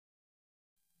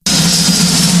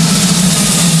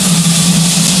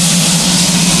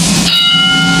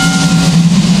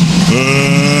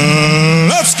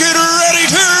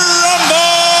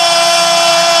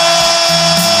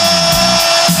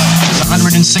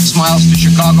6 miles to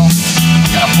Chicago.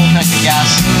 Got a full tank of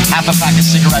gas, half a pack of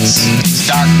cigarettes. It's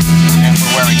dark, and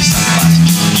we're wearing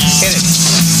sunglasses. Hit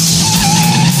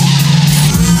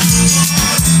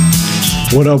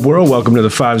it. What up, world? Welcome to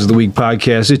the Fives of the Week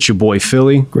podcast. It's your boy,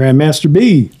 Philly. Grandmaster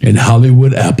B. And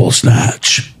Hollywood Apple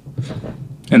Snatch.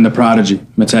 And the prodigy,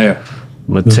 Mateo.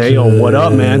 Mateo, what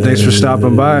up, man? Thanks for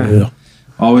stopping by.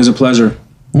 Always a pleasure.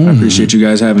 I appreciate you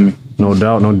guys having me. No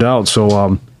doubt, no doubt.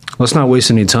 So, let's not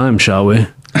waste any time, shall we?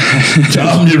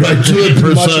 Tom, you're right to it,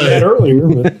 per se. Earlier,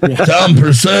 but, yeah. Tom,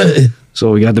 per se.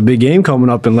 So, we got the big game coming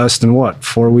up in less than what?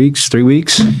 4 weeks? 3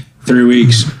 weeks? 3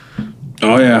 weeks.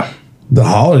 Oh, yeah. The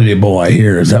Holiday Bowl, I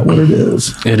hear. Is that what it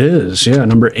is? It is, yeah.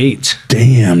 Number 8.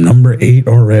 Damn, number 8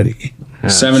 already.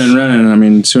 7 and running. I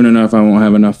mean, soon enough, I won't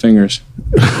have enough fingers.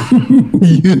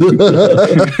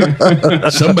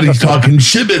 Somebody's talking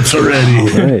shibits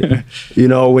already. Right. You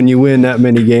know, when you win that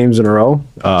many games in a row,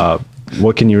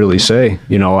 what can you really say?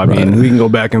 You know, I mean, we can go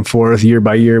back and forth year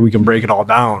by year. We can break it all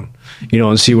down, you know,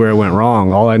 and see where it went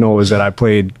wrong. All I know is that I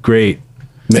played great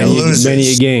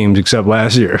many games except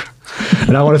last year.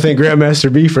 And I want to thank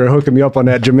Grandmaster B for hooking me up on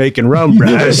that Jamaican rum,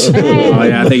 Braz. Oh,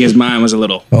 yeah, I think his mind was a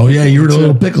little. Oh, yeah, you were a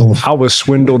little pickled. I was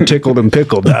swindled, tickled, and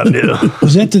pickled down there.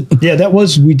 Was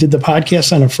that we did the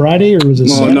podcast on a Friday, or was it?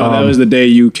 Well, no, that was the day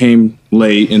you came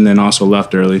late and then also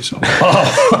left early. So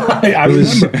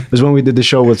It was when we did the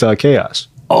show with Chaos.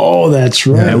 Oh, that's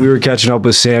right. And we were catching up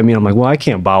with Sammy, and I'm like, well, I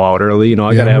can't bow out early. You know,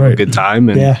 I got to have a good time.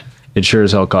 And it sure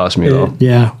as hell cost me, though.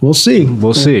 Yeah, we'll see.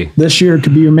 We'll see. This year it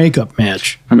could be your makeup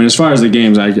match. I mean, as far as the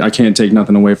games, I can't take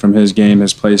nothing away from his game,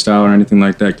 his play style, or anything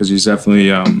like that, because he's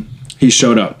definitely he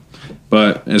showed up.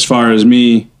 But as far as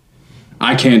me,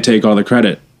 I can't take all the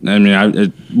credit. I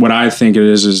mean, what I think it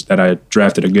is that I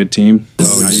drafted a good team.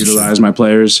 So I utilize my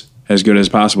players as good as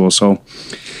possible. So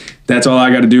that's all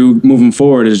I got to do moving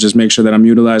forward is just make sure that I'm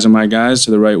utilizing my guys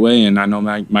to the right way, and I know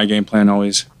my game plan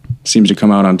always seems to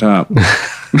come out on top.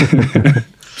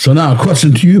 So now a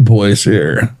question to you boys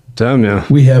here. Damn, yeah.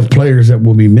 We have players that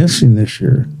will be missing this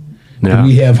year. Yeah.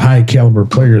 We have high caliber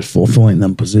players fulfilling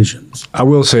them positions. I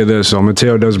will say this, so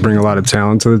Mateo does bring a lot of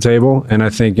talent to the table, and I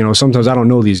think, you know, sometimes I don't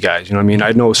know these guys. You know what I mean?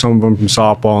 I know some of them from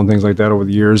softball and things like that over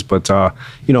the years, but,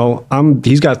 you know,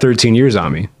 he's got 13 years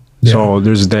on me. Yeah. So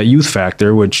there's that youth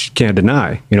factor, which can't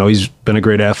deny. You know, he's been a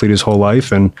great athlete his whole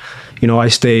life, and, you know, I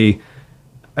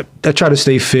try to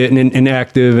stay fit and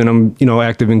active, and I'm, you know,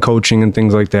 active in coaching and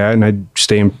things like that, and I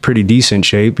stay in pretty decent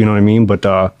shape, you know what I mean? But,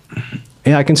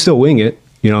 yeah, I can still wing it.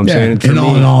 You know what I'm saying?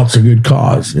 All in all, it's a good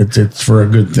cause. It's for a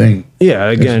good thing. Yeah,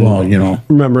 again, well, you know,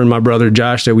 remembering my brother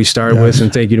Josh that we started with,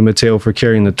 and thank you to Mateo for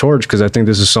carrying the torch, because I think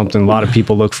this is something a lot of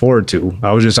people look forward to.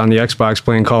 I was just on the Xbox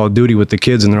playing Call of Duty with the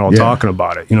kids, and they're all talking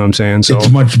about it. You know what I'm saying? So it's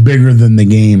much bigger than the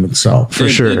game itself. For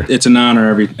sure. It's an honor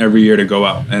every year to go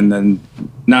out. And then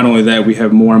not only that, we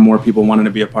have more and more people wanting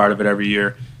to be a part of it every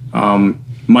year.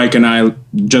 Mike and I,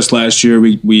 just last year,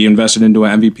 we invested into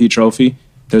an MVP trophy.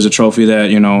 There's a trophy that,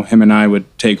 you know, him and I would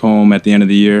take home at the end of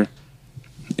the year.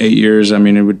 8 years, I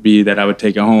mean, it would be that I would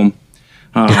take it home.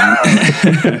 But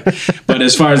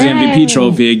as far as the MVP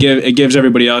trophy, it gives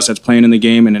everybody else that's playing in the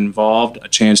game and involved a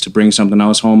chance to bring something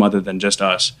else home other than just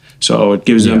us. So it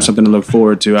gives them something to look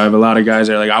forward to. I have a lot of guys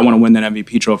that are like, I want to win that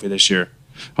MVP trophy this year.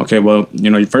 Okay, well, you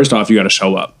know, first off, you got to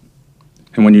show up.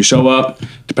 And when you show up,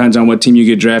 depends on what team you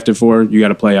get drafted for, you got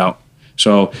to play out.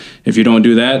 So if you don't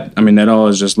do that, I mean, that all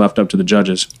is just left up to the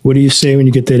judges. What do you say when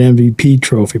you get that MVP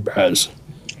trophy, Braz?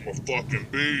 I'm a fucking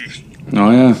beast. Oh,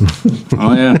 yeah.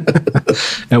 Oh, yeah.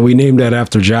 And we named that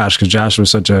after Josh, because Josh was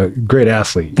such a great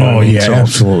athlete. Oh, yeah, so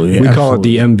absolutely. We call it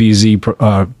the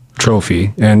MVZ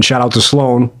trophy. And shout out to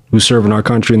Sloan, who's serving our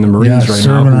country in the Marines right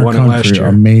now, who won it last year.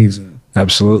 Amazing.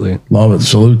 Absolutely. Love it.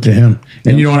 Salute to him.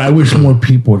 And you know what? I wish more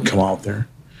people would come out there.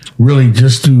 Really,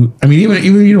 just to, I mean, even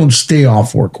if you don't stay all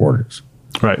 4 quarters.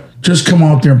 Right. Just come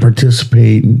out there and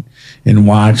participate and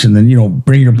watch, and then, you know,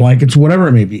 bring your blankets, whatever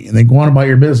it may be, and then go on about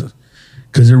your business.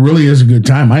 Because it really is a good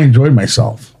time. I enjoyed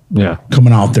myself. Yeah.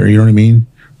 Coming out there, you know what I mean?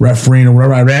 Refereeing or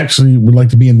whatever. I actually would like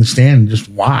to be in the stand and just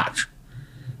watch.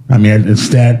 I mean, it's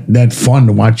that fun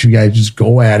to watch you guys just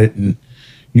go at it, and,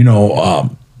 you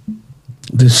know,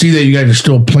 to see that you guys are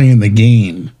still playing the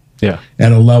game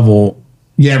at a level.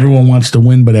 Yeah, everyone wants to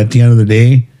win, but at the end of the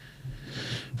day,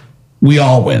 we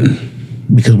all win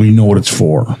because we know what it's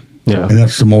for. Yeah. And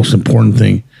that's the most important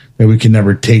thing that we can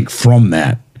never take from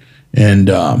that. And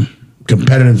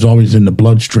competitive is always in the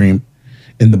bloodstream,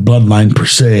 in the bloodline per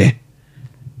se.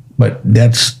 But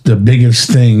that's the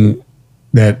biggest thing,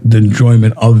 that the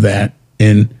enjoyment of that.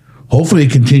 And hopefully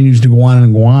it continues to go on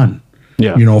and go on.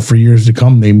 Yeah. You know, for years to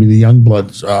come. Maybe the young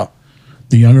bloods, the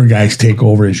younger guys take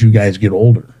over as you guys get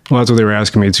older. Well, that's what they were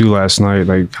asking me too last night.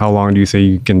 Like, how long do you think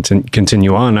you can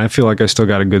continue on? I feel like I still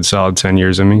got a good solid 10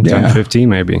 years in me, 10, 15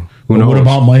 maybe. Who knows? What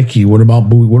about Mikey? What about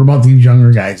Bowie? What about these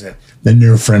younger guys that then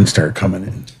their friends start coming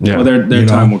in? Yeah. Well, their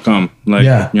time will come. Like,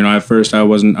 Yeah. at first I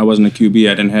wasn't a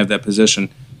QB. I didn't have that position.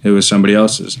 It was somebody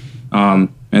else's. And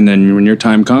then when your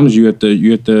time comes, you have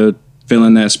to fill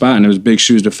in that spot, and it was big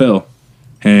shoes to fill.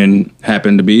 And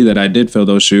happened to be that I did fill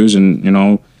those shoes,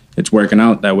 and it's working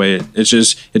out that way.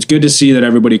 It's good to see that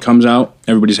everybody comes out,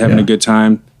 everybody's having a good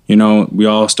time. We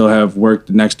all still have work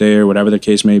the next day or whatever the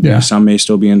case may be. Yeah. Some may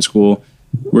still be in school.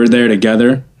 We're there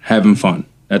together, having fun.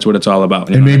 That's what it's all about.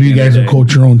 And maybe you guys will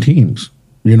coach your own teams,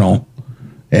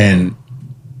 and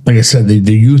like I said,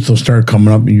 the youth will start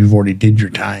coming up and you've already did your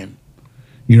time.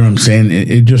 You know what I'm saying?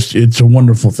 It's a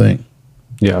wonderful thing.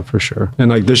 Yeah, for sure. And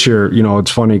like this year,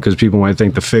 it's funny because people might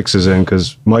think the fix is in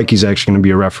because Mikey's actually going to be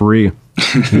a referee.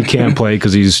 He can't play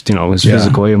because he's, his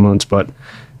physical ailments, but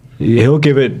he'll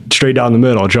give it straight down the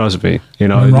middle. Trust me.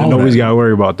 Nobody's got to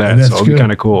worry about that. So it'll be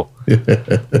kind of cool.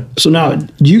 So now,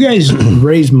 do you guys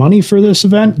raise money for this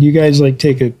event? Do you guys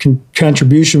take a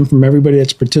contribution from everybody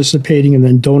that's participating and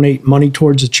then donate money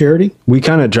towards a charity? We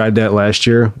kind of tried that last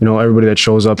year. Everybody that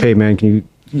shows up, hey man, can you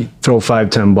throw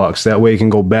 $5-10? That way you can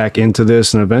go back into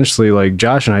this. And eventually, like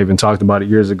Josh and I even talked about it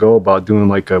years ago about doing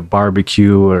like a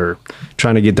barbecue or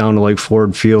trying to get down to like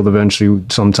Ford Field eventually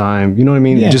sometime. You know what I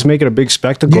mean? Yeah. Just make it a big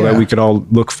spectacle that we could all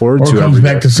look forward Or to. comes every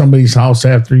back day. to somebody's house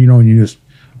after, and you just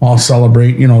all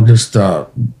celebrate, just the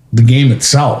game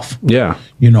itself. Yeah.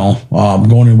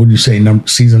 Going in, would you say,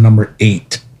 season number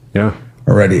 8 Yeah.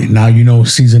 already. Now,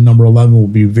 season number 11 will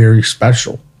be very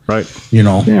special. Right.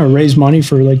 Raise money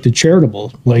for the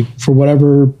charitable, for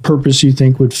whatever purpose you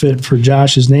think would fit for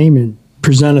Josh's name, and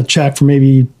present a check for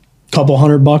maybe a couple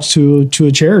 $100 to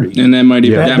a charity. And that might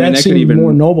even That that could seemed even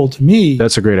more noble to me.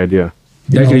 That's a great idea.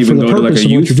 that could even for the go to like purpose a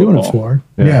of what youth you're doing football. it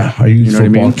for. Yeah, a youth You know what I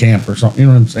football mean? camp or something. You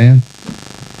know what I'm saying?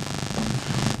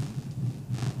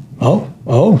 Oh,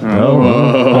 I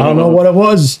don't know what it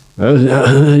was.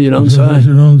 I'm sorry.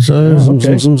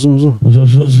 Okay.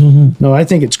 No, I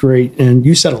think it's great. And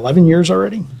you said 11 years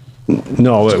already?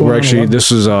 No, going we're on actually,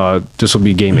 11? this will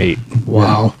be game 8.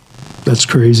 Wow. That's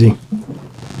crazy.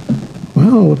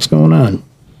 Well, what's going on?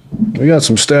 We got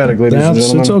some static, ladies and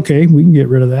It's gentlemen. okay. We can get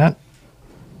rid of that.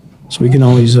 So we can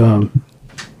always do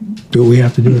what we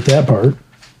have to do with that part.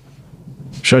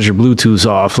 Shut your Bluetooth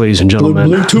off, ladies and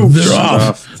gentlemen. Bluetooth. They're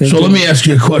off. Thank So you. let me ask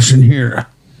you a question here.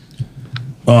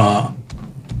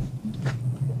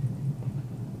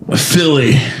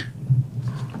 Philly,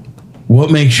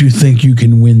 what makes you think you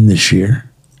can win this year?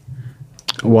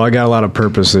 Well, I got a lot of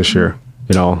purpose this year.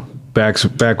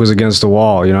 Back was against the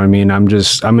wall. You know what I mean?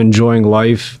 I'm enjoying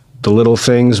life, the little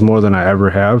things more than I ever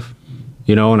have.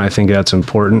 And I think that's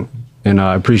important. And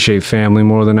I appreciate family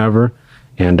more than ever.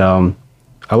 And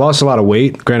I lost a lot of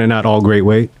weight. Granted, not all great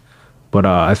weight, but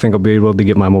I think I'll be able to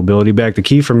get my mobility back. The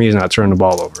key for me is not turning the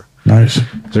ball over. Nice.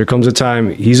 There comes a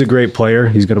time, he's a great player.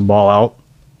 He's going to ball out.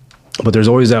 But there's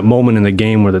always that moment in the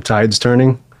game where the tide's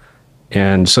turning.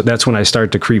 And so that's when I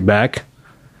start to creep back.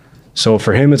 So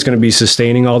for him, it's going to be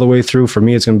sustaining all the way through. For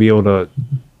me, it's going to be able to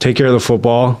take care of the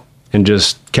football and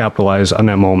just capitalize on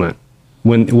that moment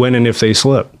when and if they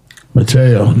slip.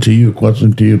 Mateo,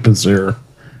 question to you, Pizzer.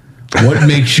 What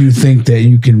makes you think that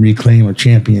you can reclaim a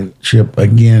championship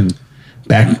again,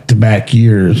 back-to-back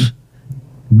years,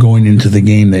 going into the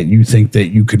game that you think that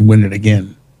you could win it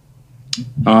again?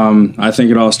 I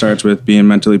think it all starts with being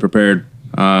mentally prepared.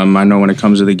 I know when it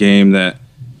comes to the game that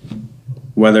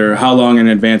how long in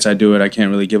advance I do it, I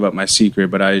can't really give up my secret,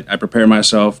 but I prepare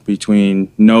myself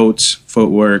between notes,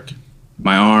 footwork,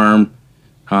 my arm,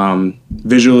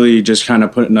 visually just kind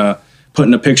of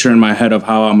putting a picture in my head of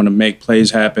how I'm going to make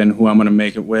plays happen, who I'm going to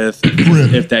make it with,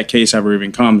 if that case ever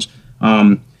even comes.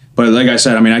 But like I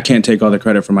said, I can't take all the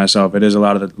credit for myself. It is a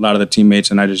lot of the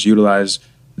teammates, and I just utilize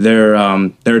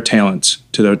their talents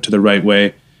to the right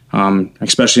way,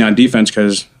 especially on defense,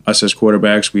 because us as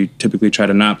quarterbacks, we typically try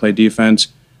to not play defense,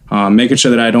 making sure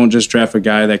that I don't just draft a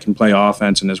guy that can play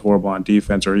offense and is horrible on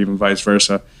defense, or even vice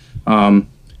versa.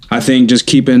 I think just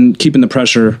keeping the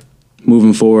pressure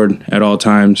moving forward at all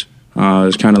times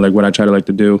is kind of like what I try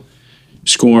to do.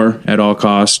 Score at all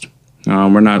costs.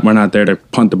 We're not there to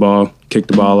punt the ball, kick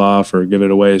the ball off, or give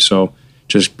it away. So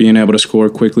just being able to score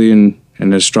quickly and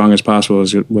as strong as possible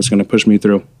is what's going to push me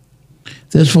through.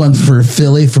 This one's for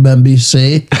Philly from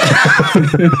NBC.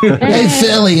 Hey,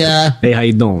 Philly. Hey, how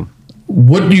you doing?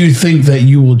 What do you think that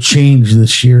you will change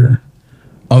this year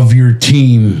of your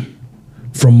team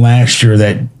from last year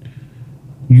that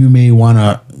you may want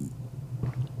to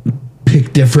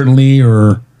pick differently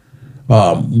or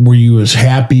Were you as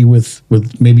happy with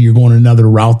maybe you're going another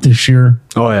route this year?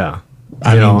 Oh yeah.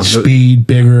 I mean, speed,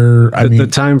 bigger. The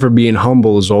time for being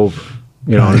humble is over.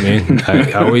 You know what I mean?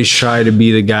 I always try to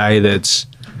be the guy that's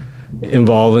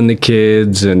involving the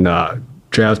kids and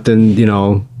drafting,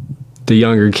 the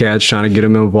younger cats, trying to get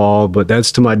them involved. But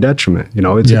that's to my detriment.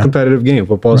 It's a competitive game.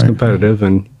 Football is competitive,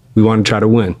 and we want to try to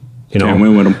win. And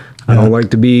win with them. I don't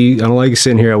like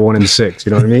sitting here at 1-6. You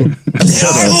know what I mean?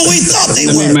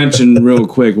 Let me mention real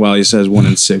quick while he says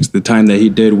 1-6, the time that he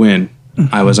did win,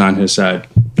 I was on his side.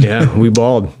 Yeah, we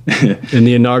balled in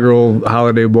the inaugural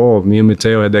Holiday Bowl. Me and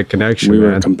Mateo had that connection. We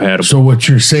were compatible. So what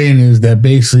you're saying is that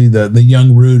basically the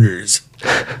young rooters,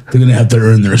 they're going to have to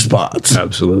earn their spots.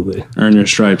 Absolutely. Earn your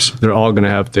stripes. They're all going to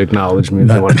have to acknowledge me if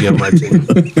they want to be on my team.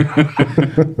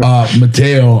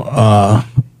 Mateo,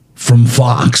 from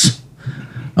Fox,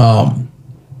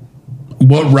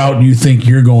 what route do you think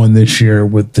you're going this year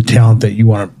with the talent that you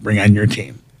want to bring on your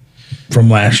team from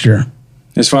last year?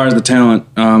 As far as the talent,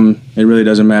 it really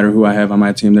doesn't matter who I have on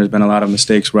my team. There's been a lot of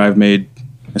mistakes where I've made,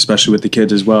 especially with the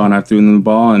kids as well, and I threw them the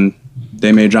ball, and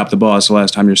they may drop the ball. It's the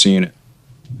last time you're seeing it.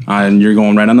 And you're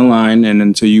going right on the line, and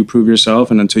until you prove yourself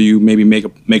and until you maybe make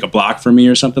a block for me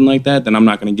or something like that, then I'm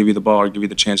not going to give you the ball or give you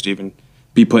the chance to even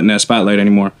be put in that spotlight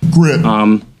anymore. Grip.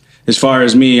 As far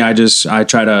as me, I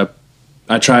try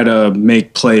to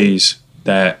make plays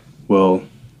that will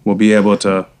be able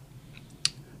to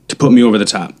put me over the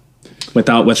top.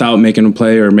 Without making a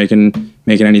play or making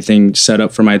anything set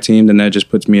up for my team, then that just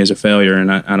puts me as a failure,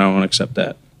 and I don't want to accept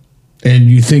that. And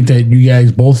you think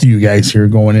that both of you guys here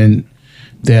going in,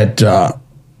 that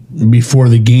before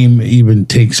the game even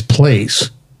takes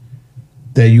place,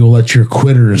 that you'll let your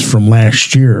quitters from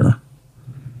last year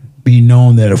be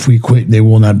known that if we quit, they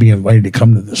will not be invited to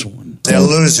come to this one? They're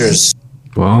losers.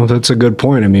 Well, that's a good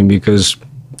point. I mean, because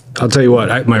I'll tell you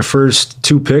what, my first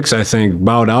 2 picks, I think,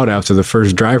 bowed out after the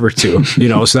first drive or two.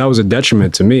 So that was a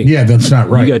detriment to me. Yeah, that's not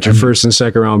right. You got your first and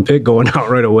second round pick going out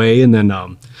right away, and then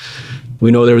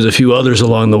we know there was a few others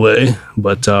along the way.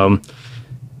 But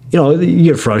you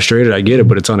get frustrated. I get it,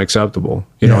 but it's unacceptable.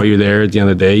 You're there at the end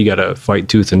of the day. You got to fight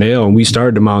tooth and nail. And we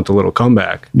started to mount a little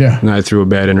comeback. Yeah. And I threw a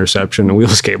bad interception. The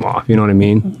wheels came off. You know what I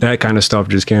mean? That kind of stuff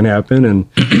just can't happen.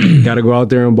 And got to go out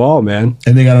there and ball, man.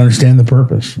 And they got to understand the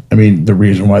purpose. I mean, the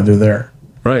reason why they're there.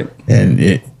 Right.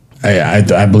 And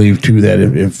I believe too that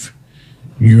if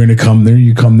you're going to come there,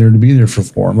 you come there to be there for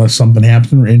 4, unless something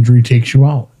happens or injury takes you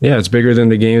out. Yeah, it's bigger than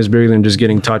the game. It's bigger than just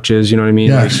getting touches. You know what I mean?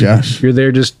 Yes. You're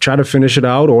there, just try to finish it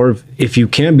out. Or if you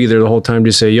can't be there the whole time,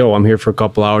 just say, yo, I'm here for a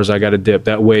couple hours. I got to dip.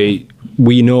 That way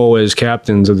we know as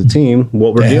captains of the team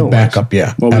what we're dealing with. Backup,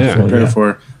 yeah. What we're prepared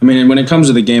for. I mean, when it comes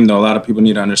to the game, though, a lot of people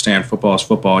need to understand football is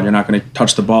football. And you're not going to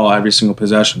touch the ball every single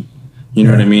possession. You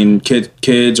know what I mean?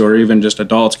 Kids or even just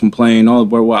adults complain, I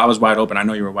was wide open. I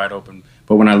know you were wide open.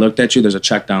 But when I looked at you, there's a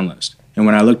check down list. And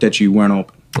when I looked at you, you weren't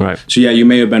open. Right. So, yeah, you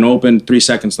may have been open 3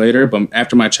 seconds later, but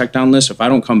after my check down list, if I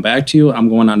don't come back to you, I'm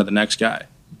going on to the next guy.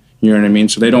 You know what I mean?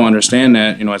 So they don't understand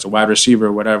that, as a wide receiver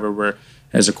or whatever, where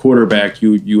as a quarterback,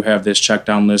 you have this check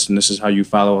down list, and this is how you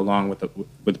follow along with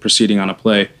the proceeding on a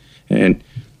play. And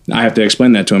I have to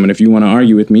explain that to him. And if you want to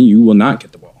argue with me, you will not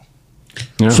get the ball.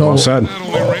 Yeah, so, well said. Not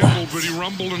only rambled, but he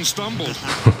rumbled and stumbled.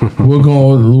 We'll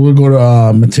go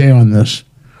to Mateo on this.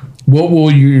 What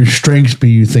will your strengths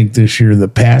be, you think, this year? The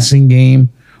passing game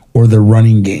or the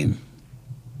running game?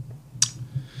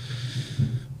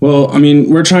 Well, I mean,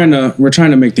 we're trying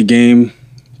to make the game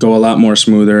go a lot more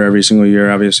smoother every single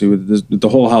year. Obviously, with the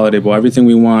whole Holiday Bowl, everything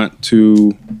we want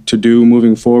to do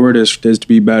moving forward is to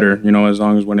be better. As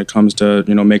long as when it comes to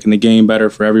making the game better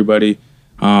for everybody.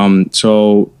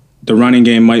 So the running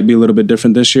game might be a little bit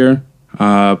different this year,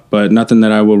 but nothing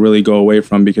that I will really go away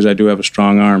from because I do have a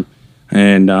strong arm.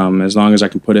 And as long as I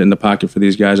can put it in the pocket for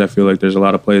these guys, I feel like there's a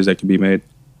lot of plays that can be made.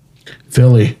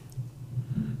 Philly,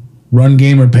 run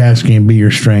game or pass game be your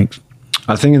strength?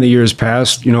 I think in the years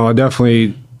past,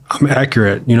 I'm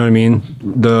accurate. You know what I mean?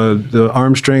 The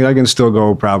arm strength, I can still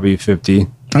go probably 50.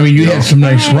 I mean, you had some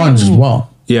nice runs as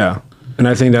well. Yeah. And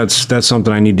I think that's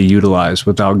something I need to utilize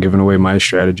without giving away my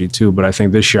strategy too. But I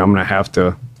think this year I'm going to have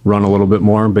to run a little bit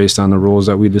more based on the rules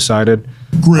that we decided.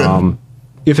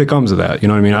 If it comes to that, you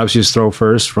know what I mean? Obviously, just throw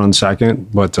first, run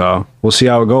second, but we'll see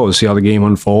how it goes, see how the game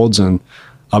unfolds, and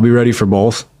I'll be ready for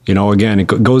both. Again, it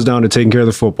goes down to taking care of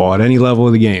the football at any level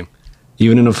of the game,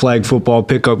 even in a flag football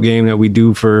pickup game that we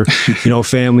do for,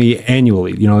 family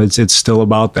annually. It's still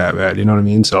about that, man. You know what I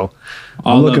mean? So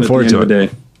I'm looking forward to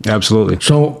it. Absolutely.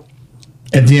 So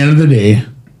at the end of the day,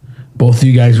 both of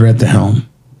you guys are at the helm.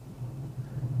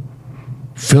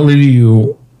 Philly to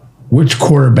you, which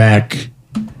quarterback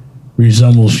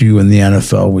resembles you in the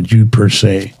NFL, would you per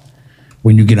se,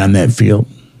 when you get on that field?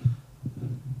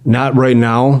 Not right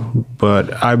now,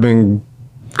 but I've been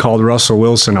called Russell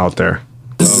Wilson out there.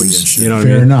 You know what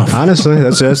Fair I mean? enough. Honestly,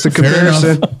 that's the Fair enough.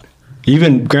 comparison.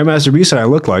 Even Grandmaster B said I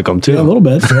look like him too. Yeah, a little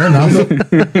bit. Fair enough.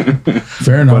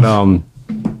 Fair enough.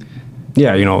 But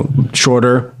yeah, you know,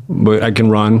 shorter, but I can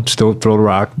run, still throw the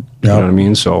rock. You Yep. know what I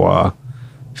mean? So I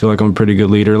feel like I'm a pretty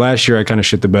good leader. Last year I kind of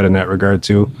shit the bed in that regard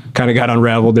too. Kind of got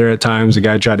unraveled there at times. The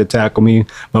guy tried to tackle me.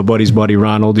 My buddy's buddy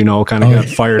Ronald, you know, kind of got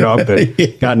fired up and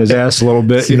got in his ass a little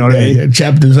bit. You know what I mean? Yeah,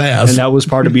 chapped his ass. And that was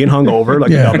part of being hungover,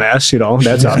 like Yeah. a dumbass. You know,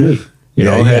 that's how you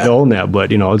know Yeah, had yeah. to own that. But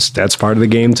you know, that's part of the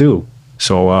game too.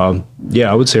 So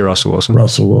yeah, I would say Russell Wilson.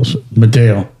 Russell Wilson.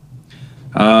 Mateo.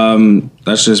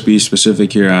 Let's just be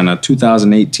specific here on a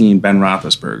 2018 Ben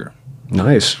Roethlisberger.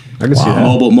 Nice. I can see that.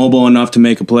 Mobile enough to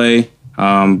make a play,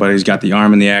 but he's got the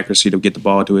arm and the accuracy to get the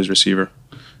ball to his receiver.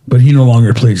 But he no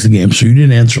longer plays the game, so you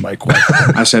didn't answer my question.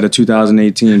 I said a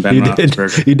 2018 Ben He did.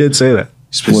 Roethlisberger. He did say that.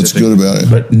 Specific. What's good about it?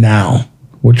 But now,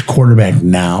 which quarterback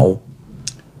now?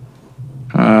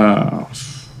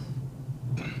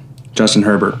 Justin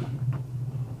Herbert.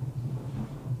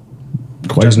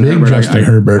 Quite Justin big, Herbert. Justin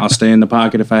Herbert. I'll stay in the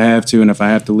pocket if I have to, and if I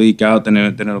have to leak out, then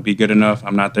it'll be good enough.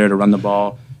 I'm not there to run the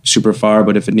ball super far,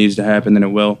 but if it needs to happen, then it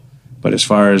will. But as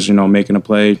far as making a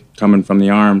play coming from the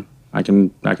arm, I can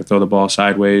throw the ball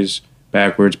sideways,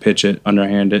 backwards, pitch it,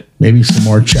 underhand it. Maybe some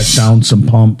more check down, some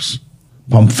pump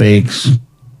fakes.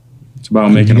 It's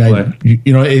about making a play.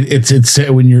 It's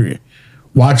when you're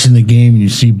watching the game and you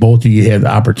see both of you have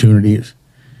opportunities.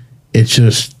 It's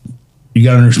just you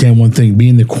got to understand one thing: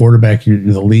 being the quarterback, you're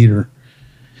the leader,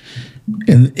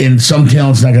 and some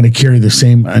talent's not going to carry the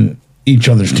same on each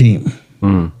other's team.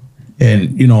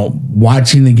 And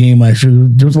watching the game last year,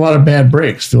 there was a lot of bad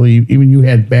breaks. Still, even you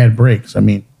had bad breaks. I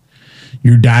mean,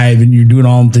 you're diving, you're doing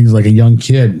all the things like a young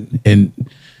kid, and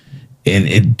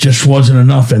it just wasn't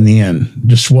enough in the end.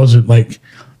 Just wasn't like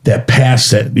that pass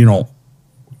that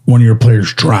one of your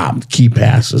players dropped, key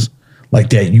passes like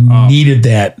that. You needed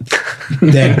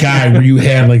that guy where you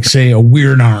had, like, say, a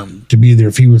weird arm to be there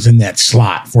if he was in that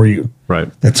slot for you. Right.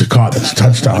 That's a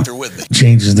touchdown.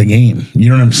 Changes the game. You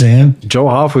know what I'm saying? Joe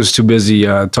Hoff was too busy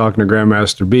talking to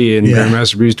Grandmaster B, and Yeah.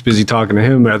 Grandmaster B was too busy talking to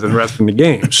him rather than refing the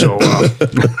game. So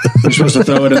You're supposed to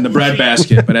throw it in the bread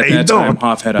basket, but at You that time, don't.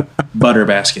 Hoff had a butter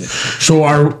basket. So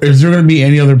is there going to be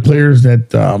any other players that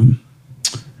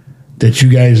that you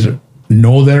guys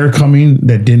know that are coming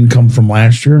that didn't come from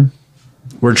last year?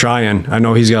 we're trying. I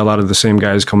know he's got a lot of the same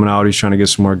guys coming out. He's trying to get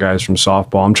some more guys from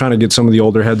softball. I'm trying to get some of the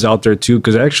older heads out there too,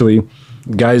 because actually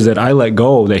guys that I let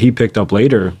go that he picked up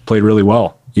later played really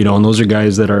well. And those are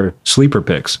guys that are sleeper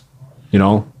picks,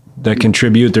 that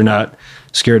contribute. They're not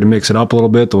scared to mix it up a little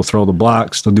bit. They'll throw the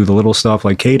blocks. They'll do the little stuff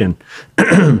like Caden.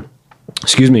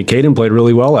 Excuse me. Caden played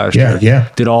really well last year. Yeah.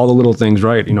 Did all the little things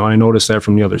right. I noticed that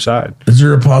from the other side. Is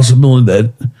there a possibility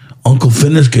that Uncle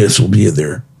Finiscus will be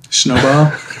there?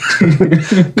 Snowball.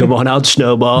 Come on out,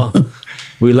 Snowball.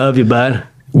 We love you, bud.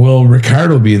 Will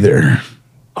Ricardo be there?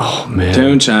 Oh, man.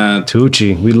 Toonshine.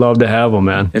 Tucci. We'd love to have him,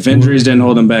 man. If injuries didn't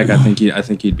hold him back, I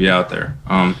think he'd be out there.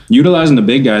 Utilizing the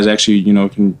big guys actually,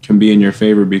 can be in your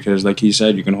favor because, like he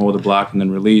said, you can hold a block and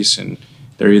then release, and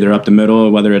they're either up the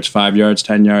middle, whether it's 5 yards,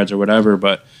 10 yards, or whatever.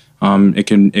 But it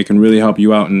can really help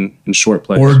you out in short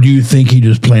plays. Or do you think he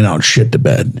just plain out shit to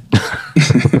bed?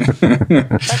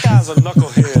 That guy's a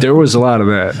knucklehead. There was a lot of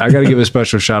that. I got to give a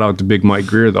special shout out to Big Mike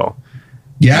Greer, though.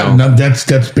 Yeah, no, that's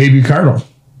Baby Cardle.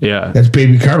 Yeah. That's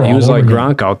Baby Cardle. He was all like over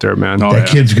again. Gronk out there, man. Oh, That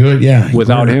yeah. kid's good, yeah.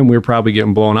 Without Greer. him, we were probably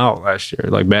getting blown out last year,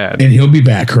 like bad. And he'll be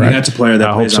back, And correct? that's a player that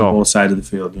I plays hope so. on both sides of the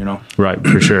field, Right,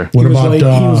 for sure. What He was about like,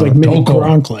 he was like mini Toko?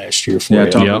 Gronk last year for Yeah,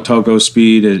 you. Yep. Toko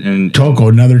speed and Toko,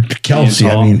 another Kelsey.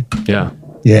 Tall. I mean, Yeah.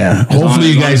 yeah. long Hopefully,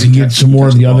 as you long guys as can he get catch- some more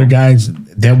of catch the the other ball. guys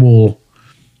that will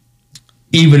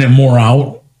even it more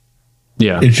out.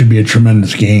 Yeah. It should be a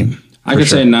tremendous game. I could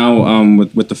say now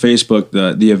with the Facebook,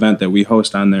 the event that we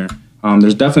host on there,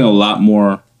 there's definitely a lot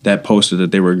more that posted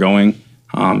that they were going,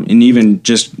 and even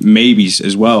just maybes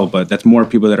as well. But that's more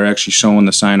people that are actually showing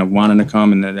the sign of wanting to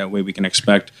come, and that way we can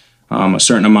expect a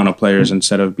certain amount of players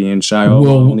instead of being shy. Oh,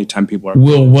 Will- only 10 people are.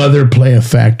 Will weather play a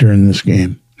factor in this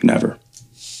game? Never.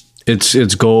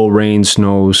 It's gold, rain,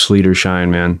 snow, sleet, or shine,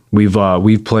 man. We've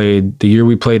played the year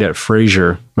we played at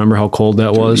Fraser. Remember how cold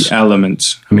that was? The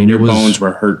elements. I mean, your it was- bones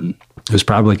were hurting. It was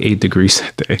probably like 8 degrees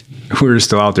that day. We were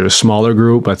still out there. A smaller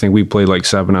group. I think we played like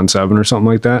 7-on-7 or something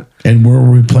like that. And where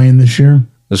were we playing this year?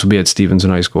 This will be at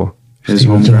Stevenson High School, His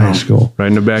Stevenson High hometown. School. right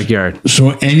in the backyard.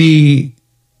 So any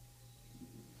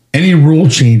rule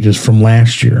changes from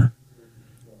last year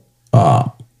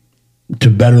to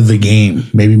better the game,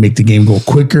 maybe make the game go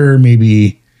quicker,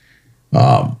 maybe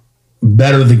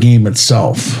better the game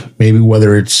itself. Maybe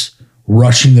whether it's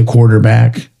rushing the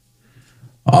quarterback,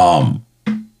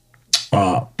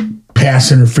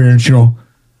 pass interference.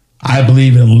 I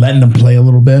believe in letting them play a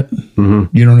little bit. You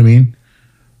know what I mean?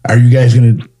 Are you guys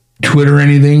going to Twitter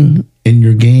anything in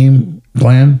your game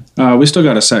plan? We still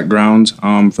got to set grounds.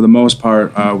 For the most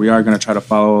part, we are going to try to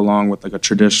follow along with like a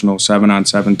traditional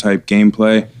 7-on-7 type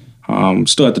gameplay.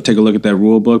 Still have to take a look at that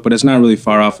rule book, but it's not really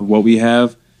far off of what we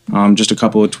have. Just a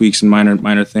couple of tweaks and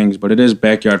minor things, but it is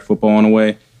backyard football in a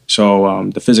way. So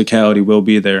the physicality will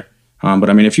be there. But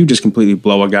I mean, if you just completely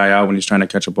blow a guy out when he's trying to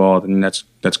catch a ball, then that's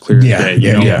clear as day.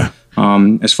 Yeah.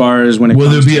 As far as when it will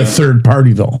comes there be a third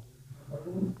party though?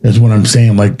 That's what I'm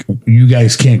saying. Like you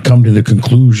guys can't come to the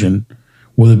conclusion.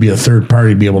 Will there be a third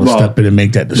party to be able to step in and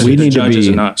make that decision? We need judges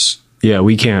and us. Yeah,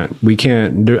 we can't.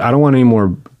 I don't want any more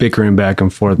bickering back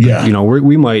and forth. Yeah.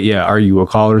 We might argue a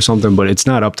call or something, but it's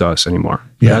not up to us anymore.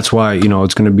 Yeah. That's why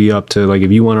it's going to be up to, like,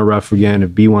 if you want to ref again,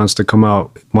 if B wants to come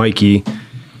out, Mikey,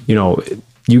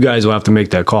 you guys will have to make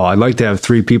that call. I'd like to have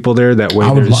 3 people there. That way,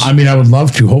 I would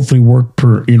love to. Hopefully, work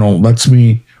lets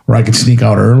me where I can sneak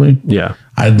out early. Yeah,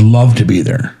 I'd love to be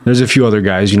there. There's a few other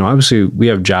guys. Obviously, we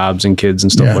have jobs and kids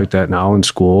and stuff like that now, in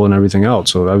school and everything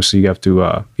else. So obviously, you have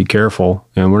to be careful.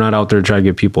 And we're not out there to try to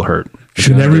get people hurt.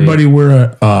 Should everybody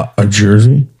wear a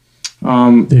jersey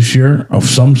this year of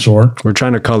some sort? We're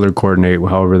trying to color coordinate,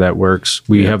 however that works.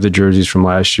 We have the jerseys from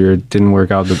last year. It didn't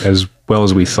work out as well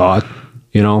as we thought.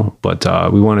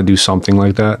 But we want to do something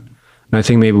like that. And I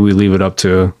think maybe we leave it up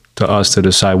to us to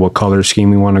decide what color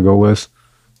scheme we want to go with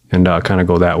and kind of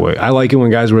go that way. I like it when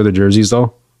guys wear the jerseys,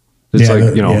 though. It's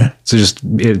it's just,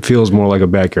 it feels more like a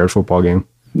backyard football game.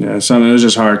 Yeah, it was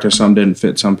just hard because some didn't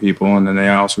fit some people, and then they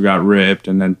also got ripped,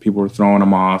 and then people were throwing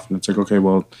them off. And it's like, okay,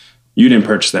 well, you didn't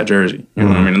purchase that jersey. You know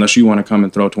what I mean? Unless you want to come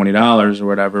and throw $20 or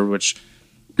whatever, which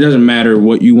it doesn't matter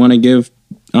what you want to give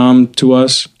to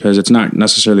us, because it's not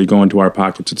necessarily going to our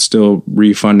pockets. It's still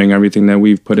refunding everything that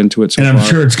we've put into it so far. And I'm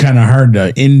sure it's kind of hard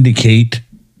to indicate,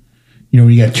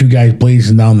 you got 2 guys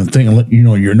blazing down the thing, and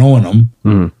you're knowing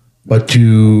them, but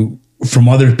from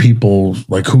other people,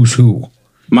 like, who's who?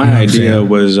 My idea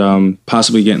was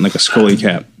possibly getting like a Scully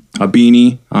cap, a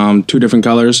beanie, 2 different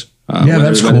colors.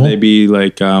 That's cool. Whether they be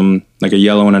like a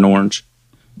yellow and an orange.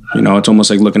 It's almost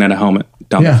like looking at a helmet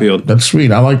down the field. That's sweet.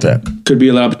 I like that. Could be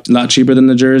a lot cheaper than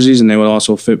the jerseys, and they would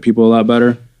also fit people a lot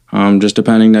better. Just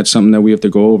depending, that's something that we have to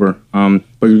go over.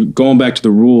 But going back to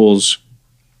the rules,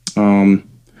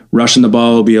 rushing the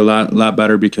ball will be a lot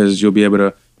better, because you'll be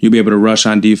able to rush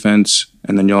on defense,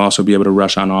 and then you'll also be able to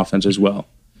rush on offense as well.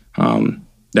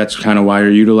 That's kind of why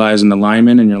you're utilizing the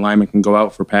lineman, and your lineman can go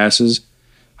out for passes.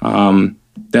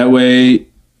 That way,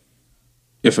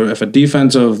 if a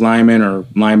defensive lineman or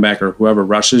linebacker or whoever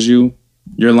rushes you,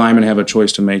 your linemen have a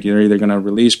choice to make. You're either going to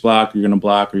release block, or you're going to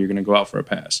block, or you're going to go out for a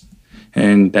pass.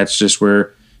 And that's just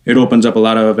where it opens up a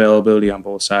lot of availability on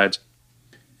both sides.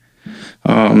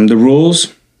 The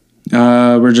rules,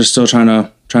 we're just still trying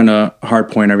to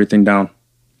hard point everything down.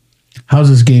 How's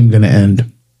this game going to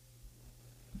end?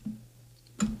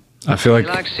 I feel like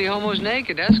You like to see homos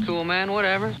naked? That's cool, man.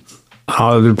 Whatever.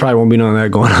 there probably won't be none of that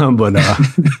going on, but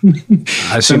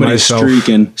I see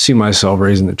myself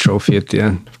raising the trophy at the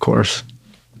end, of course.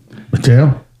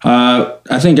 Mateo?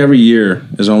 I think every year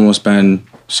has almost been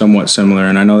somewhat similar,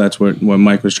 and I know that's what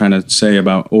Mike was trying to say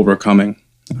about overcoming.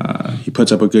 He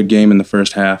puts up a good game in the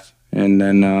first half, and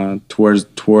then towards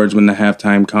when the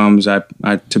halftime comes, I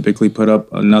typically put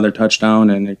up another touchdown,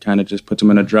 and it kind of just puts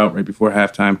him in a drought right before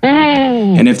halftime.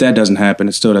 And if that doesn't happen,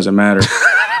 it still doesn't matter.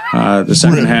 The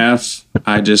second half,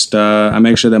 I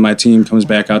make sure that my team comes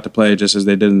back out to play just as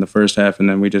they did in the first half, and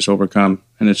then we just overcome,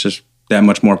 and it's just that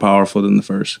much more powerful than the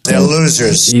first. They're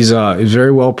losers. He's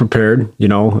very well prepared.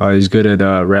 He's good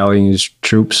at rallying his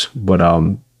troops, but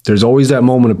there's always that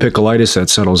moment of pickleitis that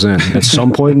settles in at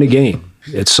some point in the game.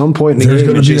 At some point in the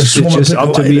game, it's just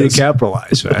up to me to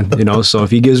capitalize, man. So if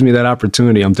he gives me that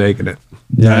opportunity, I'm taking it.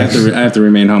 Yeah, I have to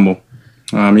remain humble.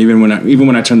 Even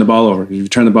when I turn the ball over, if you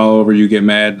turn the ball over, you get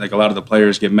mad. Like a lot of the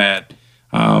players get mad.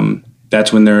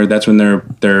 That's when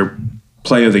their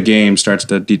play of the game starts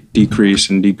to decrease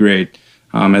and degrade.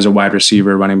 As a wide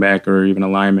receiver, running back, or even a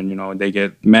lineman, they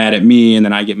get mad at me, and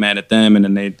then I get mad at them, and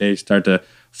then they start to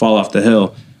fall off the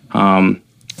hill.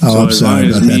 So as long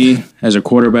as me, as a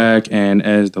quarterback and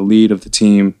as the lead of the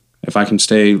team, if I can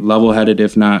stay level-headed,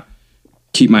 if not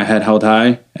keep my head held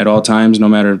high at all times, no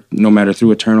matter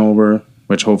through a turnover,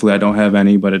 which hopefully I don't have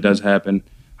any, but it does happen.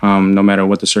 No matter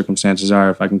what the circumstances are,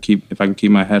 if I can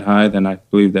keep my head high, then I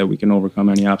believe that we can overcome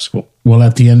any obstacle. Well,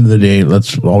 at the end of the day,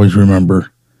 let's always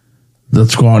remember,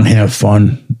 let's go out and have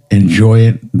fun, enjoy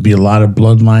it. Be a lot of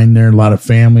bloodline there, a lot of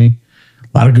family,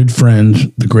 a lot of good friends,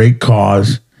 the great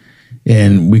cause,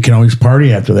 and we can always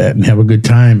party after that and have a good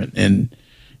time and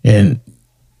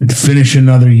finish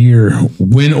another year,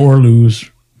 win or lose.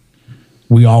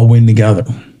 We all win together,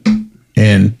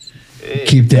 and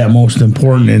keep that most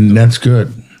important, and that's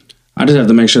good. I just have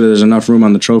to make sure that there's enough room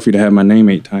on the trophy to have my name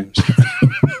 8 times.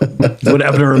 What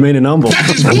happened to remaining humble?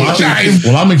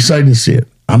 Well, I'm excited to see it.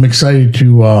 I'm excited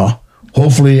to,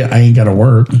 hopefully I ain't got to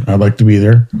work. I'd like to be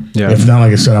there. Yeah. If not,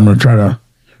 like I said, I'm going to try to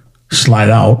slide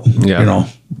out, Yeah.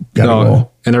 Gotta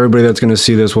go. And everybody that's going to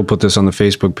see this, we'll put this on the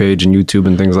Facebook page and YouTube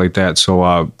and things like that.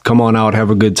 So come on out, have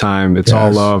a good time. It's all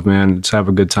Yes. love, man. Let's have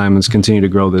a good time. Let's continue to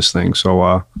grow this thing.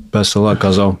 So best of luck,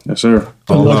 Cuzzo. Yes, sir.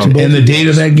 All love. And the date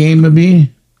of that game would be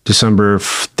December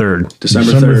 3rd.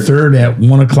 December 3rd, 3rd at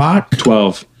 1 o'clock,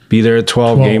 12. Be there at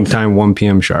 12, 12. game time, 1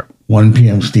 p.m. sharp. 1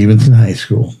 p.m. Stevenson High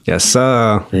School. Yes,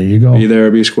 sir. There you go. Be there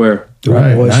or be square.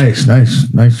 Right. Nice,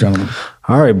 gentlemen.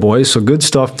 All right, boys. So good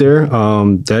stuff there.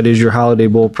 That is your Holiday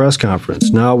Bowl press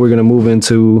conference. Now we're going to move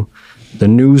into the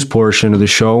news portion of the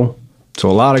show. So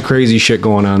a lot of crazy shit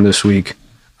going on this week.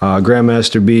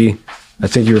 Grandmaster B, I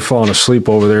think you were falling asleep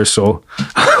over there, so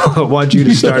I want you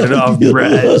to start it off,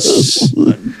 Brett.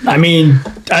 I mean,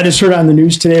 I just heard on the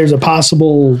news today there's a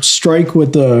possible strike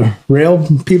with the rail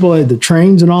people at the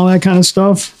trains and all that kind of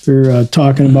stuff. They're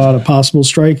talking about a possible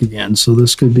strike again. So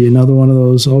this could be another one of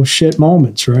those oh shit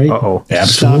moments, right? Uh-oh.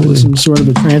 Stopping some sort of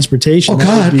a transportation. Oh,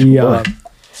 God.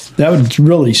 That would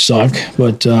really suck.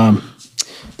 But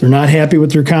they're not happy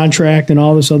with their contract and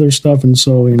all this other stuff. And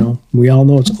so, we all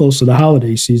know it's close to the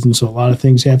holiday season. So a lot of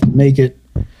things have to make it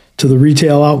to the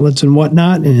retail outlets and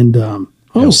whatnot. And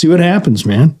we'll see what happens,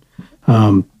 man.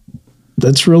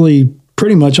 That's really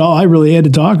pretty much all I really had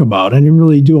to talk about. I didn't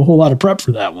really do a whole lot of prep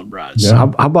for that one, Brad. So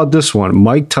how about this one?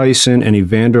 Mike Tyson and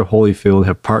Evander Holyfield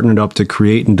have partnered up to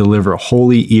create and deliver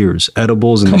holy ears,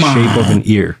 edibles in the shape of an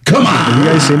ear. Come on. Have you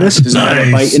guys seen this? Is that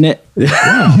a bite in it? We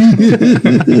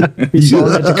saw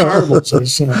it at the carnivals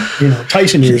as,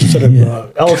 Tyson ears instead of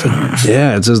elephant ears.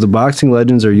 Yeah, it says the boxing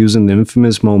legends are using the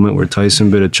infamous moment where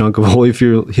Tyson bit a chunk of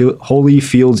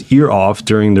Holyfield's ear off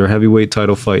during their heavyweight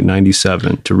title fight in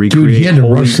 '97 to recreate Dude, he had to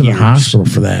holy rush to the ears. hospital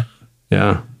for that.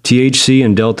 Yeah. THC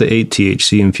and Delta 8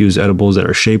 THC infused edibles that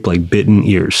are shaped like bitten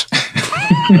ears.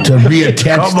 To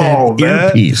reattach that man.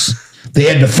 earpiece. They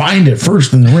had to find it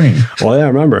first in the ring. Well, yeah, I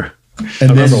remember.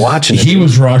 And remember then watching it, He dude.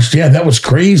 was rushed. Yeah, that was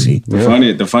crazy.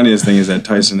 The funniest thing is that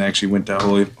Tyson actually went to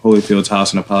Holyfield's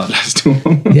house and apologized to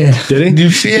him. Yeah. Did he? Did you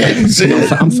see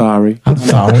it? I'm sorry. I'm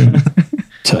sorry.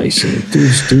 Tyson.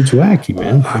 Dude's wacky,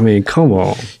 man. I mean, come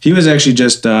on. He was actually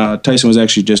Tyson was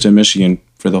actually just in Michigan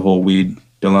for the whole weed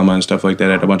dilemma and stuff like that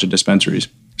at a bunch of dispensaries.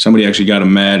 Somebody actually got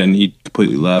him mad and he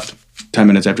completely left 10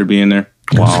 minutes after being there.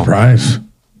 I'm surprised.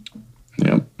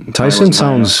 Yep. Tyson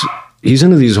sounds, he's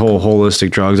into these whole holistic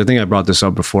drugs. I think I brought this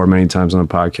up before many times on the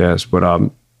podcast, but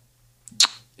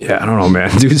yeah, I don't know,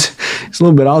 man. Dude's he's a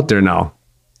little bit out there now.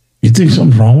 You think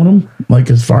something's wrong with him?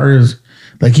 Like as far as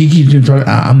like he keeps talking,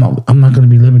 I'm not going to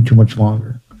be living too much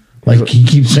longer. Like he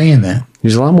keeps saying that.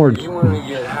 He's a lot more.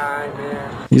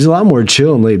 He's a lot more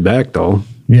chill and laid back, though.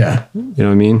 Yeah. You know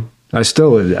what I mean? I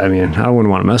wouldn't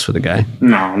want to mess with the guy.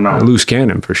 No. A loose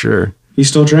cannon for sure. He's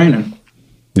still training.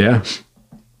 Yeah.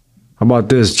 How about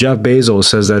this? Jeff Bezos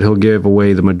says that he'll give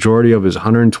away the majority of his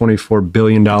 $124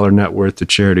 billion net worth to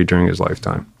charity during his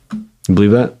lifetime. You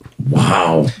believe that?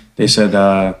 Wow. They said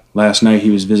last night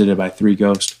he was visited by 3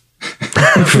 ghosts.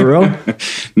 For real?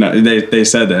 No, they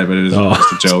said that, but it was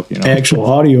just a joke, Actual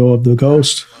audio of the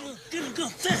ghost.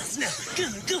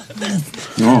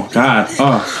 Oh God!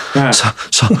 Oh God!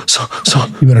 So.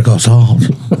 You better go solve.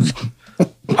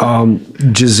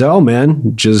 Giselle,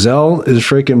 man. Giselle is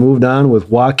freaking moved on with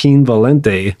Joaquin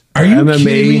Valente. Are you kidding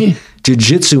me?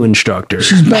 Jiu-jitsu instructor.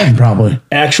 She's bad, probably.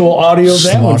 Actual audio of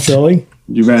that one, Slut. Philly.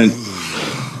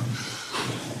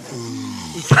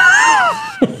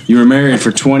 You were married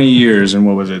for 20 years, and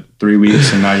what was it, 3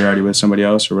 weeks, and now you're already with somebody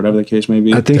else, or whatever the case may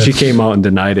be. I think she came out and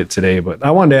denied it today, but I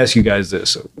wanted to ask you guys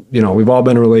this. We've all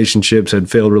been in relationships,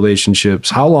 had failed relationships.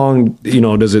 How long,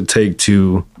 does it take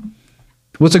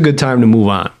what's a good time to move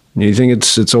on? You think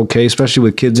it's okay, especially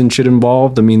with kids and shit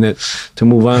involved? I mean, that to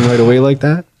move on right away like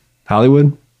that?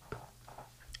 Hollywood?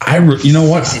 You know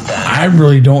what? I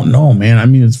really don't know, man. I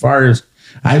mean, as far as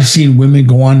I've seen women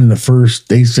go on in the first,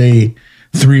 they say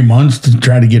 3 months to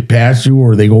try to get past you,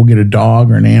 or they go get a dog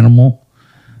or an animal.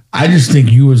 I just think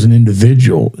you as an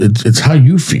individual, it's how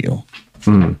you feel.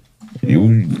 You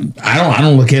I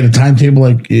don't look at a timetable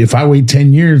like if I wait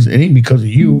 10 years, it ain't because of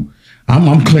you.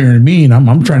 I'm clearing me and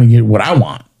I'm trying to get what I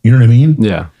want. You know what I mean?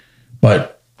 Yeah.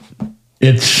 But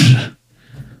it's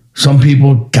some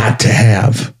people got to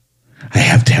have. I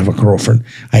have to have a girlfriend.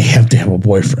 I have to have a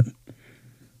boyfriend.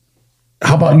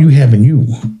 How about you having you?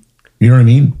 You know what I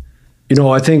mean? You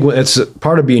know, I think it's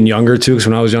part of being younger too. Because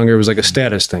when I was younger, it was like a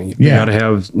status thing. You got to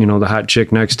have, you know, the hot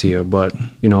chick next to you. But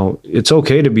you know, it's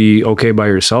okay to be okay by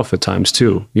yourself at times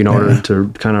too. You know, to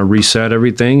kind of reset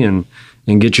everything and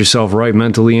get yourself right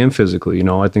mentally and physically. You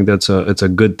know, I think it's a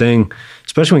good thing,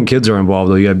 especially when kids are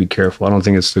involved. Though you got to be careful. I don't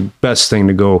think it's the best thing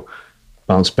to go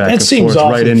bounce back and forth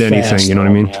right into anything. You know what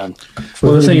I mean? Man.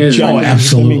 Well, the thing is,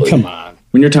 absolutely. I mean, come on.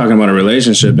 when you're talking about a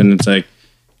relationship and it's like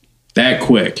that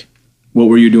quick, what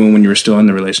were you doing when you were still in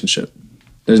the relationship?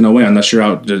 There's no way unless you're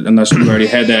out, unless you already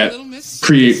had that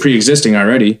pre-existing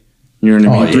already. You know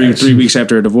what I mean? Three weeks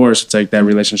after a divorce, it's like that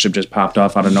relationship just popped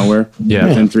off out of nowhere. Yeah.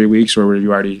 Within 3 weeks, or were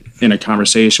you already in a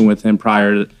conversation with him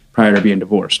prior to being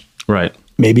divorced? Right.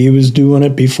 Maybe he was doing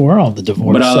it before all the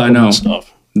divorce. But all I know,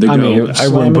 stuff. I mean, I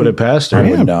wouldn't put it past her.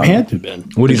 Yeah, had to have been.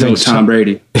 What do you think, Tom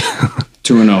Brady?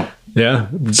 2-0. Yeah,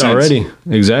 already.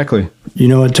 Exactly. You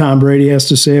know what Tom Brady has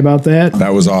to say about that?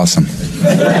 That was awesome.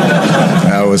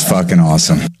 That was fucking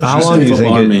awesome. How long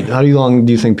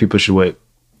do you think people should wait?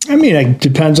 I mean, it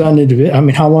depends on the individual. I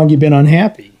mean, how long you been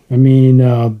unhappy? I mean,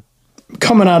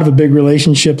 coming out of a big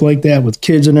relationship like that with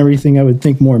kids and everything, I would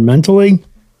think more mentally,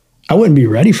 I wouldn't be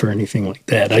ready for anything like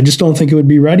that. I just don't think it would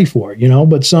be ready for it, you know?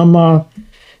 But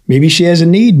maybe she has a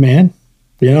need, man.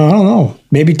 You know, I don't know.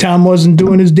 Maybe Tom wasn't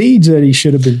doing his deeds that he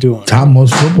should have been doing. Tom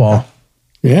loves football.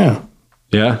 Yeah.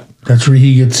 Yeah. That's where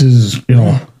he gets his,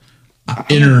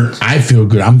 inner, I feel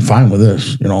good. I'm fine with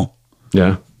this,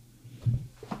 Yeah.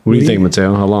 What do you think,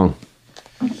 Mateo? How long?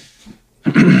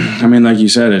 I mean, like you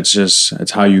said,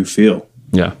 it's how you feel.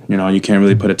 Yeah. You can't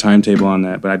really put a timetable on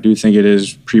that. But I do think it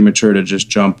is premature to just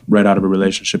jump right out of a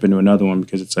relationship into another one,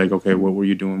 because it's like, okay, what were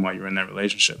you doing while you were in that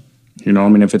relationship? I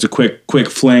mean, if it's a quick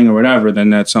fling or whatever,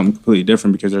 then that's something completely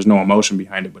different because there's no emotion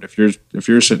behind it. But if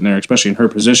you're sitting there, especially in her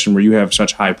position where you have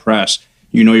such high press,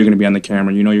 you're going to be on the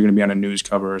camera, you're going to be on a news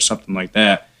cover or something like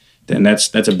that, then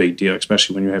that's a big deal,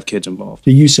 especially when you have kids involved.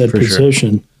 You said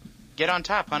position. Sure. Get on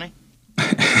top, honey.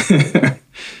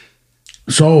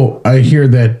 So I hear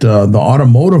that the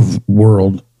automotive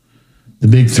world, the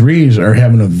big threes, are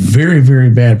having a very, very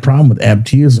bad problem with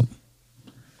absenteeism.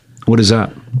 What is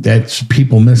that? That's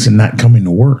people missing not coming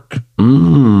to work.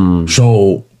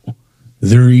 So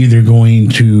they're either going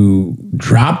to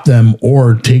drop them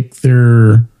or take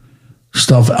their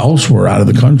stuff elsewhere out of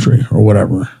the country or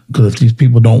whatever. Because if these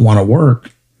people don't want to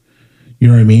work, you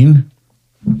know what I mean?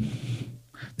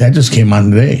 That just came on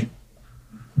today.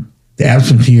 The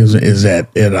absenteeism is at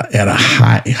a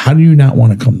high. How do you not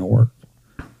want to come to work?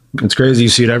 It's crazy. You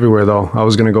see it everywhere, though. I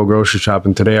was going to go grocery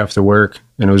shopping today after work,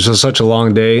 and it was just such a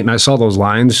long day. And I saw those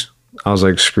lines. I was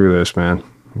like, screw this, man.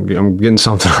 I'm getting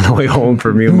something on the way home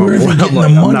for me and my wife.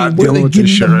 I'm not dealing with this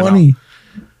shit right now.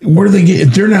 Where are they getting?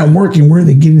 If they're not working, where are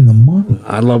they getting the money?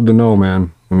 I'd love to know,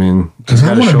 man. I mean, because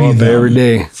I want to be there every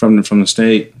day from the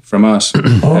state, from us.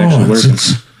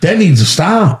 That needs to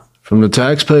stop. From the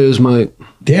taxpayers, mate.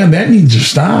 Damn, that needs to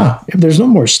stop. If there's no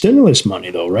more stimulus money,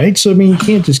 though, right? So I mean, you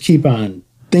can't just keep on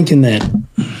thinking that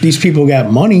these people got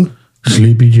money.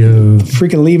 Sleepy Joe.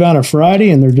 Freaking leave on a Friday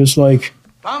and they're just like,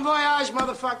 Bon voyage,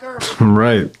 motherfucker.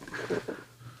 Right.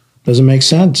 Doesn't make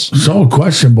sense. So,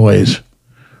 question, boys.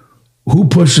 Who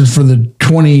pushes for the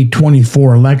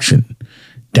 2024 election?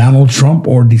 Donald Trump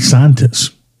or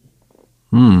DeSantis?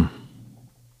 Well,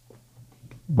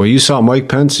 you saw Mike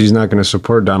Pence. He's not going to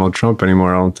support Donald Trump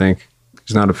anymore, I don't think.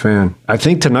 He's not a fan. I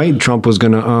think tonight Trump was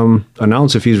going to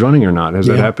announce if he's running or not. Has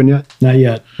that happened yet? Not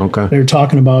yet. Okay. They were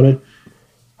talking about it.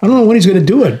 I don't know when he's going to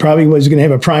do it. Probably was going to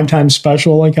have a primetime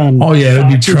special like on. Oh, yeah, it'd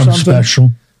be Trump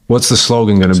special. What's the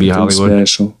slogan going to be, Hollywood?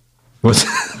 Special. What's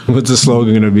the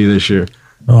slogan going to be this year?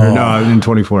 Or no, in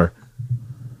 24.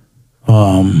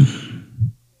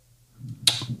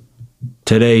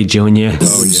 Today, Junior.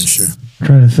 Oh, yeah, sure. I'm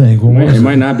trying to think. It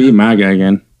might not be MAGA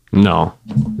again. No,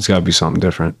 it's got to be something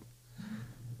different.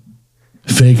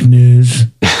 Fake news.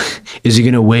 Is he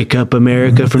going to wake up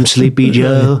America from Sleepy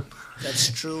Joe?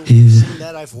 That's true.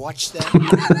 That I've watched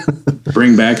that.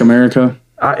 Bring back America.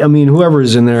 I mean, whoever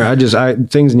is in there,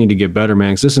 things need to get better,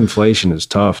 man. Because this inflation is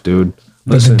tough, dude.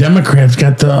 But the Democrats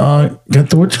got the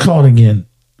what's it called again?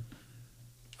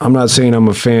 I'm not saying I'm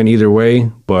a fan either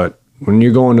way, but when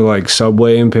you're going to like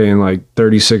Subway and paying like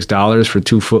 $36 for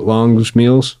 2 foot long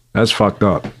meals, that's fucked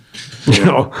up. You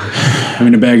know, I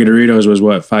mean, a bag of Doritos was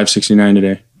what, $5.69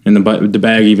 today. And the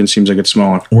bag even seems like it's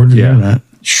smaller. Where'd you learn that?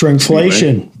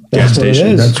 Shrinkflation. Gas That's what it station.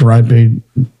 is. That's where I paid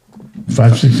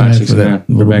 $5.69 for that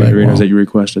The little bag of bag. Doritos that you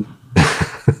requested.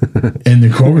 And the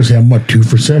Kroger's have what, 2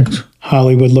 for $6?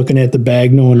 Hollywood looking at the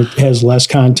bag, knowing it has less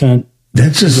content.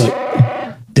 That's just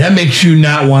that makes you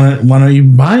not want to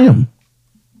even buy them.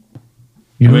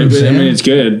 You know what I'm I saying? mean, it's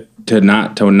good to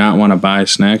not want to buy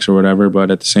snacks or whatever,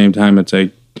 but at the same time, it's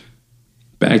like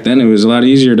back then it was a lot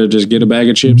easier to just get a bag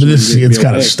of chips. But and this, be it's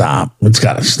got to okay. stop. It's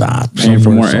got to stop. Paying for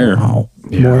somewhere, more air. somehow.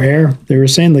 More air. They were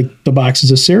saying like the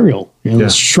boxes of cereal. You know, Yeah.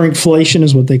 shrinkflation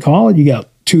is what they call it. You got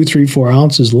 2, 3, 4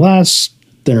 ounces less,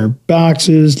 thinner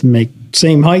boxes to make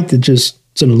same height. It's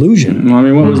an illusion. Well, I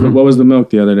mean, what was the milk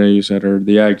the other day you said, or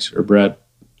the eggs or bread?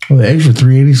 Well, the eggs were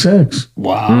 $3.86.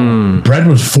 Wow. Bread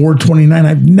was $4.29.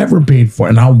 I've never paid for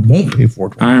it, and I won't pay for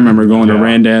it. I remember going to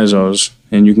Randazzo's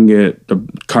and you can get a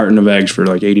carton of eggs for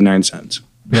like 89 cents.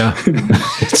 Yeah.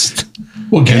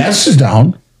 Well, gas is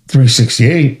down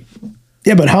 $3.68.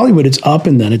 Yeah, but Hollywood, it's up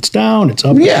and then it's down. It's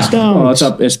up and Yeah. it's down. Well, it's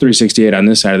up. It's $3.68 on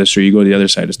this side of the street. You go to the other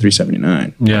side, it's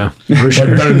 $3.79. Yeah. For But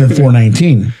sure. better than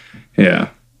 $4.19. Yeah.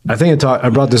 I think I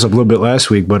brought this up a little bit last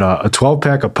week, but a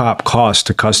 12-pack of pop costs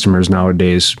to customers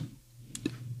nowadays.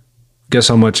 Guess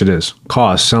how much it is?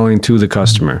 Cost selling to the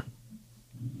customer.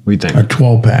 What do you A think?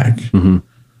 12-pack.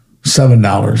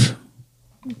 $7.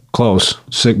 Close.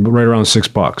 Right around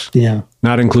 $6. Yeah.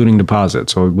 Not including deposit.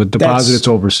 So with deposit, That's it's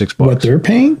over $6. What they're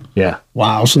paying? Yeah.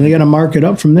 Wow. So they got to mark it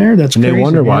up from there? That's And crazy. they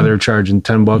wonder why man. they're charging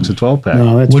 $10 a 12-pack.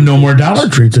 No, that's With no more dollar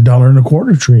treats,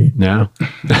 $1.25 treat. Yeah.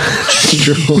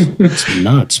 It's true.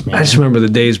 nuts, man. I just remember the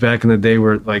days back in the day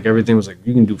where like everything was like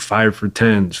you can do 5 for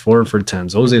 10s, 4 for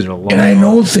 10s. Those days are long. And I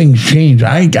know things change.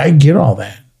 I get all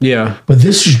that. Yeah. But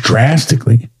this is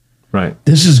drastically. Right.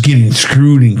 This is getting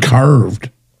screwed and carved.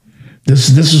 This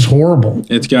is horrible.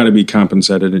 It's got to be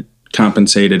compensated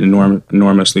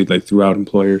enormously, like throughout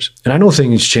employers. And I know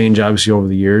things change obviously over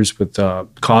the years, but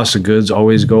cost of goods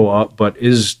always go up. But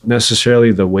is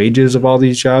necessarily the wages of all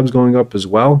these jobs going up as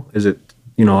well? Is it?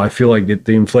 I feel like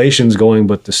the inflation's going,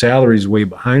 but the salary's way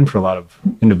behind for a lot of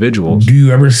individuals. Do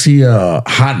you ever see a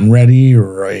Hot and Ready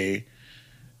or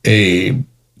a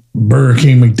Burger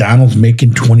King, McDonald's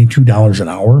making $22 an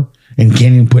hour and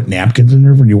can't even put napkins in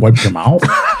there when you wipe your mouth?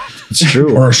 It's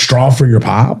true. Or a straw for your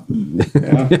pop?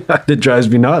 It drives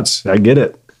me nuts. I get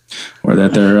it. Or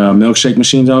that their milkshake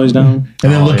machine's always down.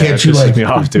 And then look Yeah, at it you pisses like, me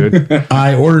off, dude.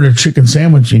 I ordered a chicken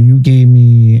sandwich and you gave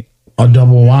me a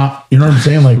double wop. You know what I'm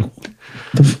saying? Like,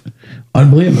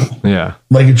 unbelievable. Yeah.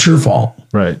 Like it's your fault.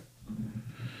 Right.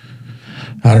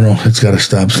 I don't know. It's got to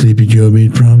stop. Sleepy Joe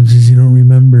made promises you don't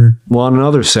remember. Well, on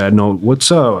another sad note,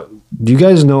 do you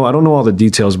guys know? I don't know all the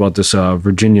details about this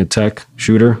Virginia Tech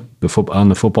shooter, on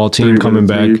the football team coming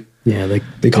back. Yeah,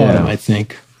 they caught Yeah. him, I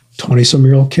think.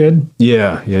 20-some-year-old kid.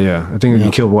 Yeah. I think he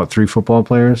killed 3 football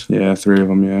players. Yeah, 3 of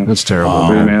them. Yeah, That's terrible.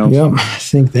 3 males. Yep. I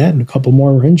think that and a couple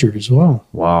more were injured as well.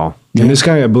 Wow. And this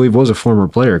guy, I believe, was a former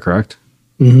player, correct?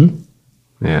 Mm-hmm.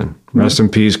 Man, rest in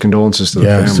peace. Condolences to the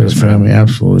Yeah, it's families. his family.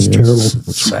 Absolutely. It's terrible.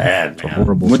 It's sad, It's a man.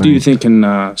 horrible What thing. do you think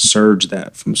can surge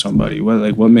that from somebody?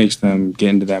 What makes them get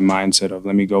into that mindset of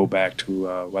let me go back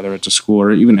to whether it's a school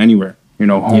or even anywhere,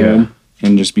 home, Yeah.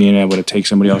 and just being able to take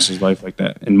somebody else's life like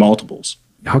that in multiples.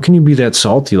 How can you be that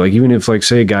salty? Like, even if, like,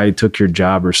 say a guy took your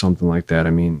job or something like that,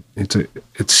 I mean,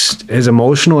 it's as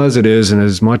emotional as it is, and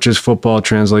as much as football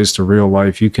translates to real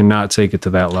life, you cannot take it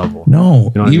to that level. No,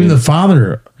 You know what I even mean?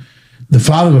 the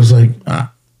father was like,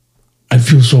 I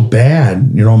feel so bad,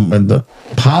 and the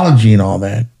apology and all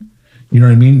that. You know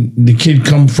what I mean? The kid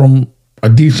come from a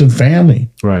decent family,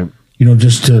 Right.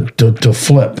 just to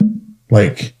flip.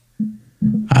 Like,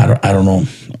 I don't know.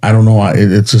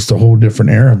 It's just a whole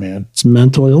different era, man. It's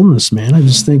mental illness, man. I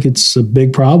just think it's a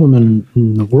big problem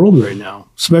in the world right now,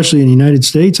 especially in the United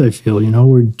States. I feel,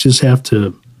 we just have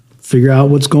to figure out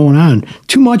what's going on.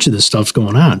 Too much of this stuff's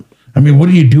going on. I mean, what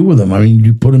do you do with them? I mean,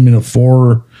 you put them in a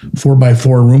 4x4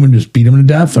 room and just beat them to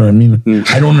death? Or, I mean,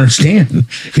 I don't understand.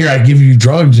 Here, I give you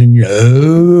drugs and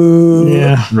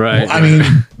Yeah. Right.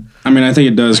 I mean, I think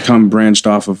it does come branched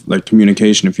off of like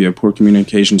communication. If you have poor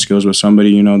communication skills with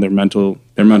somebody, their mental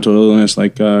illness,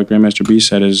 like Grandmaster B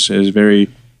said, is very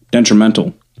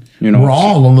detrimental. we're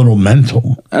all a little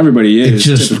mental. Everybody is It's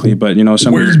just, typically, but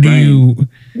somebody's where do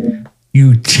brain.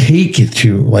 you take it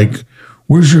to? Like,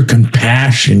 where's your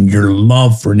compassion, your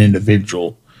love for an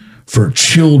individual, for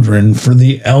children, for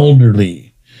the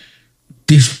elderly?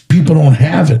 These people don't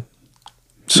have it.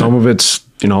 Some of it's,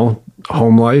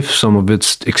 home life, some of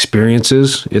it's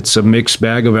experiences. It's a mixed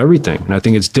bag of everything. And I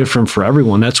think it's different for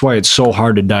everyone. That's why it's so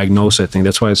hard to diagnose, I think.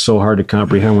 That's why it's so hard to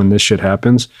comprehend when this shit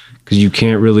happens, because you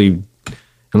can't really,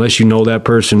 unless you know that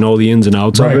person, know the ins and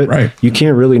outs of it, Right. you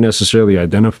can't really necessarily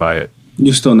identify it.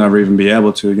 You still never even be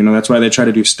able to. You know, that's why they try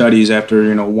to do studies after,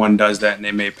 you know, one does that and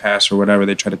they may pass or whatever.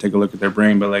 They try to take a look at their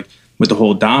brain. But like with the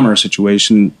whole Dahmer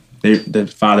situation, the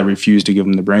father refused to give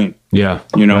him the brain. Yeah.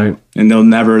 You know, right. and they'll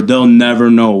never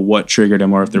know what triggered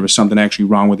him or if there was something actually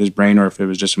wrong with his brain or if it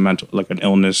was just a mental, like an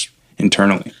illness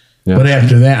internally. Yeah. But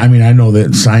after that, I mean, I know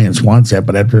that science wants that,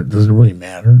 but after, does it really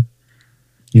matter?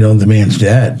 You know, the man's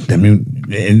dead. I mean,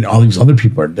 and all these other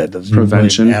people are dead. Does it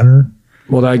Prevention. really matter?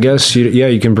 Well, I guess,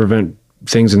 you can prevent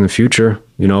things in the future,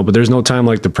 you know, but there's no time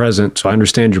like the present. So I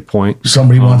understand your point.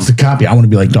 Somebody wants to copy. I want to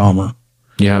be like Dahmer.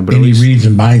 Yeah, but at And he least, reads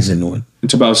and buys into it.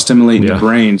 It's about stimulating Yeah. the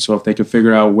brain. So if they could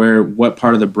figure out what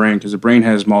part of the brain, because the brain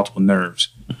has multiple nerves,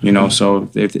 you know, so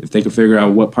if they could figure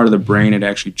out what part of the brain it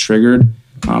actually triggered,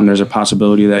 there's a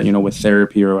possibility that, you know, with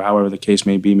therapy or however the case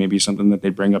may be something that they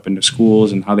bring up into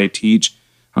schools and how they teach,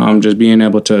 just being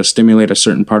able to stimulate a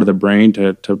certain part of the brain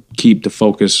to keep the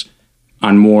focus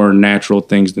on more natural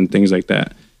things than things like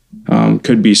that.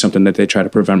 Could be something that they try to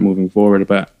prevent moving forward,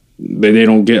 but they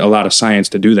don't get a lot of science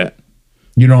to do that.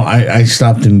 You know, I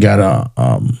stopped and got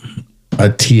a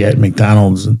tea at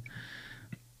McDonald's, and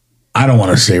I don't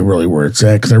want to say really where it's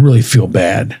at because I really feel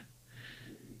bad.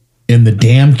 And the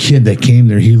damn kid that came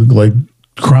there, he looked like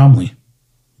Cromley.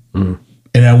 And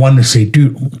I wanted to say,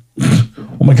 dude,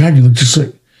 oh my God, you look just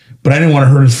like, but I didn't want to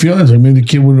hurt his feelings. Like maybe the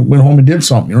kid went home and did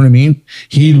something. You know what I mean?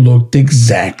 He looked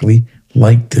exactly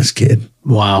like this kid.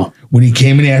 Wow. When he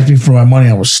came and asked me for my money,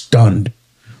 I was stunned.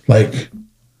 Like,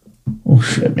 oh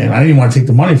shit, man. I didn't even want to take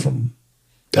the money from him.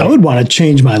 I would want to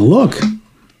change my look.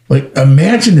 Like,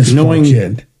 imagine this Knowing- poor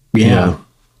kid. Yeah.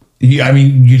 I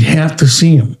mean, you'd have to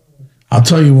see him. I'll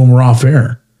tell you when we're off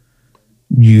air.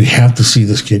 You have to see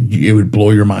this kid. It would blow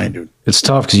your mind, dude. it's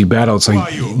tough because you battle. It's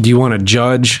like, do you want to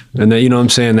judge? And then, you know what I'm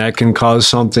saying? That can cause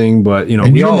something, but you know,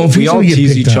 And we you don't know all, if we he's all gonna get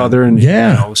tease picked each on. other and,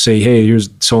 Yeah. you know, say, hey, here's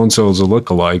so-and-so's a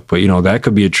lookalike, but you know, that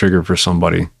could be a trigger for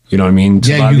somebody. You know what I mean? A lot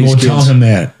Yeah, of you these go tell kids him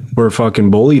that. were fucking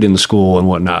bullied in school and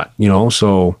whatnot, you know?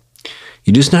 So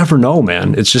you just never know,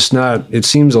 man. It's just not, it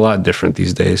seems a lot different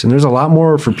these days. And there's a lot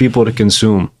more for people to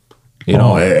consume, you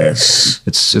know? Oh, yes.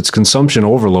 It's consumption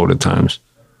overload at times,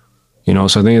 you know?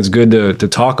 So I think it's good to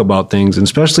talk about things, and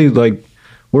especially like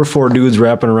we're four dudes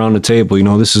wrapping around the table, you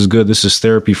know, this is good. This is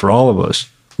therapy for all of us.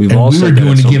 We've all And we were said that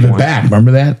doing at to some give it point. back.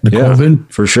 Remember that? The Yeah,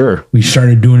 COVID? for sure. We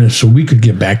started doing it so we could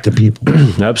get back to people.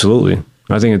 Absolutely.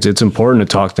 I think it's important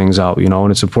to talk things out, you know,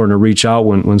 and it's important to reach out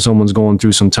when someone's going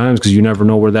through some times, because you never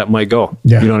know where that might go.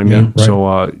 Yeah, You know what I yeah, mean? right.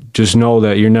 So just know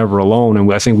that you're never alone. And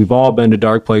I think we've all been to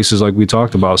dark places like we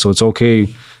talked about. So it's okay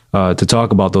to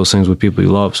talk about those things with people you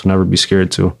love. So never be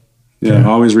scared to. Yeah,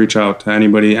 always reach out to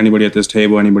anybody at this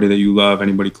table, anybody that you love,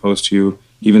 anybody close to you,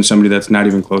 even somebody that's not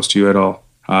even close to you at all.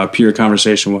 Pure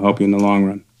conversation will help you in the long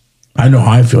run. I know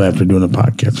how I feel after doing the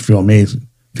podcast. I feel amazing.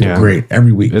 Feel Yeah. great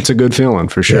every week. It's a good feeling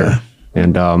for sure. Yeah.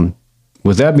 And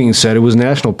with that being said, it was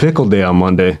National Pickle Day on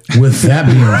Monday. With that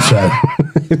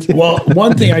being said, Well,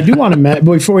 one thing I do want to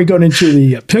before we go into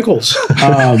the pickles,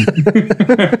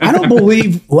 I don't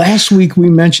believe last week we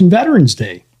mentioned Veterans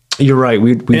Day. You're right.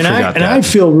 We And forgot that. I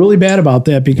feel really bad about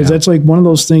that because Yeah. that's like one of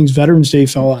those things. Veterans Day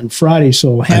fell on Friday,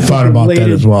 so I happy thought about that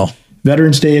belated as well.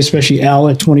 Veterans Day, especially Al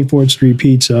at 24th Street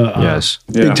Pizza. Yes.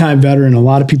 Yeah. Big time veteran. A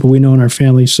lot of people we know in our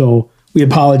family. So we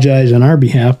apologize on our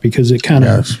behalf because it kind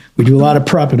of, Yes. we do a lot of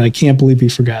prep, and I can't believe we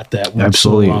forgot that one.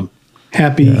 Absolutely. So,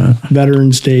 happy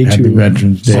Veterans Day Happy to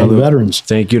Veterans Day. all the veterans.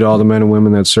 Thank you to all the men and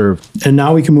women that served. And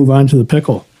now we can move on to the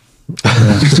pickle.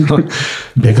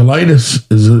 Pickleitis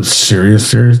is a serious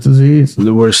disease.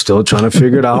 We're still trying to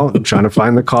figure it out, trying to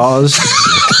find the cause.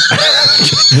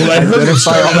 Well, I heard it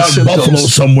started out in Buffalo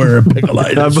somewhere.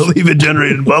 Pickleitis. believe it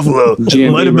generated in Buffalo.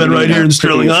 It might have been right here in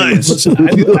Sterling Heights. Listen,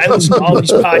 I listen to all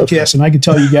these podcasts, and I can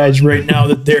tell you guys right now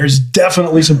that there's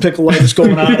definitely some pickleitis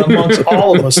going on amongst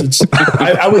all of us.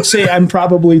 I would say I'm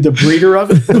probably the breeder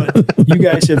of it, but you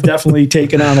guys have definitely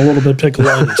taken on a little bit of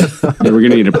pickleitis. Yeah, we're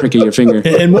gonna need a prick of your finger.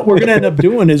 And what we're going to end up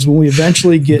doing is when we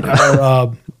eventually get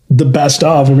our the best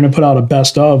of, we're going to put out a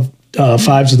best of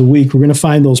fives of the week. We're going to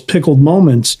find those pickled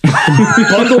moments and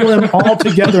bundle them all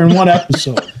together in one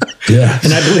episode. Yeah.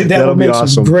 And I believe that That'll will be make awesome.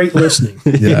 some great listening.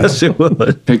 Yes, it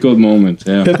would. Pickled moments.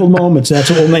 Yeah. Pickled moments. That's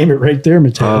what we'll name it right there,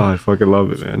 Mateo. Oh, I fucking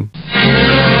love it, man.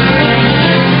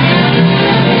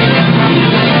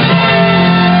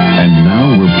 And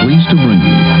now we're pleased to bring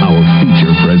you our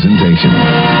feature presentation.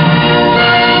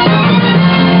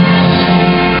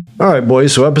 All right,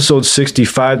 boys. So episode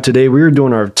 65 today, we were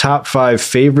doing our top 5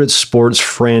 favorite sports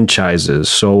franchises.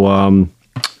 So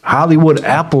Hollywood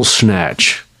Apple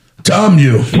Snatch. Damn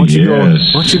you. Why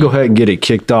don't you go ahead and get it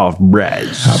kicked off, Brad?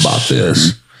 How about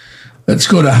this? Let's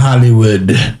go to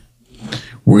Hollywood.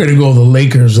 We're going to go the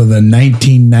Lakers of the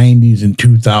 1990s and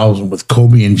 2000 with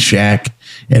Kobe and Shaq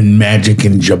and Magic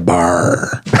and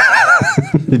Jabbar.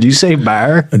 Did you say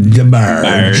Bar?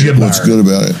 Jabbar. What's good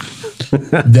about it?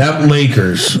 That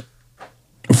Lakers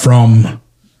from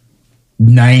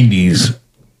 90s,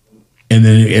 and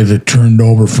then as it turned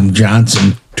over from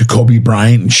Johnson to Kobe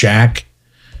Bryant and Shaq,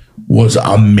 was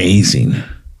amazing.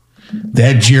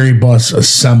 That Jerry Buss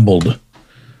assembled.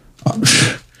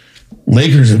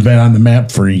 Lakers have been on the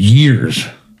map for years.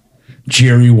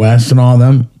 Jerry West and all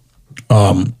them.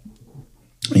 That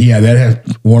has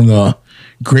one of the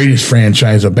greatest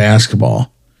franchise of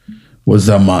basketball was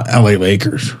them LA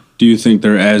Lakers. Do you think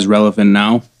they're as relevant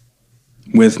now?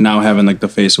 With now having like the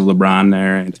face of LeBron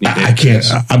there, Anthony Davis? I can't.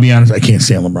 I'll be honest. I can't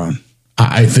stand LeBron.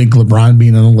 I think LeBron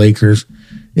being in the Lakers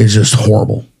is just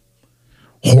horrible.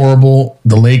 Horrible.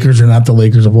 The Lakers are not the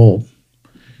Lakers of old,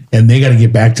 and they got to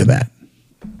get back to that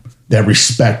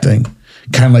respect thing.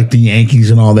 Kind of like the Yankees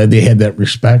and all that. They had that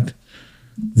respect.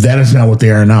 That is not what they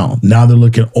are now. Now they're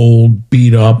looking old,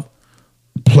 beat up,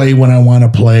 play when I want to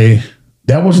play.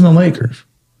 That wasn't the Lakers.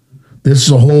 This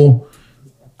is a whole.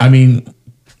 I mean.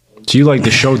 So you like the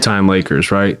Showtime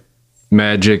Lakers, right?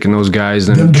 Magic and those guys,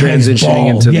 then Them guys transitioning ball.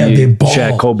 into Yeah, the they ball.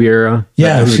 Shaq Kobe era.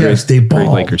 Yes, they ball. Great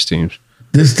Lakers teams.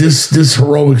 This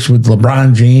heroics with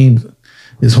LeBron James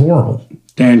is horrible.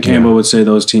 Dan Campbell would say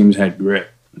those teams had grit.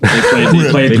 They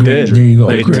played They through did. injury. There you go.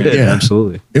 They Great. did, Yeah.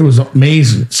 absolutely. It was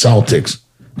amazing. Celtics,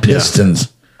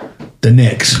 Pistons, the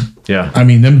Knicks. Yeah. I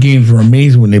mean, them games were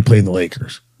amazing when they played the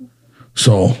Lakers.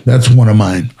 So that's one of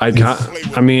mine.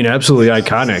 Absolutely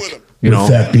iconic. With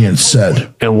that being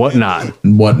said. And whatnot.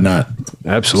 So.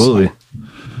 Absolutely.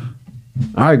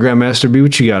 All right, Grandmaster B,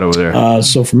 what you got over there?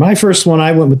 So for my first one,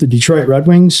 I went with the Detroit Red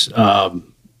Wings.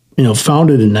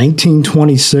 Founded in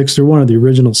 1926. They're one of the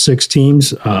original 6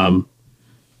 teams.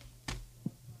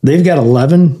 They've got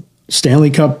 11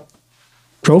 Stanley Cup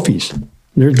trophies.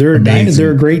 They're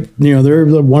a great. They're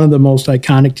one of the most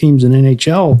iconic teams in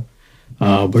NHL.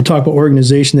 We're talking about an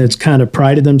organization that's kind of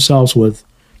prided themselves with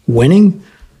winning.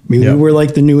 I mean, we were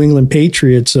like the New England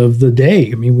Patriots of the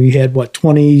day. I mean, we had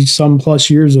 20-some plus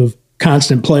years of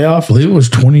constant playoff. I believe it was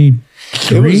 23.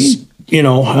 It was,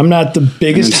 I'm not the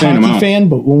biggest hockey fan,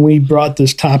 but when we brought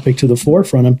this topic to the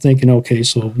forefront, I'm thinking, okay,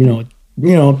 so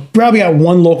probably got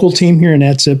one local team here and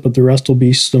that's it, but the rest will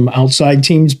be some outside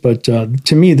teams. But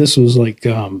to me, this was like,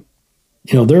 they're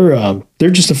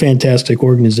just a fantastic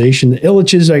organization. The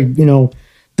Illiches,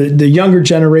 the younger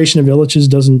generation of Illiches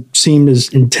doesn't seem as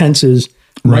intense as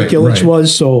Mike Ilitch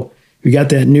was. So we got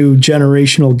that new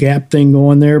generational gap thing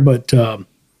going there, but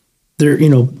they're,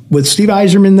 with Steve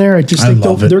Yzerman there, I just think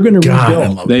they're going to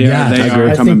rebuild. They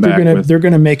are coming back. They're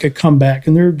going to make a comeback,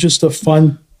 and they're just a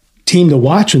fun team to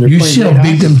watch. And they're playing see how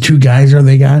big them 2 guys are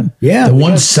they got? Yeah. The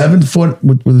one's 7 foot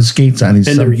with the skates on. And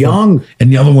they're young.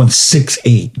 And the other one's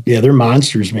 6'8". Yeah, they're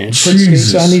monsters, man. Put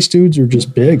skates on these dudes are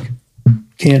just big.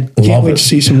 Can't wait to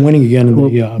see some winning again.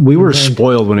 We were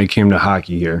spoiled when it came to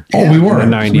hockey here. Oh, we were. In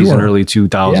the 90s and early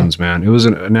 2000s, man. It was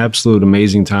an absolute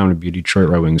amazing time to be a Detroit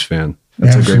Red Wings fan.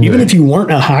 That's a great Even day. if you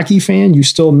weren't a hockey fan, you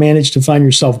still managed to find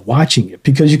yourself watching it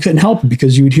because you couldn't help it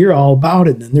because you would hear all about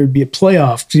it. And then there'd be a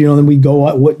playoff, then we'd go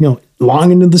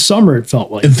long into the summer, it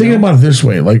felt like. And thinking about it this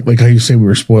way, like how you say we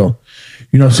were spoiled.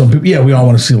 Some people, we all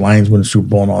want to see Lions win the Super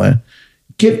Bowl and all that.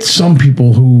 Get some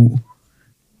people who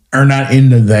are not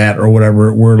into that or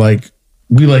whatever. We're like,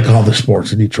 we like all the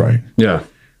sports in Detroit. Yeah.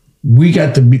 We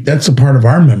got to be, that's a part of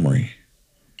our memory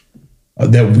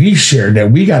that we shared,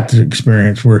 that we got to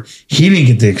experience where he didn't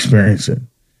get to experience it.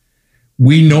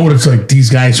 We know what it's like, these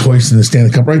guys hoisting the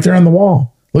Stanley Cup right there on the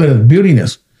wall. Look at the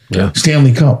beautiness. Yeah.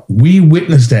 Stanley Cup. We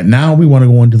witnessed that. Now we want to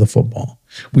go into the football.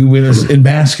 We witnessed in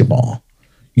basketball.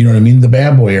 You know what I mean? The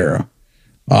bad boy era.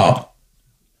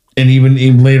 And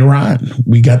even later on,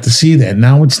 we got to see that.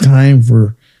 Now it's time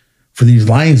for these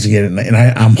Lions to get it. And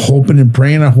I'm hoping and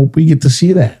praying, I hope we get to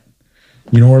see that.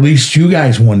 Or at least you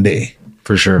guys one day.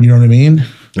 For sure. You know what I mean?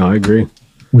 No, I agree.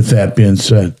 With that being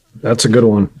said. That's a good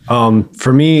one.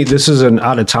 For me, this is an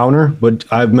out-of-towner, but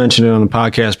I've mentioned it on the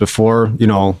podcast before.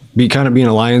 Being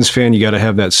a Lions fan, you got to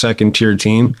have that second-tier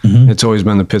team. Mm-hmm. It's always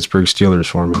been the Pittsburgh Steelers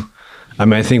for me. I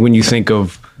mean, I think when you think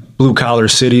of blue-collar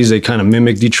cities, they kind of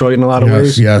mimic Detroit in a lot of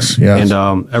ways. Yes. And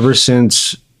ever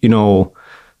since,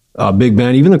 Big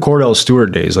Ben, even the Cordell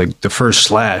Stewart days, like the first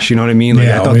Slash, you know what I mean? Like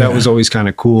I thought that was always kind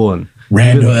of cool. And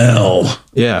Randall L.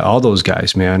 Yeah, all those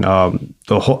guys, man.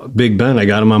 The whole Big Ben, I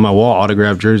got him on my wall,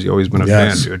 autographed jersey. Always been a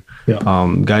fan, dude.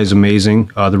 Yeah. Guy's amazing.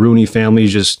 The Rooney family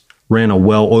just ran a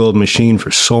well-oiled machine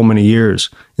for so many years.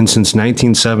 And since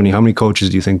 1970, how many coaches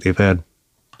do you think they've had?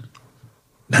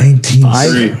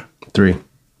 Three.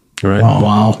 Right.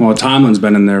 Wow. Well, Tomlin's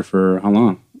been in there for how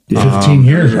long? 15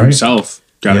 years, right? Himself.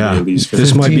 Got to be at least 15.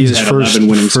 This might be his Had first 11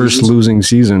 winning seasons. losing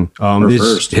season. It's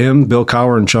first. him, Bill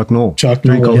Cowher, and Chuck Noll. Chuck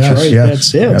Three Noll, coaches. right.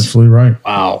 That's it. Absolutely right.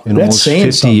 Wow. In That's almost saying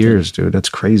 50 something. years, dude. That's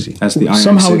crazy. That's the Iron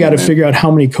Somehow we City, got to man. figure out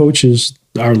how many coaches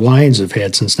our Lions have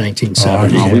had since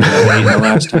 1970. Oh, we've had 8 in the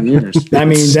last 10 years. I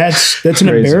mean, that's an crazy,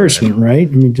 embarrassment, right?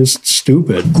 I mean, just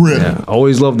stupid. Yeah.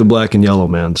 Always loved the black and yellow,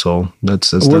 man. So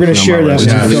that's We're going to definitely on share my that list.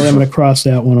 one. Philly. I'm going to cross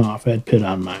that one off. I had Pitt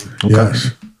on mine. Yes.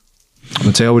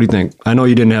 Mateo, what do you think? I know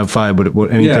you didn't have 5, but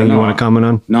anything you want to comment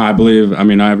on? No, I believe. I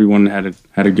mean, everyone had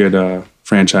a good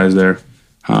franchise there.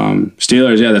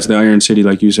 Steelers, yeah, that's the Iron City,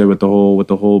 like you said, with the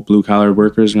whole blue collar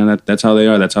workers. You know, that's how they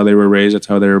are. That's how they were raised. That's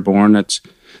how they were born. That's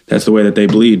the way that they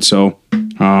bleed. So,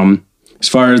 as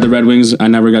far as the Red Wings, I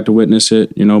never got to witness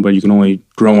it. You know, but you can only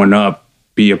growing up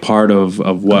be a part of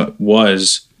what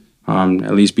was.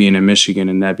 At least being in Michigan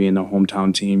and that being the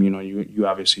hometown team, you know, you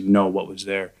obviously know what was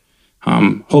there.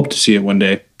 Hope to see it one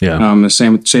day. Yeah. The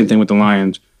same thing with the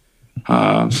Lions.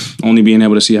 Only being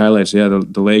able to see highlights. Yeah,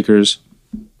 the Lakers,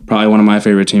 probably one of my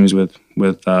favorite teams with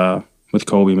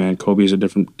Kobe. Man, Kobe's a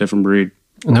different breed.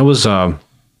 And that was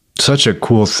such a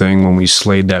cool thing when we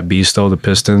slayed that beast, though, the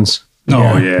Pistons.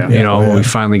 Oh yeah. You know, we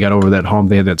finally got over that hump.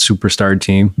 They had that superstar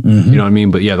team. You know what I mean?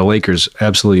 But yeah, the Lakers,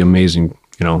 absolutely amazing.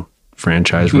 You know,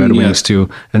 franchise. Red Wings too,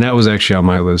 and that was actually on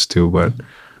my list too. But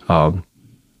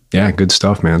yeah, good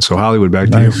stuff, man. So Hollywood, back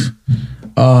to you.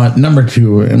 Number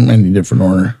 2, in any different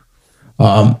order.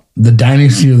 The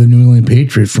dynasty of the New England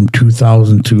Patriots from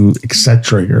 2002, et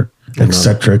cetera here. Et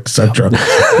cetera, et cetera.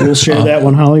 We'll share that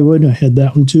one, Hollywood. I had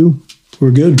that one too.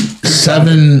 We're good.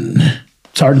 7.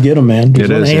 It's hard to get them, man. There's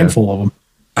a handful of them.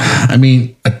 I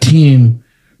mean, a team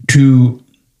to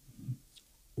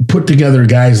put together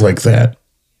guys like that,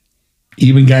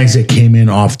 even guys that came in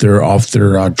off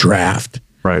their draft,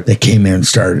 right? That came in and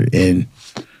started, and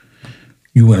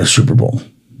you win a Super Bowl.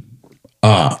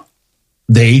 The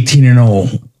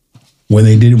 18-0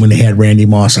 when they had Randy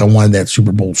Moss, I wanted that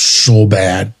Super Bowl so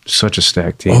bad. Such a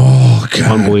stacked team. Oh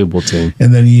God, unbelievable team.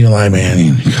 And then Eli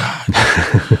Manning,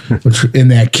 God, in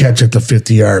that catch at the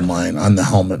 50-yard line on the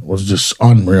helmet was just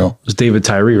unreal. It was David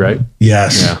Tyree, right?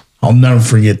 Yes. Yeah. I'll never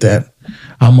forget that.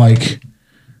 I'm like,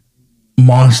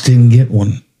 Moss didn't get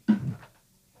one.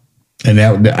 And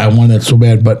I wanted that so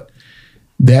bad. But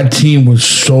that team was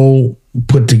so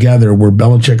put together where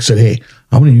Belichick said, hey,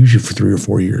 I'm going to use you for 3 or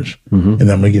 4 years. And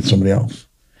then I'm going to get somebody else.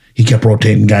 He kept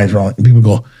rotating guys around. And people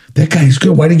go, that guy's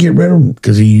good. Why did he get rid of him?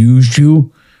 Because he used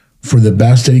you for the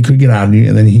best that he could get out of you.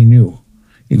 And then he knew.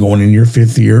 You're going in your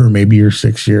 5th year or maybe your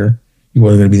 6th year, you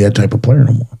wasn't going to be that type of player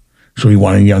no more. So he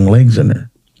wanted young legs in there.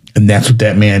 And that's what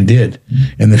that man did.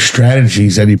 And the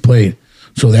strategies that he played.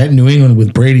 So that New England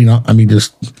with Brady, I mean,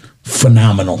 just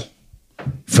phenomenal.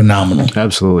 Phenomenal.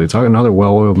 Absolutely. Talking another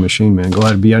well-oiled machine, man. Go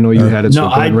ahead, B. I know you had it, so go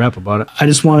ahead and rap about it. I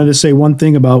just wanted to say one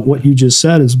thing about what you just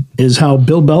said is how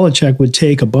Bill Belichick would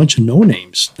take a bunch of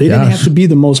no-names. They didn't have to be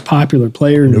the most popular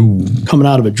player coming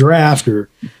out of a draft or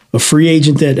a free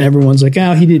agent that everyone's like,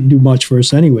 he didn't do much for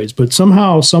us anyways. But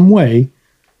somehow, some way,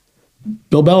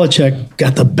 Bill Belichick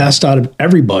got the best out of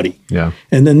everybody. Yeah.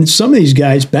 And then some of these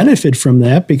guys benefit from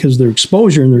that because their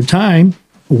exposure and their time,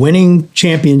 winning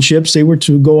championships, they were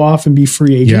to go off and be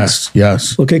free agents.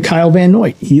 Yes. Look at Kyle Van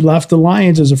Noy. He left the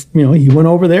Lions he went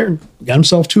over there and got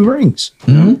himself 2 rings.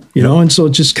 You know, and so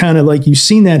it's just kind of like you've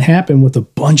seen that happen with a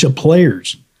bunch of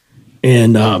players.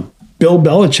 And Bill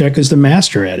Belichick is the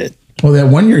master at it. Well, that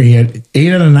one year he had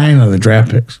 8 out of 9 of the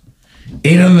draft picks.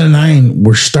 8 out of the 9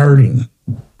 were starting.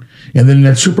 And then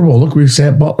that Super Bowl, look where he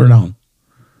sat Butler down.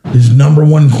 His number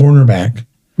 1 cornerback.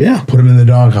 Yeah. Put him in the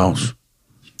doghouse.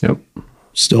 Yep.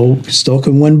 Still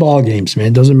can win ball games,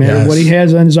 man. Doesn't matter what he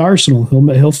has on his arsenal.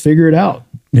 He'll figure it out.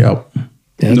 Yep. Yeah,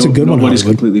 that's a good one. Nobody's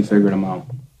completely figured him out.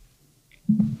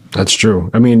 That's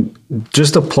true. I mean,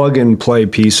 just the plug and play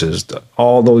pieces,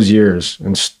 all those years,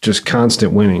 and just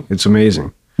constant winning. It's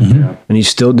amazing. Yeah. And he's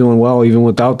still doing well even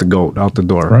without the GOAT out the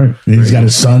door. Right. And he's got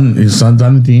his son. His son's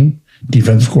on the team.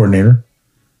 Defensive coordinator.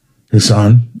 His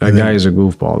son. That guy is a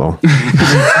goofball,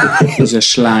 though. He's a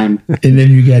slime. And then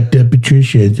you got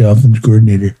Patricia, the offense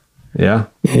coordinator. Yeah.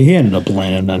 He ended up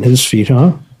landing on his feet,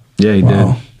 huh? Yeah, he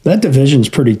did. That division's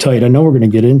pretty tight. I know we're going to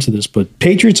get into this, but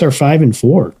Patriots are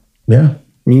 5-4. Yeah.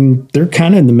 I mean, they're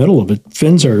kind of in the middle of it.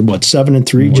 Finns are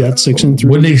 7-3, Jets 6-3.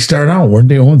 When they start out, weren't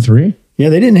they 0-3? Yeah,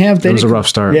 they didn't have. It was a rough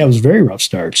start. Yeah, it was a very rough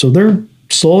start. So they're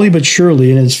slowly but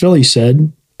surely, and as Philly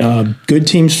said, good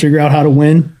teams figure out how to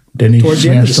win. Then he towards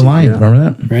the end of smashed the Lions.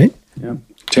 Remember that? Right? Yeah.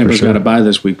 Tampa's got to buy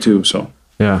this week too. So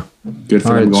Yeah. Good for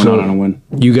All them right, going so out on a win.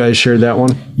 You guys shared that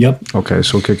one? Yep. Okay,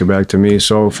 so we'll kick it back to me.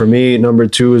 So for me, number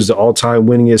 2 is the all-time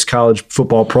winningest college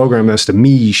football program. That's the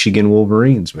Michigan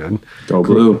Wolverines, man. Go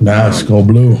Blue. Nice, go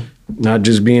Blue. Not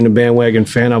just being a bandwagon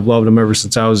fan, I've loved them ever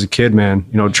since I was a kid, man.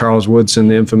 You know, Charles Woodson,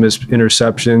 the infamous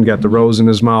interception, got the rose in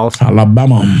his mouth.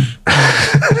 Alabama.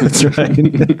 That's right.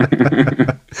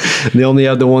 They only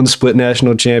had the one split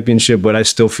national championship, but I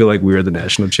still feel like we were the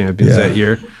national champions that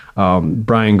year.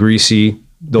 Brian Greasy,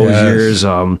 those years.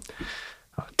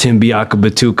 Tim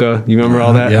Biakabatuka, you remember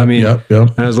all that? Yep, I mean, yep.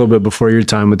 that was a little bit before your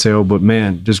time, Mateo. But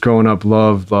man, just growing up,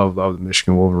 love the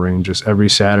Michigan Wolverine. Just every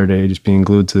Saturday, just being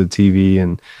glued to the TV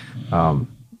and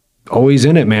always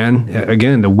in it, man.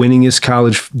 Again, the winningest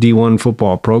college D1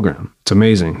 football program. It's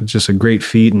amazing. It's just a great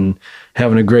feat and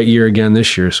having a great year again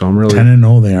this year. So I'm really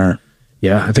 10-0 they are.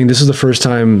 Yeah, I think this is the first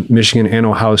time Michigan and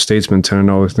Ohio State's been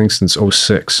 10-0, I think, since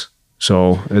 2006.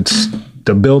 So it's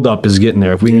the buildup is getting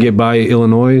there. If we can get by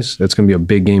Illinois, that's going to be a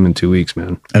big game in 2 weeks,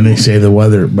 man. And they say the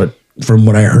weather, but from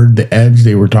what I heard, the Edge,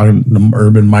 they were talking to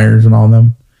Urban Myers and all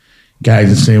them guys,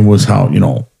 and saying was how, you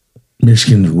know,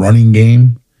 Michigan's running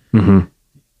game,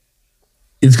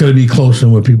 it's going to be closer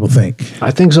than what people think.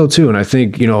 I think so too. And I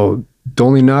think, you know, the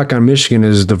only knock on Michigan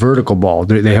is the vertical ball.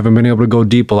 They haven't been able to go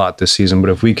deep a lot this season,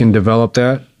 but if we can develop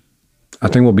that, I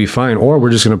think we'll be fine. Or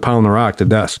we're just going to pound the rock to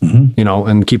death, you know,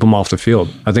 and keep them off the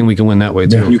field. I think we can win that way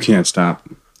too. You can't stop.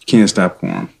 You can't stop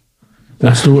Quorum.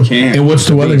 What's the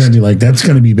weather going to be like? That's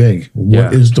going to be big.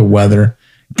 What is the weather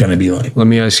going to be like? Let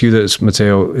me ask you this,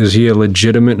 Mateo. Is he a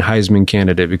legitimate Heisman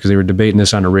candidate? Because they were debating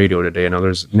this on the radio today. I know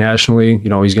there's nationally, you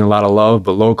know, he's getting a lot of love,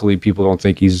 but locally people don't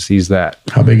think he's that.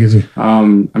 How big is he? I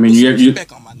mean,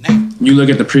 you look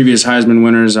at the previous Heisman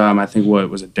winners. I think what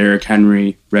was it? Derrick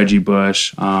Henry, Reggie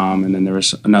Bush, and then there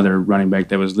was another running back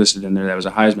that was listed in there that was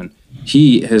a Heisman.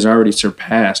 He has already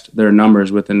surpassed their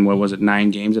numbers within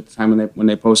 9 games at the time when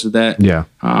they posted that. Yeah.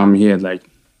 He had like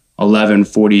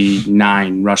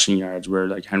 1149 rushing yards, where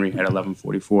like Henry had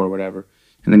 1144 or whatever.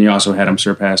 And then he also had him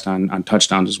surpassed on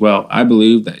touchdowns as well. I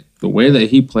believe that the way that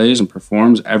he plays and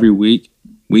performs every week,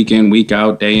 week in, week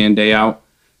out, day in, day out,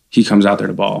 he comes out there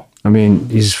to ball. I mean,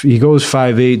 he goes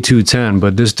 5'8", 210,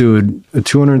 but this dude,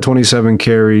 227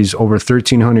 carries, over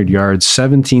 1,300 yards,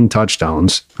 17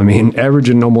 touchdowns. I mean,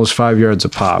 averaging almost 5 yards a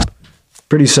pop.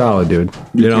 Pretty solid, dude.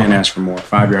 You can't ask for more.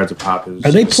 5 yards a pop is...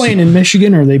 Are they playing in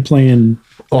Michigan or are they playing...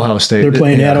 Ohio State. They're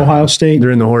playing at Ohio State?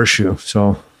 They're in the horseshoe,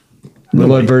 so...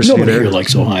 Little adversity Nobody there. here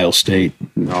likes Ohio State.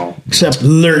 No. Except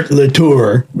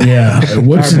Latour. Yeah.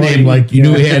 What's his name? Like, you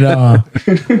know, he had...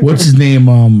 what's his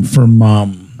name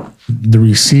from... the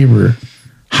receiver,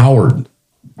 Howard,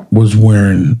 was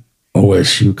wearing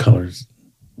OSU colors.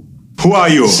 Who are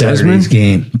you? Saturday's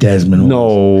game. Desmond.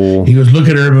 No. He goes, look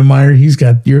at Urban Meyer. He's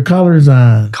got your colors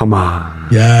on. Come on.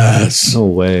 Yes. No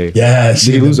way. Yes.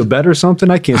 Did he lose a bet or something?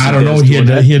 I can't see. I don't know. He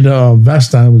had a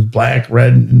vest on. It was black,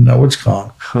 red, and what's it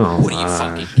called? Come What are you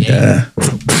on. fucking gay? Yeah.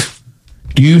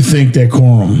 Do you think that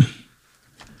Corum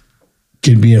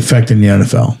can be affected in the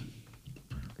NFL?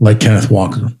 Like Kenneth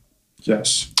Walker?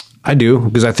 Yes. I do,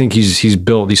 because I think he's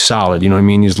built, he's solid. You know what I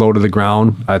mean? He's low to the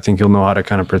ground. I think he'll know how to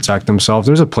kind of protect himself.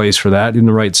 There's a place for that in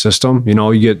the right system. You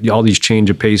know, you get all these change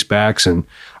of pace backs and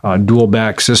dual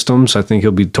back systems. I think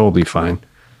he'll be totally fine.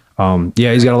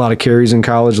 Yeah, he's got a lot of carries in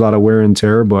college, a lot of wear and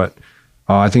tear, but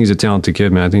I think he's a talented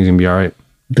kid, man. I think he's going to be all right.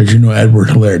 Did you know Edward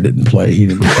Hilaire didn't play? He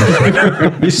didn't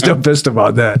play. He's still pissed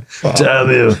about that. Damn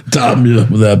you.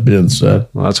 With that being said.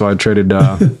 Well, that's why I traded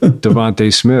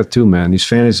Devontae Smith too, man. These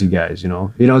fantasy guys, you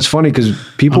know. You know, it's funny because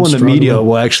people in the media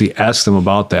will actually ask them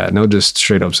about that, and they'll just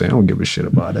straight up say, "I don't give a shit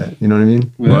about it." You know what I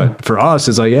mean? Yeah. But for us,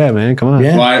 it's like, "Yeah, man, come on."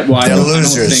 Yeah. Well, I don't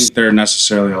think they're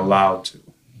necessarily allowed to.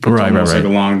 Right. Like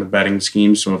along the betting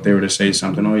scheme. So if they were to say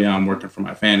something, "Oh yeah, I'm working for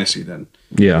my fantasy," then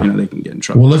yeah, you know, they can get in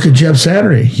trouble. Well, look at Jeff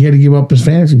Saturday. He had to give up his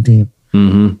fantasy team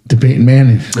to Peyton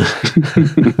Manning.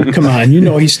 Come on, you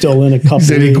know he's still in a couple. He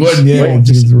said he couldn't. Yeah,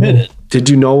 just admit it. Did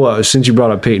you know, since you brought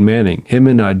up Peyton Manning, him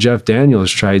and Jeff Daniels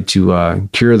tried to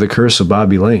cure the curse of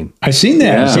Bobby Lane. I seen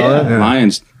that. Yeah.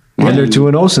 Lions. And they're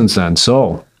 2-0 since then.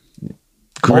 So,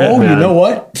 you know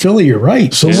what? Philly, you're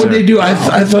right. So what they do?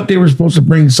 I thought they were supposed to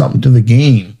bring something to the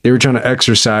game. They were trying to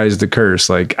exercise the curse.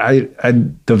 Like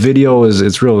the video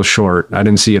it's real short. I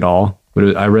didn't see it all,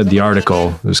 but I read the article.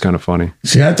 It was kind of funny.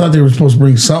 See, I thought they were supposed to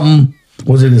bring something.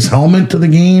 Was it his helmet to the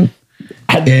game?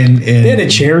 And they had a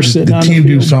chair sitting on the team the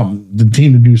do field. something. The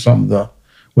team to do something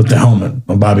with the helmet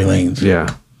on Bobby Lane's. Yeah.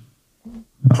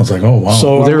 I was like, oh wow.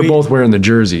 So Well, they were both wearing the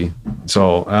jersey.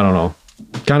 So I don't know.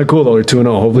 Kind of cool though. They're 2-0.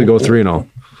 Hopefully go 3-0.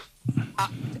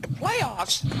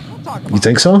 Playoffs? Don't talk about You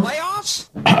think so? playoffs.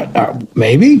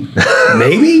 Maybe.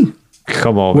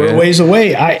 Come on, We're man. a ways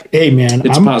away. Hey, man.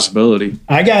 It's a possibility.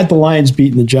 I got the Lions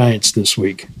beating the Giants this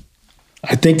week.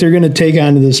 I think they're going to take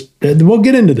on to this. We'll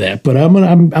get into that, but I'm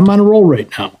on a roll right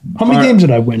now. How many games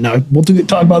did I win? Now we'll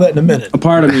talk about that in a minute. A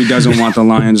part of me doesn't want the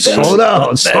Lions to Slow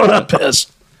down.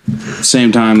 Piss.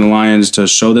 Same time, the Lions to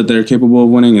show that they're capable of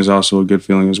winning is also a good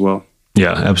feeling as well.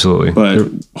 Yeah, absolutely. But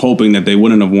hoping that they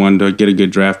wouldn't have won to get a good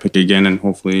draft pick again and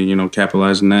hopefully,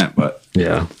 capitalize on that. But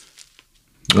yeah.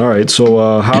 All right.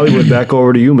 So, Hollywood, back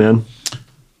over to you, man.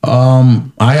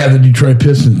 I had the Detroit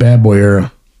Pistons bad boy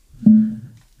era.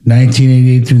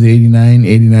 1988 through the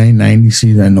 89, 90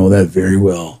 season. I know that very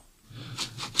well.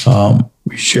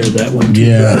 We shared that one.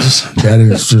 Yes. That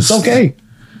is just okay.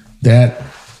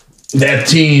 That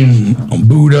team,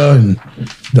 Buddha and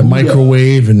the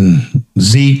microwave and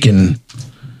Zeke and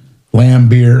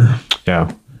Lambeer.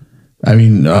 Yeah. I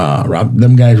mean, Rob,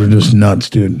 them guys were just nuts,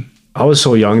 dude. I was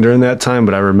so young during that time,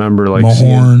 but I remember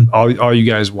seeing all you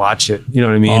guys watch it. You know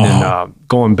what I mean? And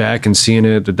going back and seeing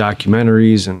it, the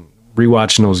documentaries and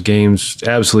rewatching those games.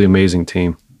 Absolutely amazing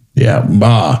team. Yeah.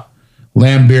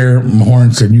 Lambeer,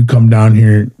 Mahorn said, you come down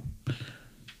here,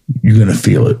 you're going to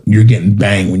feel it. You're getting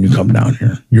banged when you come down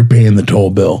here. You're paying the toll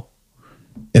bill.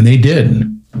 And they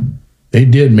did. They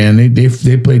did, man. They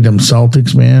played them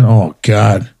Celtics, man. Oh,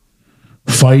 God.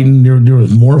 Fighting. There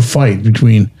was more fight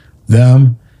between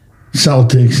them,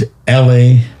 Celtics,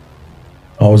 LA.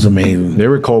 Oh, it was amazing. They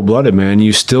were cold-blooded, man.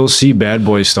 You still see Bad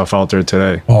Boys stuff out there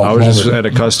today. Oh, I was just at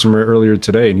a customer earlier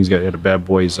today, and he had a Bad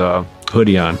Boys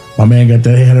hoodie on. My man got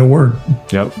that head at work.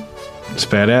 Yep. It's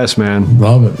badass, man.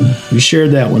 Love it. You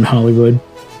shared that one, Hollywood.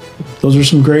 Those are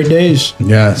some great days.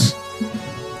 Yes.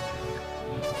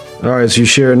 All right, so you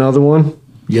share another one?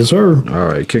 Yes, sir. All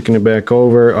right, kicking it back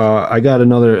over. I got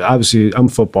another. Obviously, I'm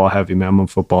football heavy, man. I'm a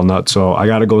football nut, so I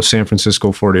got to go San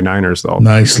Francisco 49ers, though.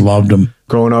 Nice. Loved them.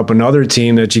 Growing up, another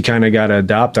team that you kind of got to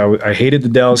adopt. I hated the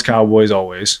Dallas Cowboys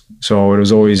always. So it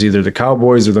was always either the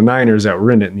Cowboys or the Niners that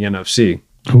were in it in the NFC.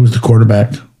 Who was the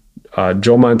quarterback?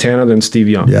 Joe Montana, then Steve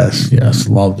Young. Yes.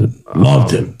 Loved it.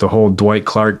 Loved it. The whole Dwight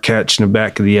Clark catch in the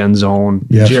back of the end zone.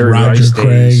 Yes, Jerry Roger Rice Craig.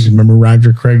 days. Remember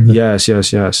Roger Craig? Yes.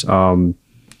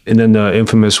 And then the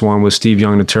infamous one with Steve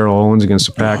Young and Terrell Owens against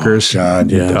the Packers. Oh, God,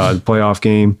 yes. The playoff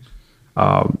game.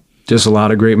 Just a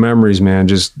lot of great memories, man.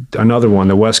 Just another one,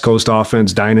 the West Coast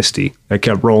offense dynasty that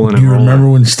kept rolling and Do you rolling. remember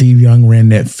when Steve Young ran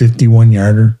that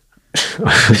 51-yarder? It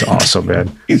was awesome,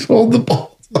 man. He's holding the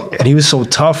ball. And he was so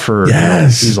tough for,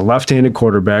 Yes. he's a left-handed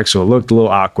quarterback, so it looked a little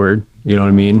awkward. You know what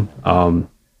I mean?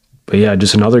 But yeah,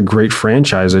 just another great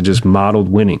franchise that just modeled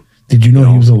winning. Did you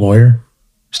know he was a lawyer?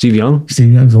 Steve Young?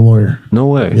 Steve Young's a lawyer. No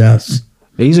way. Yes.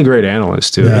 He's a great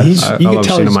analyst, too. Yeah, I you can love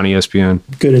tell seeing he's him on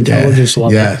ESPN. Good intelligence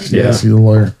level. Yes, he's a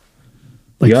lawyer.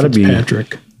 Like You gotta be-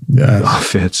 Patrick. Yes. Oh,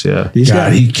 Fitz, yeah. He He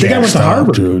went to cashed out,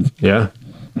 Harvard. dude. Yeah.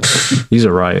 He's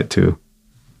a riot, too.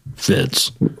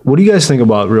 Fitz. What do you guys think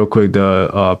about, real quick,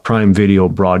 the Prime Video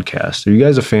broadcast? Are you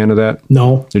guys a fan of that?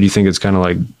 No. Or do you think it's kind of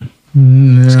like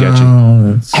Sketchy.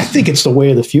 I think it's the way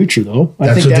of the future, though. I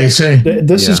That's think what they say.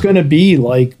 This is going to be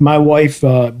like my wife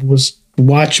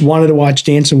wanted to watch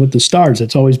Dancing with the Stars.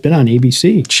 That's always been on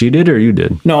ABC. she did or you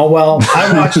did? No, well,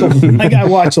 I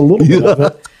watched a little bit of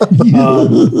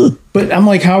it, but I'm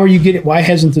like, how are you getting? Why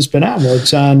hasn't this been on? Well,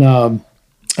 it's on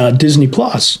Disney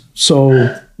Plus,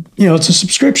 so it's a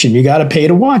subscription. You got to pay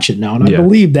to watch it now, and I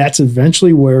believe that's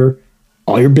eventually where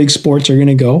all your big sports are going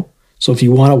to go. So if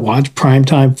you want to watch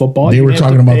primetime football, They were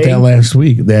talking about that last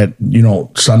week. That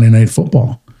Sunday Night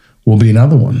Football will be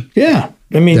another one. Yeah,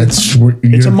 I mean, It's a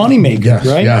moneymaker, yes,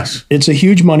 right? Yes. It's a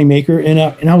huge moneymaker.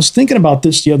 And I was thinking about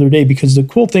this the other day because the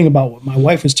cool thing about what my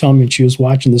wife was telling me when she was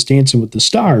watching this Dancing with the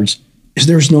Stars is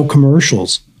there's no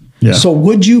commercials. Yeah. So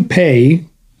would you pay,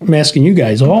 I'm asking you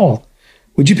guys all,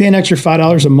 would you pay an extra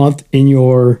 $5 a month in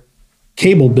your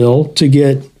cable bill to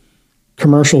get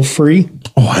commercial free?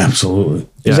 Oh, absolutely.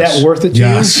 Is that worth it to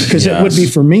you? Because it would be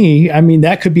for me. I mean,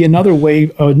 that could be another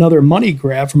way, another money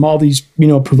grab from all these,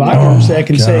 providers that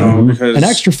can say an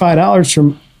extra $5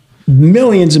 from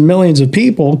millions and millions of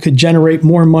people could generate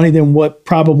more money than what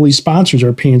probably sponsors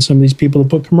are paying some of these people to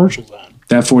put commercials on.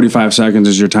 That 45 seconds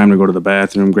is your time to go to the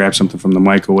bathroom, grab something from the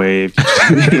microwave.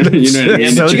 You know what I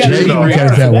mean? So But you true, though.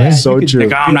 that way. So true.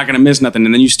 Like, I'm not going to miss nothing.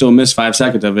 And then you still miss 5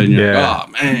 seconds of it. And you're like,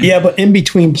 oh, man. Yeah, but in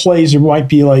between plays, there might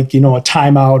be like, a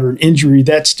timeout or an injury.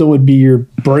 That still would be your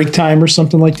break time or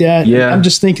something like that. Yeah. I'm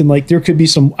just thinking like there could be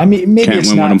some, maybe Can't it's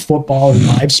win with 'em. not football or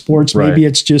live sports. Right. Maybe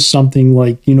it's just something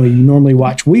like, you normally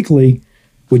watch weekly.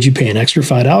 Would you pay an extra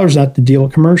 $5 not to deal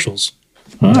with commercials?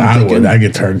 I would. I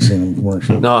get tired of seeing them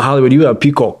commercial. No, Hollywood, you have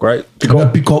Peacock, right? You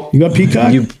got Peacock?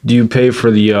 Do you pay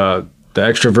for the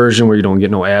extra version where you don't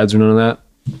get no ads or none of that?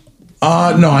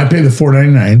 No, I pay the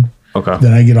 $4.99. Okay.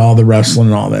 Then I get all the wrestling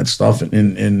and all that stuff,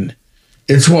 and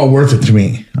it's well worth it to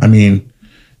me. I mean,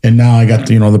 and now I got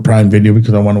the Prime Video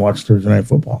because I want to watch Thursday Night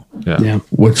Football. Yeah.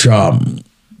 Which I'll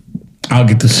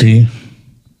get to see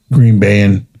Green Bay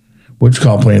and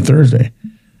Wichita playing Thursday.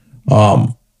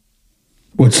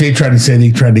 Which they tried to say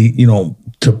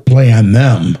to play on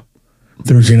them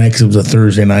Thursday night because it was a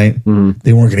Thursday night. Mm-hmm.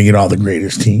 They weren't going to get all the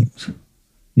greatest teams.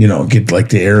 Get like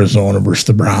the Arizona versus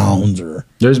the Browns or.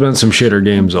 There's been some shitter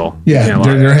games though. Yeah,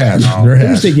 there has.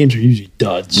 Thursday games are usually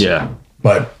duds. Yeah.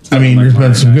 But I mean, there's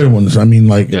been some good ones. I mean,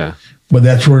 but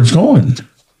that's where it's going.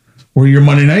 Where your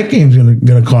Monday night game's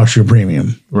gonna cost you a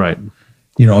premium. Right.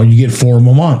 You get 4 of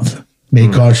them a month. May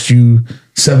cost you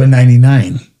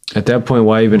 $7.99. At that point,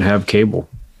 why even have cable?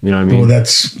 You know what I mean? Well,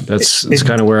 that's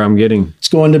kind of where I'm getting. It's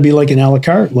going to be like an a la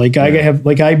carte. Like I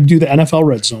do the NFL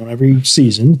Red Zone every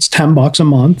season. It's $10 a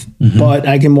month, but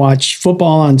I can watch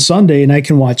football on Sunday and I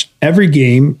can watch every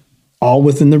game all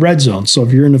within the Red Zone. So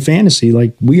if you're into fantasy,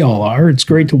 like we all are, it's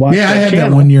great to watch. Yeah, I had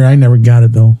channel. that one year. I never got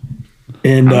it though.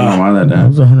 And I don't know why that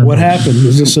happened. What happened?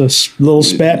 Was this a little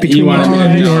spat between He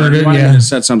wanted you guys? me to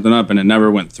set something up and it never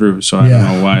went through. So I don't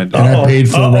know why. And I paid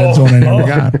for the Red Zone. I never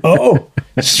got.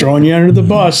 It's throwing you under the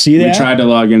bus. See that? We tried to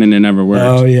log in and it never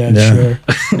worked. Oh yeah. Sure.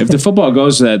 If the football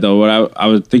goes to that though, what I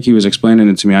would think he was explaining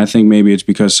it to me. I think maybe it's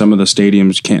because some of the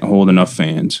stadiums can't hold enough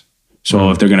fans.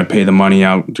 So if they're going to pay the money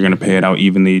out, they're going to pay it out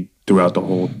evenly throughout the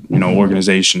whole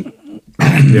organization.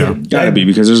 Yeah, gotta be,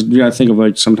 because you gotta think of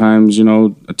like sometimes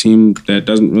a team that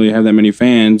doesn't really have that many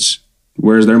fans.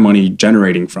 Where's their money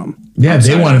generating from? Yeah,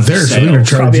 they want it there, so they're gonna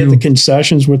charge probably you at the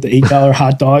concessions with the $8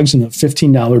 hot dogs and the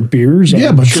 $15 beers.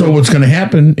 Yeah, but so what's going to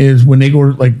happen is when they go,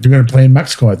 like they're going to play in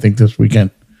Mexico, I think this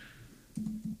weekend.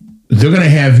 They're going to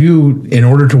have you, in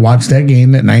order to watch that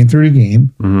game, that 9:30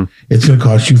 game. It's going to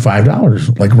cost you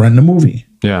 $5, like renting a movie.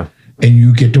 Yeah, and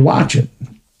you get to watch it.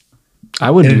 I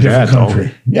would do that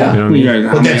country. though.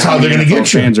 Yeah, but that's how they're going to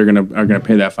get you. Fans are gonna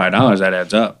pay that $5. That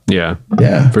adds up. Yeah,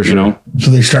 for sure.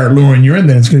 So they start luring you in.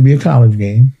 Then it's going to be a college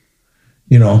game.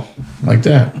 Like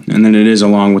that. And then it is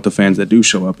along with the fans that do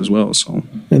show up as well. So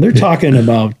and they're talking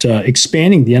about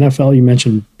expanding the NFL. You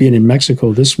mentioned being in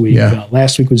Mexico this week. Yeah.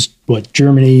 Last week was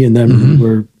Germany, and then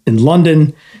we're in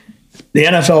London. The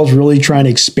NFL is really trying to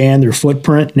expand their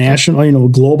footprint nationally,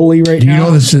 globally right now.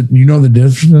 You know the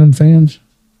difference in fans?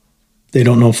 They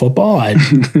don't know football.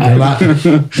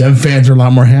 Them fans are a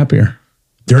lot more happier.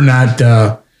 They're not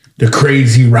the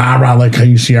crazy rah-rah like how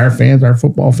you see our fans, our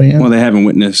football fans. Well, they haven't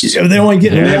witnessed. They only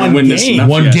get one game.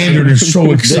 One game, they're just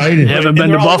so excited. They haven't been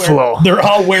to Buffalo. They're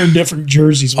all wearing different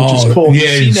jerseys, which is cool.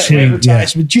 Yeah, You've seen that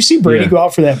advertisement. Did you see Brady go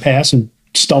out for that pass and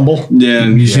stumble? Yeah,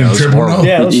 and you see him triple? No.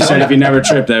 Yeah, he said if he never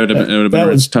tripped, it would have been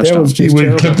a touchdown. He would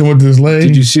have clipped him with his leg.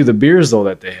 Did you see the beers though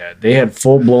that they had? They had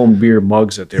full blown beer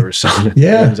mugs that they were selling. At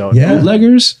Yeah, the games out. yeah.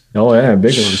 Bootleggers. Oh yeah,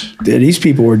 big ones. These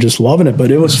people were just loving it,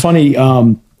 but it was funny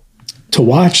to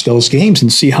watch those games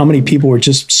and see how many people were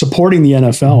just supporting the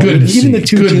NFL. Even the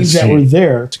two teams that were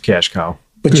there. It's a cash cow.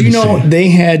 But they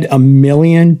had 1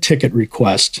 million ticket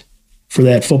requests for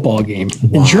that football game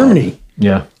in Germany.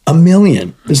 Yeah. 1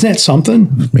 million. Isn't that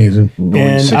something? Amazing.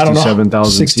 And I don't know.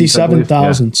 67,000.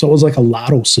 67,000. Yeah. So it was like a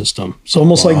lotto system. So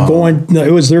almost like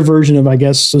it was their version of, I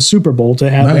guess, the Super Bowl to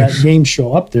have that game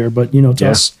show up there. But, to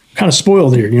us, kind of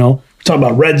spoiled here. We're talking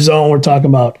about Red Zone. We're talking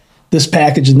about this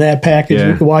package and that package.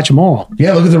 Yeah. We could watch them all.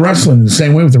 Yeah, look at the wrestling. The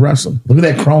same way with the wrestling. Look at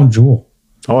that crown jewel.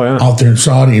 Oh, yeah. Out there in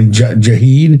Saudi and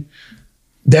Jahid.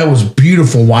 That was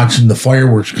beautiful watching the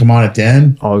fireworks come on at the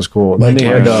end. Oh, it was cool. Like, they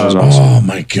had, oh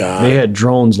my God. They had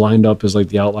drones lined up as like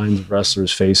the outlines of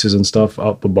wrestlers' faces and stuff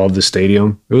up above the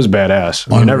stadium. It was badass.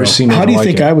 I've never seen it. How do you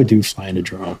think I would do flying a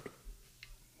drone?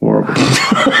 Horrible.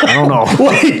 I don't know.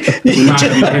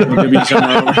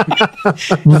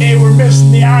 Hey, we're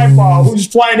missing the eyeball. Who's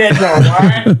flying that drone?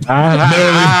 All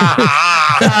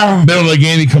right. Middle of the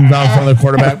game, he comes down in front of the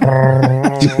quarterback.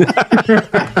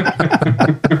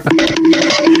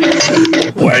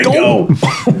 Way to go.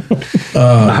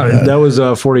 That was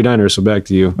 49ers, so back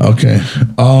to you. Okay.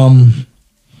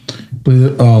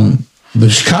 The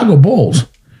Chicago Bulls,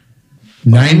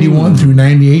 91 through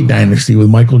 98 dynasty with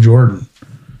Michael Jordan.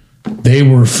 They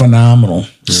were phenomenal.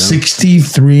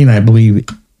 63 and I believe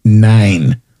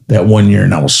 9 that one year.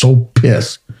 And I was so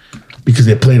pissed because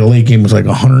they played a late game. It was like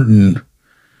 100 and I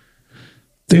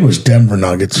think it was Denver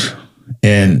Nuggets.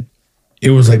 And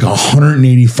it was like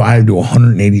 185 to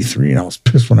 183. And I was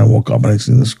pissed when I woke up and I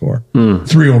seen the score. 3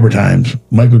 overtimes.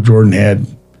 Michael Jordan had,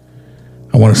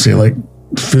 I want to say like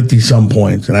 50 some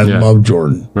points. And I love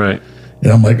Jordan. Right.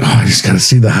 And I'm like, I just got to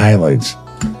see the highlights.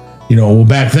 Well,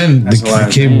 back then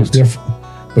the game was different,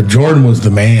 but Jordan was the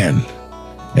man.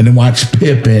 And then watch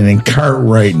Pippen and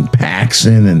Cartwright and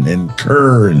Paxson and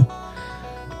Kerr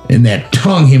and that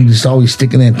tongue, him just always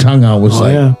sticking that tongue out was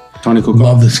Tony Kukoc.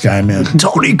 Love this guy, man.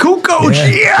 Tony Kukoc,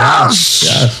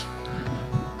 yes.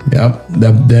 Yep,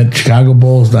 that Chicago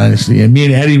Bulls dynasty. And me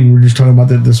and Eddie were just talking about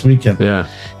that this weekend. Yeah.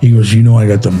 He goes, I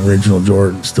got the original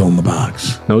Jordans still in the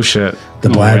box. No shit. The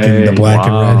black and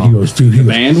red. He goes, dude. The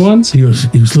band ones? He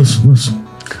goes, listen.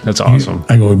 That's awesome.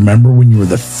 I go, remember when you were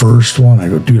the first one? I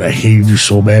go, dude, I hated you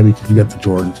so bad because you got the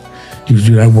Jordans. He goes,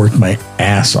 dude, I worked my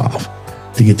ass off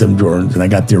to get them Jordans, and I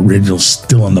got the original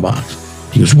still in the box.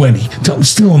 He goes, Wendy, tell him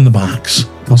still in the box.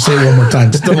 I'll say it one more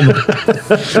time. Still in the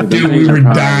box. Dude, we were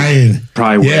dying.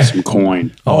 Probably worth some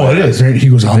coin. Oh, it is. Right? He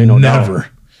goes, I'll never.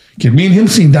 Me and him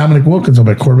seen Dominic Wilkins up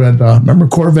at Corvette. Remember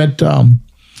Corvette,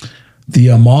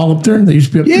 the mall up there? They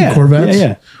used to be up in Corvettes.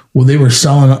 Yeah. Well, they were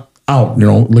selling out,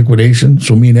 liquidation.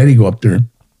 So me and Eddie go up there.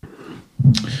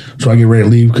 So I get ready to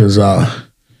leave because I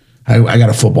got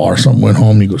a football or something. Went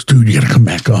home and he goes, dude, you got to come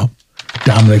back up.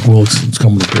 Dominic Wilkinson's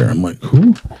coming up there. I'm like,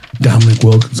 who? Dominic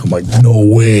Wilkins. I'm like, no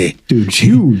way. Dude's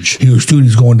huge. He goes, dude,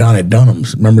 he's going down at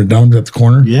Dunham's. Remember Dunham's at the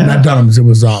corner? Yeah. Not Dunham's. It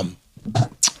was not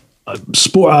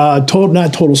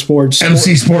Total Sports.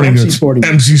 MC Sporting Goods. Sporting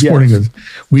Goods. MC Sporting Goods.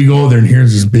 We go there and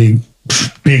here's this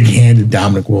big-handed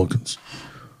Dominic Wilkins.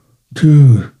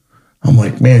 Dude. I'm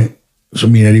like, man. So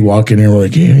me and Eddie walk in there. We're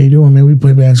like, hey, how you doing, man? We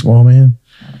play basketball, man.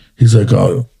 He's like,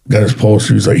 oh, got his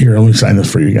poster. He's like, here, let me sign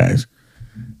this for you guys.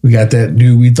 We got that,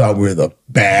 dude. We thought we were the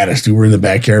baddest. Dude, we're in the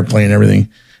backyard playing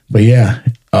everything. But yeah,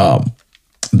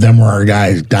 them were our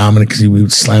guys. Dominic, because we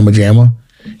would slam a jamma,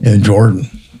 and Jordan.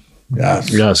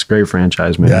 Yes, great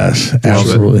franchise, man. Yes,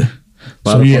 absolutely.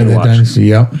 So yeah, that dynasty.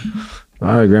 Yep.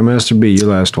 All right, Grandmaster B, your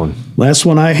last one. Last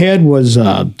one I had was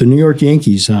the New York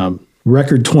Yankees.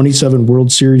 Record 27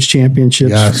 World Series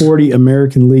championships, 40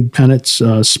 American League pennants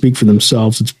speak for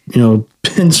themselves. It's,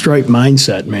 pinstripe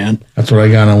mindset, man. That's what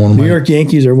I got on one of my. New York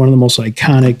Yankees are one of the most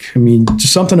iconic. I mean,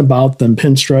 just something about them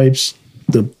pinstripes,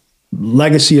 the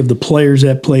legacy of the players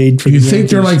that played for Do you the think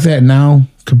Yankees. they're like that now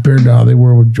compared to how they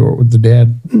were with the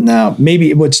dad? No,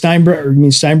 maybe what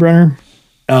Steinbrenner?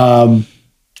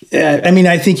 I mean,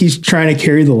 I think he's trying to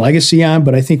carry the legacy on,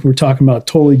 but I think we're talking about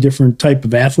totally different type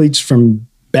of athletes from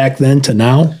back then to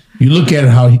now. You look at it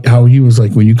how he was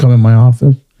like, when you come in my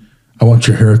office, I want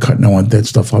your haircut and I want that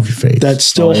stuff off your face. That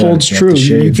still holds true.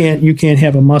 You can't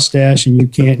have a mustache and you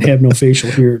can't have no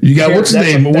facial hair. You got what's his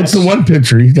name? What's the one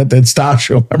picture? He's got that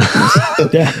Stasio.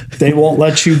 Yeah, they won't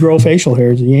let you grow facial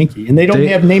hair as a Yankee, and they don't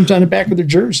have names on the back of their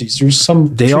jerseys. There's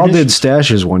some. They all did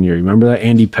stashes one year. Remember that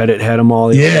Andy Pettit had them all.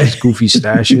 They had those goofy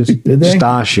stashes. Did they?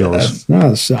 Stachios.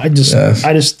 No, so I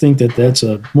just think that's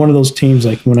one of those teams.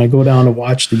 Like when I go down to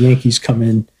watch the Yankees come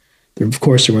in, they're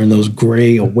wearing those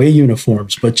gray away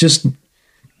uniforms, but just.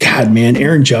 God, man,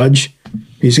 Aaron Judge,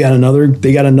 they got another.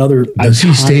 Does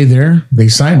he stay there? They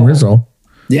signed Rizzo.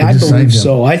 Yeah, I believe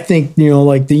so. I think,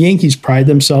 like the Yankees pride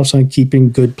themselves on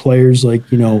keeping good players like,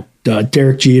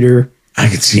 Derek Jeter. I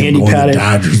could see Andy him going Pettit. to the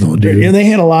Dodgers, though, dude. And they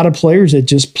had a lot of players that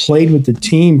just played with the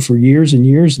team for years and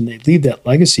years, and they leave that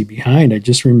legacy behind. I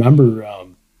just remember,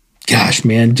 gosh,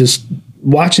 man, just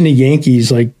watching the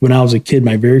Yankees, like when I was a kid,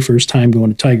 my very first time going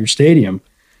to Tiger Stadium,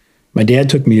 my dad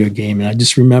took me to a game, and I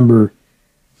just remember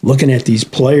looking at these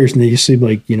players, and they see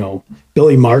like,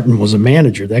 Billy Martin was a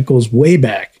manager. That goes way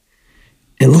back.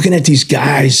 And looking at these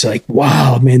guys, like,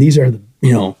 wow, man, these are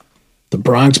the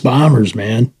Bronx Bombers,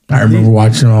 man. I remember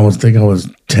watching them. I was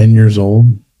 10 years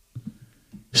old.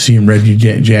 Seeing Reggie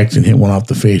Jackson hit one off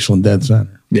the facial in dead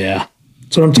center. Yeah.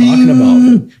 That's what I'm talking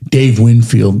about. Dave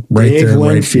Winfield, Dave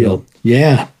Winfield.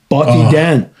 Yeah. Bucky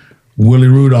Dent. Willie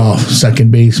Rudolph, second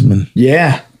baseman.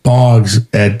 Yeah. Boggs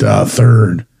at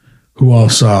third. Who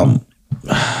else? Who's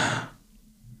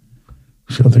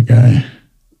the other guy?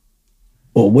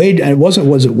 Well, Wade. Was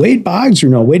it Wade Boggs or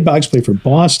no? Wade Boggs played for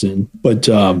Boston, but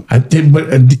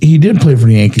he did play for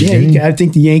the Yankees. Yeah, I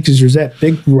think the Yankees. There's that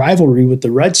big rivalry with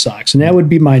the Red Sox, and that would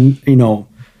be my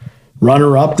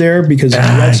runner up there because the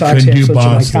Red Sox have such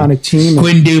Boston. an iconic team.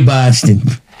 Couldn't do Boston.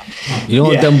 You don't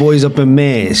want them boys up in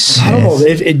Mass. I don't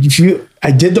know I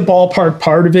did the ballpark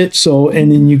part of it. So,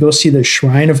 and then you go see the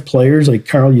shrine of players like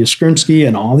Carl Yastrzemski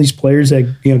and all these players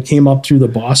that came up through the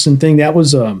Boston thing. That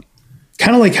was kind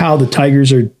of like how the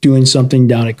Tigers are doing something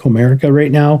down at Comerica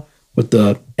right now with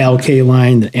the Al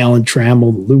Kaline, the Alan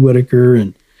Trammell, the Lou Whitaker,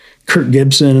 and Kirk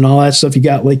Gibson and all that stuff. You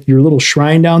got like your little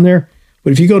shrine down there.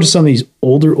 But if you go to some of these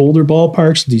older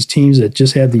ballparks, these teams that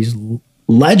just have these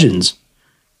legends,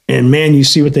 and man, you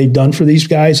see what they've done for these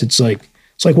guys. It's like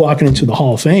walking into the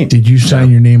Hall of Fame. Did you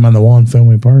sign your name on the wall in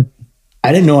Fenway Park?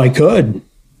 I didn't know I could.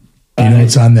 You know,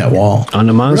 it's on that wall. On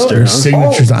the monster. There's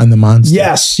signatures on the monster.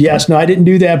 Yes. No, I didn't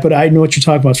do that, but I know what you're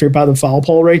talking about. It's right by the foul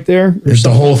pole right there. It's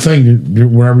the whole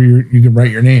thing. Wherever you can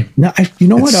write your name. No, you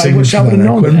know what? I wish I would have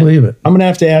known. I couldn't believe it. I'm gonna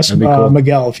have to ask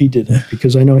Miguel if he did it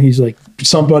because I know he's like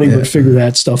somebody would figure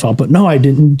that stuff out. But no, I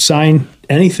didn't sign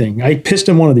anything. I pissed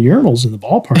in one of the urinals in the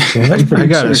ballpark. So that's pretty I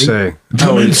gotta say,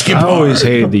 exciting. I always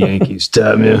hated the Yankees.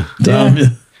 Damn you.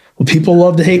 Well, people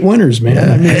love to hate winners, man.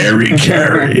 I mean, Harry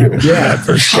Carey.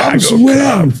 For Chicago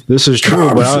Cubs. This is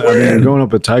true, but I mean, growing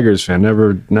up a Tigers fan,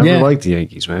 never liked the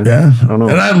Yankees, man. Yeah, I don't know.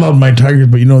 And I love my Tigers,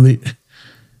 but you know the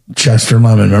Chester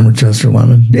Lemon. Remember Chester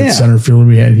Lemon? Yeah. That center fielder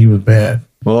we had, he was bad.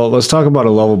 Well, let's talk about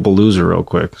a lovable loser real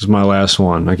quick. This is my last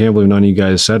one. I can't believe none of you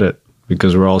guys said it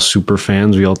because we're all super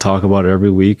fans. We all talk about it every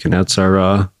week, and that's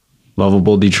our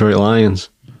lovable Detroit Lions.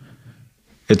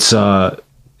 It's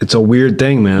a weird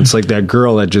thing, man. It's like that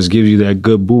girl that just gives you that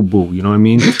good boo-boo. You know what I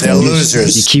mean? They're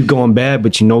losers. You keep going bad,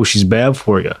 but you know she's bad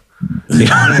for you. You know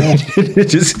what I mean?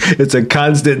 It's a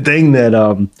constant thing that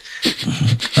I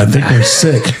think we're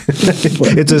sick.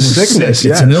 It's a sickness.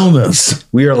 It's an illness.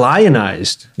 We are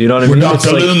lionized. You know what I We're mean?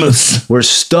 Dr. Loomis. We're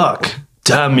stuck.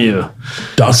 Damn you.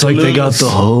 Dr. It's like they got the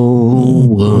whole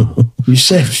world you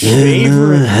said in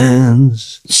their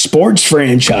hands. sports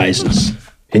franchises.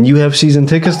 And you have season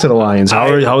tickets to the Lions.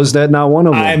 How is that not one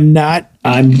of them?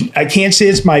 I can't say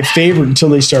it's my favorite until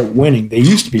they start winning. They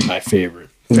used to be my favorite.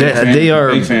 They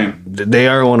are Big fan. They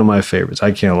are one of my favorites.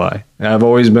 I can't lie. I've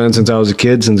always been since I was a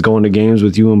kid, since going to games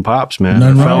with you and Pops, man.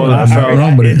 Nothing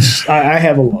wrong with it. I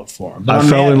have a love for them. I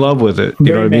fell in love with it.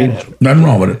 You know what I mean? Nothing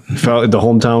wrong with it. Felt the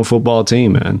hometown football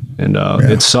team, man. And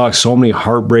it sucks. So many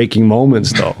heartbreaking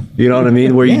moments, though. You know what I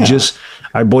mean? Where you just,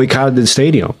 I boycotted the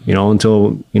stadium,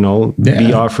 until,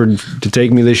 be offered to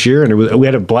take me this year. And we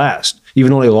had a blast,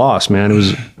 even though they lost, man. It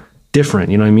was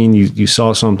different. You know what I mean? You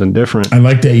saw something different. I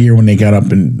like that year when they got up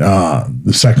in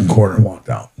the second quarter and walked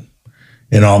out.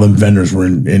 And all them vendors were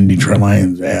in Detroit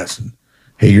Lions ass. And,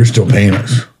 hey, you're still paying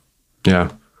us. Yeah.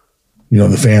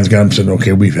 The fans got them and said,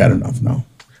 okay, we've had enough now.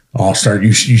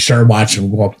 You start watching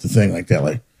them go up the thing like that.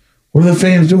 Like, what are the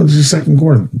fans doing? It's the second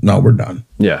quarter. No, we're done.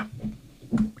 Yeah.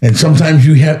 And sometimes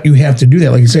you have to do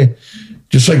that. Like you say,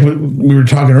 just like we were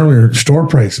talking earlier, store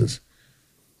prices.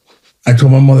 I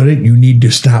told my mother, you need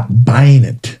to stop buying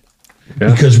it.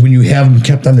 Yeah. Because when you have them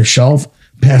kept on the shelf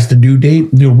past the due date,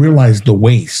 they'll realize the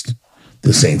waste.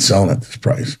 This ain't selling at this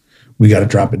price. We got to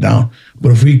drop it down.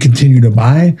 But if we continue to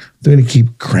buy, they're going to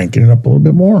keep cranking it up a little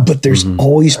bit more. But there's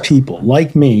always people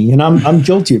like me, and I'm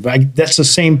guilty of it. That's the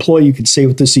same ploy you could say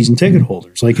with the season ticket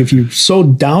holders. Like if you're so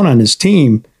down on this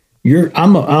team,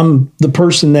 I'm the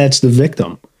person that's the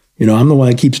victim. I'm the one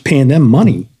that keeps paying them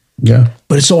money. Yeah.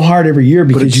 But it's so hard every year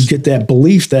because you get that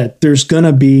belief that there's going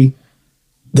to be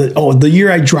the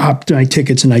year I dropped my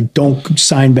tickets and I don't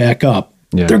sign back up,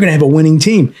 they're going to have a winning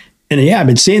team. And I've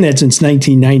been saying that since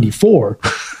 1994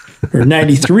 or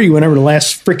 93, whenever the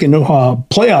last freaking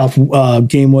playoff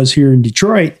game was here in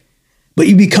Detroit. But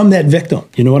you become that victim.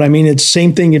 You know what I mean? It's the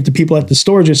same thing if the people at the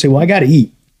store just say, well, I got to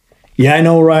eat. Yeah, I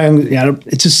know, Ryan.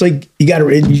 It's just like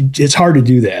it's hard to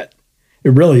do that.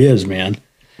 It really is, man.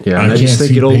 Yeah, I just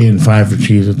think paying $5 for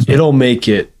cheese. It'll make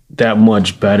it that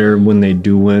much better when they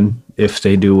do win, if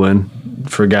they do win,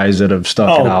 for guys that have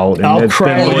stuck it out and I'll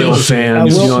cry. loyal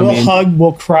fans. We'll hug,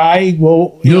 we'll cry,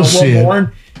 we'll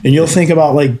mourn, and you'll think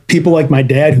about like people like my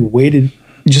dad who waited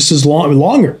just as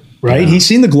longer, right? Yeah. He's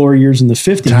seen the glory years in the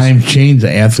 50s. Time change.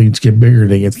 The athletes get bigger,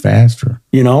 they get faster.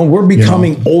 We're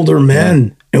becoming older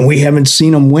men. And we haven't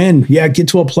seen them win. Yeah, get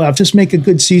to a playoff. Just make a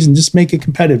good season. Just make it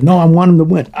competitive. No, I want them to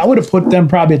win. I would have put them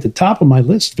probably at the top of my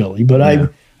list, Philly, but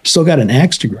I've still got an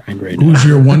axe to grind right now. Who's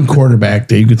your one quarterback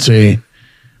that you could say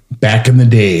back in the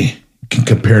day can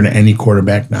compare to any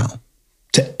quarterback now?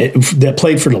 That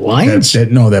played for the Lions?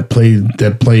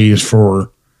 That plays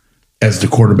for as the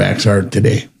quarterbacks are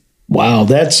today. Wow,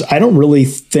 I don't really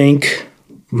think.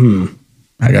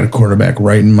 I got a quarterback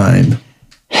right in mind.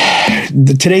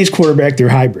 Today's quarterback, they're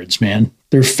hybrids, man.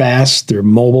 They're fast, they're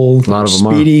mobile, a lot of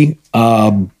them speedy.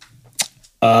 The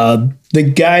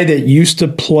guy that used to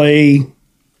play,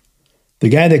 the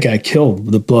guy that got killed,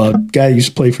 the guy that used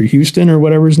to play for Houston or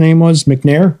whatever his name was,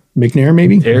 McNair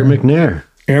maybe? Aaron McNair.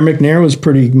 Aaron McNair was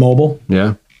pretty mobile.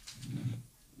 Yeah.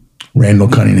 Randall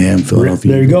Cunningham,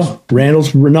 Philadelphia. There you go.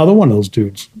 Randall's another one of those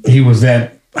dudes. He was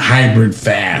that hybrid,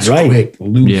 fast, quick,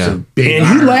 loose, big.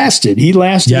 And he lasted.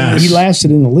 Yes. He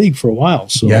lasted in the league for a while.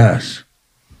 So yes.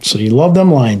 So you love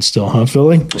them Lions still, huh,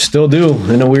 Philly? Still do,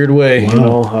 in a weird way. Wow. You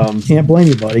know, Can't blame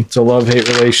you, buddy. it's a love-hate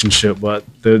relationship, but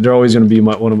they're always going to be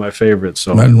one of my favorites.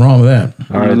 So Nothing wrong with that.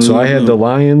 all right, so I had the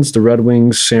Lions, the Red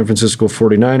Wings, San Francisco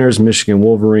 49ers, Michigan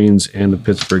Wolverines, and the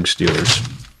Pittsburgh Steelers.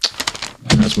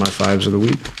 That's my fives of the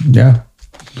week. Yeah.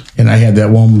 And I had that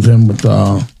one with him with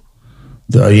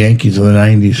the Yankees of the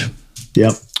 90s.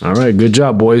 Yep. All right, good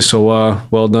job, boys. So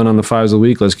well done on the fives of the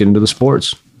week. Let's get into the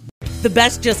sports. The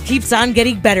best just keeps on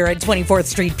getting better at 24th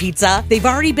Street Pizza. They've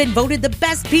already been voted the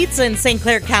best pizza in St.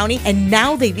 Clair County, and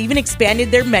now they've even expanded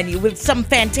their menu with some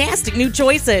fantastic new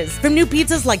choices. From new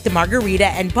pizzas like the Margarita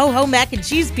and Poho Mac and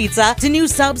Cheese Pizza to new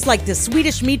subs like the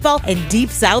Swedish Meatball and Deep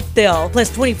South Dill.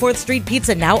 Plus, 24th Street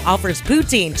Pizza now offers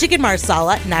poutine, chicken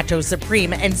marsala, nacho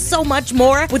supreme, and so much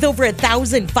more. With over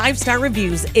 1,000 5-star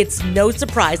reviews, it's no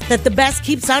surprise that the best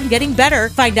keeps on getting better.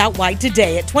 Find out why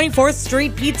today at 24th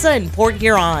Street Pizza in Port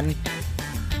Huron.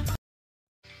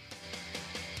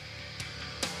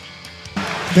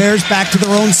 Bears back to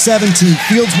their own 17.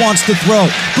 Fields wants to throw.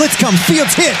 Blitz comes.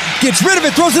 Fields hit. Gets rid of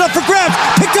it. Throws it up for grabs.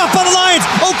 Picked up by the Lions.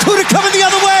 Okudah coming the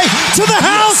other way. To the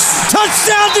house.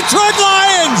 Touchdown, Detroit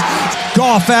Lions.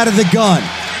 Goff out of the gun.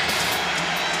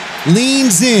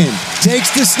 Leans in.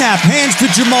 Takes the snap. Hands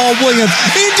to Jamal Williams.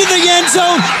 Into the end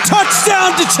zone.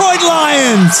 Touchdown, Detroit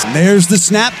Lions. And there's the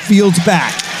snap. Fields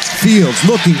back. Fields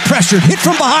looking. Pressured. Hit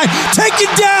from behind. Taken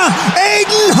down.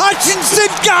 Aiden Hutchinson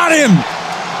got him.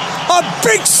 A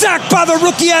big sack by the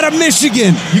rookie out of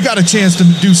Michigan. You got a chance to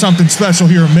do something special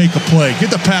here and make a play.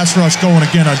 Get the pass rush going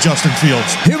again on Justin Fields.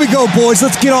 Here we go, boys.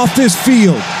 Let's get off this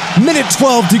field. Minute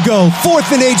 12 to go.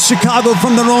 4th and 8, Chicago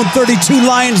from their own 32.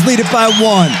 Lions lead it by 1.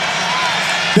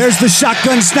 There's the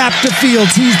shotgun snap to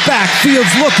Fields. He's back.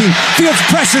 Fields looking. Fields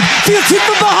pressured. Fields hit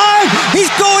from behind. He's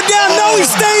going down. No, he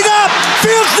stayed up.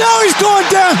 Fields, no, he's going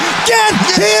down. Get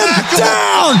him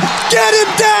down. Get him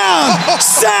down.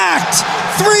 Sacked.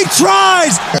 3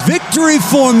 tries. Victory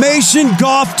formation.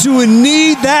 Goff to a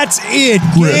knee. That's it.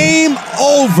 Game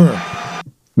over.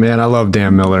 Man, I love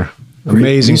Dan Miller.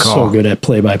 Amazing He's call. so good at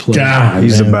play-by-play. God,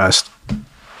 he's the best.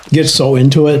 Gets so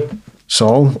into it.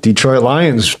 So, Detroit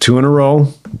Lions, 2 in a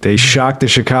row. They shocked the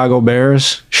Chicago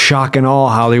Bears. Shocking all,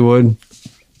 Hollywood.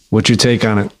 What's your take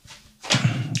on it?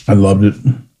 I loved it.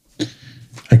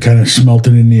 I kind of smelt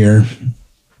it in the air.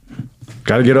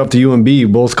 Got to get up to UMB. You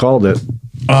both called it.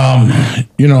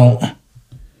 You know,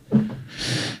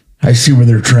 I see where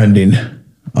they're trending.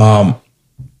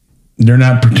 They're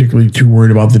not particularly too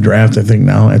worried about the draft, I think,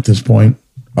 now at this point,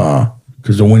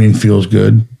 because the winning feels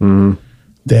good. Mm-hmm.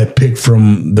 That pick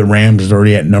from the Rams is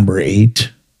already at number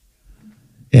 8.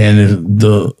 And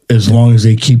as long as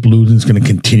they keep losing, it's going to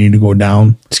continue to go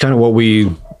down. It's kind of what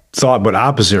we thought, but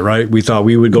opposite, right? We thought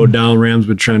we would go down, Rams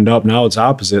would trend up. Now it's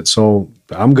opposite. So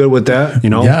I'm good with that. You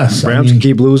know, yes, Rams can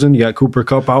keep losing. You got Cooper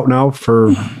Kupp out now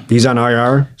he's on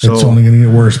IR. So it's only going to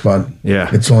get worse, bud. Yeah.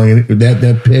 It's only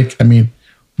that pick, I mean,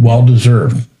 well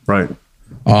deserved. Right.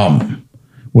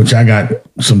 Which I got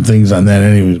some things on that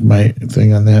anyways, my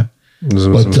thing on that. But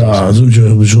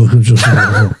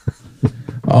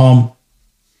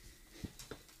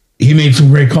he made some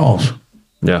great calls.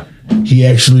 Yeah. He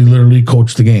actually literally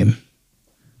coached the game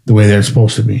the way they're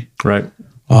supposed to be. Right.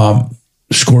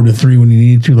 Scored a 3 when he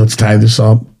needed to. Let's tie this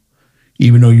up.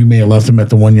 Even though you may have left him at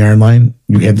the 1-yard line,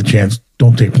 you had the chance.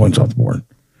 Don't take points off the board.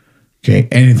 Okay.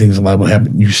 Anything's liable to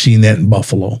happen. You've seen that in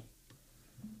Buffalo.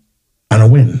 On a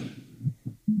win.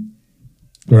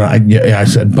 I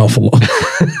said Buffalo.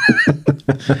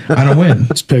 On a win.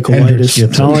 It's pickleitis.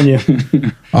 I'm telling you.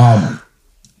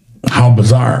 How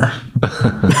bizarre.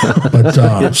 But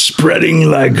it's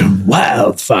spreading like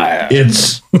wildfire.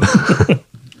 It's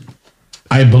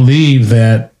I believe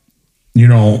that, you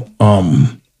know,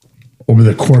 over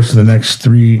the course of the next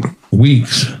 3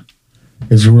 weeks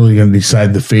is really going to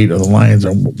decide the fate of the Lions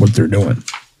on what they're doing.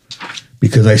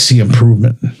 Because I see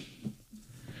improvement.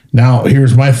 Now,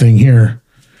 here's my thing here.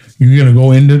 You're going to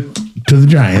go into the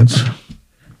Giants,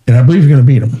 and I believe you're going to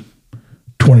beat them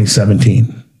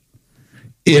 2017.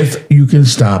 If you can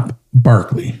stop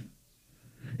Barkley.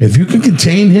 If you can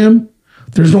contain him,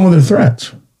 there's no other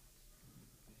threats.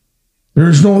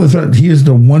 There's no other threat. He is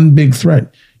the one big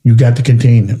threat. You got to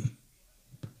contain him.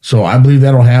 So I believe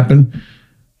that'll happen.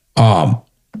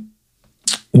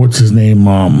 What's his name?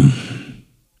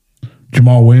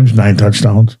 Jamal Williams, 9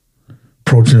 touchdowns.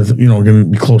 Approaching, going to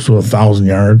be close to 1,000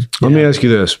 yards. Let me ask you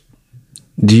this.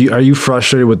 Are you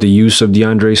frustrated with the use of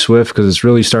DeAndre Swift? Because it's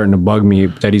really starting to bug me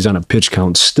that he's on a pitch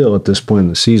count still at this point in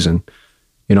the season.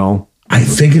 You know? I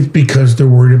think it's because they're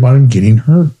worried about him getting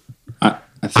hurt.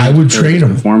 I would trade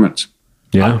him. Performance.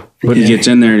 Yeah. But he gets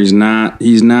in there and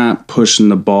he's not pushing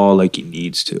the ball like he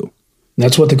needs to.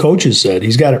 That's what the coaches said.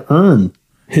 He's got to earn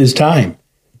his time.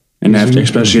 And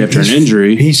especially after an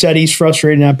injury. He said he's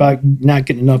frustrated about not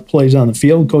getting enough plays on the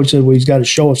field. Coach said, well, he's got to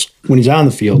show us when he's on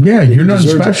the field. Yeah, you're not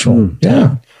special.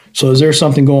 Yeah. So is there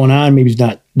something going on? Maybe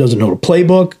doesn't know the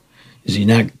playbook.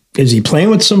 Is he playing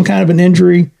with some kind of an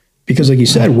injury? Because like you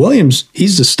said, Williams,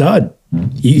 he's the stud.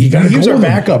 He was our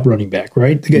backup running back,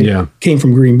 right? The guy came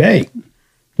from Green Bay.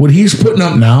 What he's putting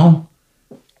up now,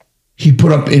 he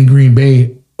put up in Green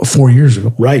Bay 4 years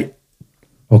ago. Right.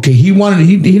 Okay, he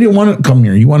didn't want to come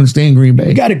here. He wanted to stay in Green Bay.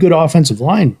 You got a good offensive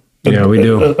line. Yeah, we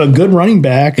do. A good running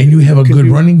back. And you have a good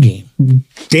running game.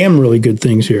 Damn really good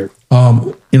things here.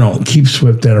 Keep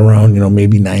Swift at around,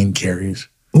 maybe 9 carries.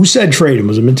 Who said trade him?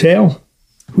 Was it Mateo?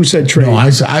 Who said trade him? No, I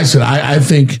said I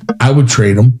think I would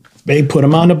trade him. They put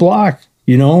him on the block,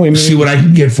 see what I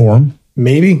can get for him.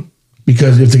 Maybe.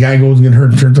 Because if the guy goes and gets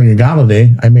hurt and turns like a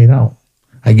Galladay, I made out.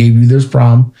 I gave you this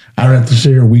problem. I don't have to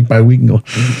sit here week by week and go,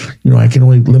 I can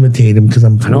only limitate him because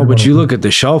I'm. I know, but you look at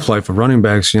the shelf life of running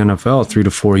backs in the NFL, 3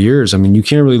 to 4 years. I mean, you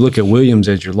can't really look at Williams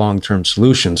as your long-term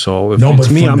solution. So if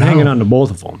it's me, I'm hanging on to both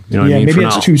of them. You know what I mean? Maybe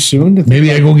it's too soon.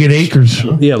 Maybe I go get Akers.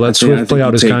 Yeah, let's play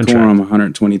out his contract. I'm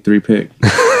 123 pick.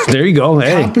 There you go.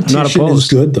 Hey, competition not opposed. is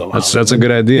good though. That's a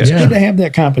good idea. It's good to have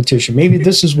that competition. Maybe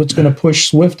this is what's going to push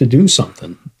Swift to do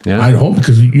something. Yeah, I hope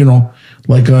because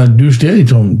like Deuce Daly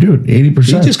told him, dude, 80%.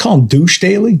 You just call him Douche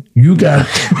Daly? You got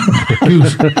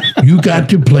Deuce, you got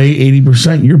to play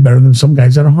 80%. You're better than some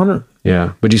guys at 100.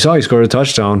 Yeah, but you saw he scored a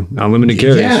touchdown on limited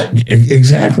carries. Yeah,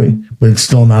 exactly. But it's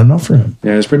still not enough for him.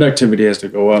 Yeah, his productivity has to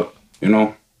go up.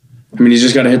 I mean, he's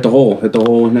just got to hit the hole.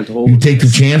 You take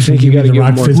the chance and you got to give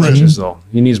him more 15. touches, though.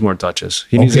 He needs more touches.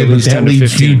 He needs at least 10 to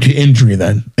 15. You to injury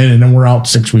then, and then we're out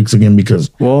 6 weeks again because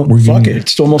fuck it.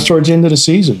 It's almost towards the end of the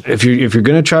season. If you're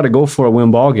going to try to go for a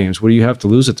win ball games, what do you have to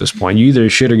lose at this point? You either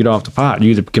shit or get off the pot.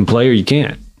 You either can play or you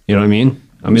can't. You know what I mean?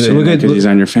 I mean, look at he's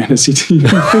on your fantasy team.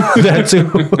 That too.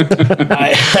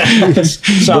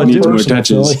 Needs more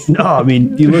touches. No, I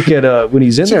mean, you look at when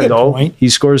he's in there though, he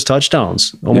scores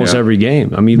touchdowns almost every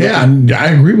game. I mean, I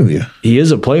agree with you. He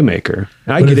is a playmaker.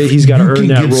 I get it. He's got to earn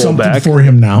that role back for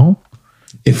him now.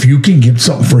 If you can get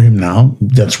something for him now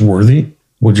that's worthy,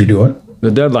 would you do it? The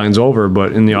deadline's over,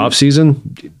 but in the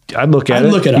offseason, I'd look at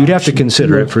it. You'd have to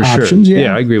consider it for sure.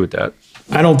 Yeah, I agree with that.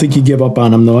 I don't think you give up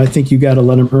on him, though. I think you got to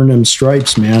let him earn them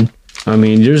stripes, man. I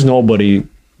mean, there's nobody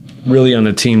really on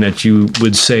the team that you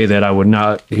would say that I would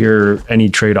not hear any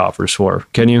trade offers for.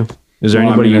 Can you? Is there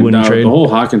anybody you wouldn't trade? The whole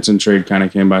Hawkinson trade kind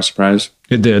of came by surprise.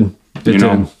 It did. It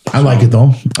did. I like it,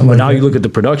 though. But now you look at the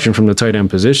production from the tight end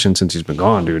position since he's been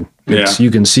gone, dude.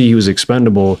 You can see he was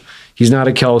expendable. He's not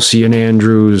a Kelsey and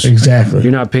Andrews. Exactly.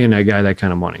 You're not paying that guy that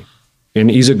kind of money.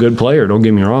 And he's a good player, don't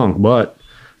get me wrong, but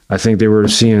I think they were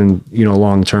seeing,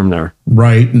 long term there.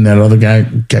 Right, and that other guy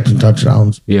catching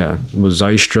touchdowns. Yeah, it was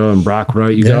Zystra and Brock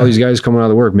Wright. You got all these guys coming out of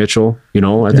the work. Mitchell,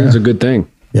 I think it's a good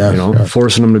thing. Yeah,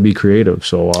 forcing them to be creative.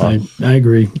 So I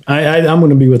agree. I'm going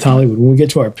to be with Hollywood when we get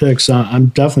to our picks. I'm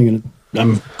definitely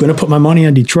going to put my money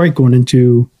on Detroit going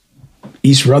into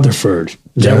East Rutherford.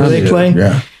 Is that where they play?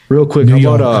 Yeah. Real quick,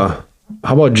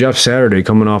 how about Jeff Saturday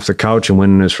coming off the couch and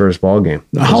winning his first ball game?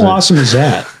 How awesome is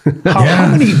that?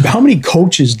 How many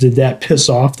coaches did that piss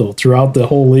off though throughout the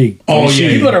whole league?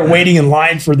 People that are waiting in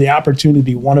line for the opportunity to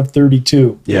be one of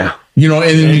 32. Yeah. And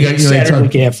then you got Saturday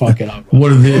can't fuck it up. What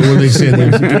do they say?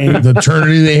 The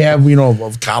eternity they have,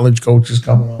 of college coaches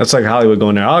coming up. That's like Hollywood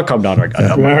going there. I'll come down. I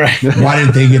got Why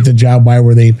didn't they get the job by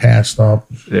where they passed up?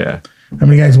 Yeah. How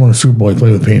many guys won a Super Bowl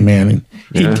play with Peyton Manning?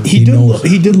 He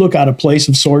did look out of place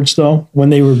of sorts though when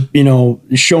they were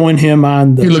showing him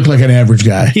on the. He looked like an average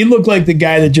guy. He looked like the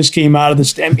guy that just came out of the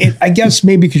stand. I guess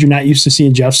maybe because you're not used to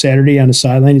seeing Jeff Saturday on the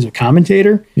sideline. He's a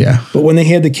commentator. Yeah. But when they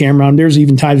had the camera on, there's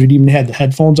even times where he even had the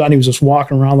headphones on. He was just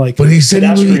walking around like. But he said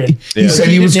he said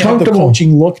he was comfortable. Have the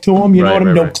coaching look to him. You know what I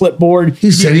mean? No clipboard.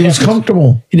 He said he was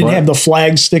comfortable. He didn't have the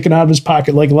flag sticking out of his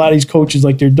pocket like a lot of these coaches.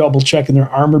 Like they're double checking their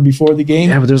armor before the game.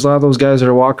 Yeah, but there's a lot of those guys that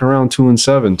are walking around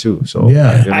 2-7 too. So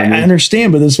yeah, I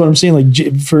understand, but that's what I'm saying.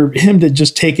 Like for him to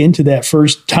just take into that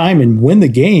first time and win the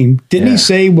game, didn't he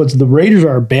say the Raiders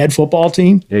are a bad football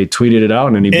team? Yeah, he tweeted it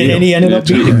out and he beat and he ended up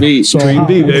beating. So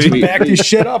baby. Back his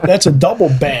shit up. That's a double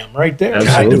bam right there.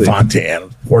 Absolutely. Devontae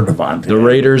Adams. Poor Devontae. The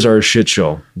Raiders are a shit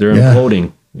show. They're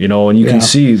imploding. And you can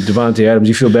see Devontae Adams.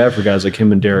 You feel bad for guys like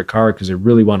him and Derek Carr because they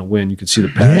really want to win. You can see the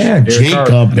passion. Yeah, Derek Jacob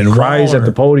Carr and cries at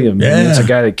the podium. Yeah. And it's a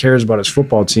guy that cares about his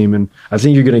football team. And I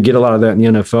think you're going to get a lot of that in the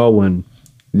NFL when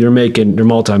they're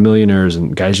multimillionaires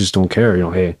and guys just don't care.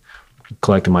 Hey,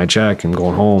 collecting my check and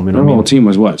going home. You know Our what I whole mean? team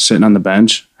was what? Sitting on the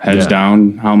bench, heads Yeah.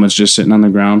 down, helmets just sitting on the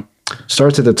ground.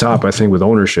 Starts at the top, I think, with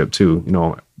ownership too. You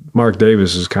know, Mark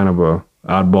Davis is kind of a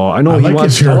oddball. I know I he like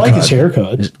wants. his I like his haircut.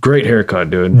 haircut. Great haircut,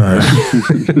 dude.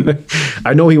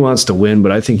 I know he wants to win,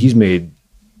 but I think he's made.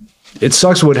 It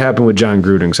sucks what happened with John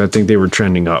Gruden, because I think they were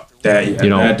trending up. That You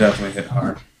know, that definitely hit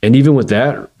hard. And even with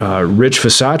that, Rich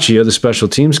Fasaccia, the special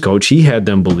teams coach, he had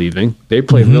them believing. They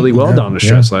played really well down the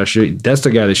stretch last year. That's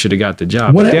the guy that should have got the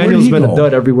job. Where But did Daniel's he been go? a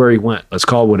dud everywhere he went. Let's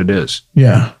call it what it is.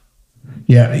 Yeah.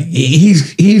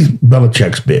 He's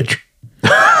Belichick's bitch.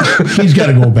 He's got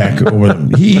to go back over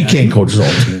them. He can't coach his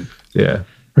own team. Yeah.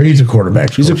 Or he's a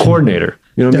quarterback. He's a coordinator.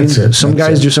 You know what I mean? That's it. Some That's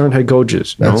guys it. just aren't head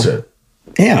coaches. you That's know? it.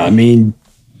 Yeah, I mean,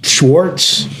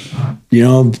 Schwartz, you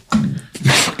know,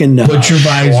 fucking Put your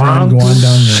visor on, go on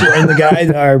down there. and the guy,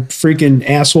 our freaking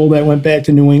asshole that went back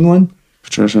to New England.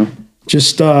 Patricia.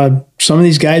 Just some of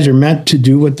these guys are meant to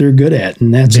do what they're good at,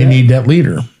 and that's They it. need that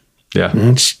leader. Yeah.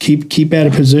 Let's keep at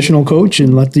a positional coach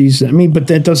and let these. I mean, but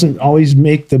that doesn't always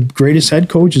make the greatest head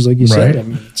coaches, like you said. Right. I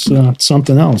mean, it's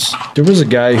something else. There was a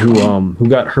guy who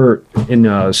got hurt in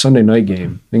a Sunday night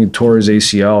game. I think he tore his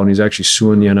ACL, and he's actually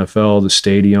suing the NFL, the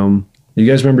stadium. You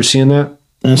guys remember seeing that?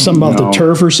 Something about the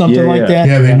turf or something like that.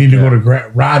 Yeah, they need to go to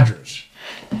Rodgers.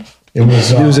 It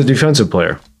was. He was a defensive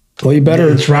player. Well, you better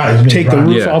That's right. His name's take the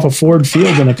Rodgers. roof off of Ford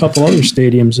Field and a couple other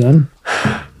stadiums. Then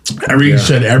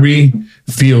Every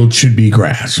field should be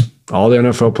grass. All the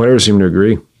NFL players seem to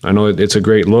agree. I know it's a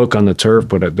great look on the turf,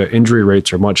 but the injury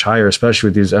rates are much higher, especially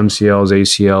with these MCLs,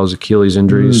 ACLs, Achilles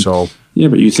injuries. So Yeah,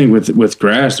 but you think with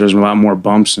grass, there's a lot more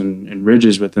bumps and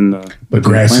ridges within the. But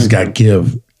grass has got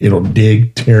give. It'll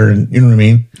dig, tear, and you know what I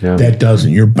mean? Yeah. That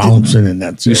doesn't. You're bouncing, and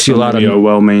that's you it. see a lot of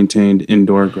well maintained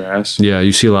indoor grass. Yeah,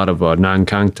 you see a lot of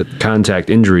non-contact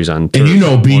injuries on turf. And you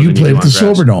know, B, more you than played do at the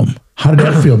on grass. Silverdome. How did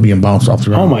that feel being bounced off the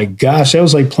ground? oh my gosh, that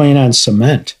was like playing on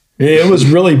cement. It was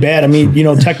really bad. I mean, you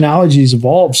know, technology's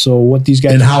evolved. So what these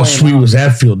guys And are how playing sweet now- was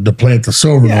that field to play at the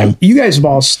Silverdome? Yeah, you guys have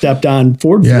all stepped on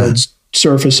Ford Yeah. Field's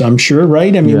surface, I'm sure,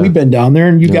 right? I mean, Yeah. we've been down there,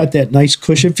 and you got that nice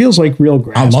cushion. It feels like real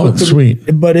grass. I love but it,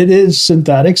 sweet. but it is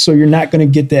synthetic, so you're not going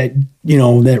to get that, you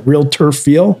know, that real turf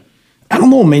feel. I don't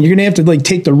know, man. You're going to have to like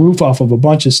take the roof off of a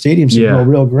bunch of stadiums to Yeah. grow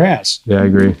real grass. Yeah, I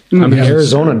agree. I mean, Yeah.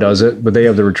 Arizona does it, but they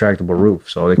have the retractable roof,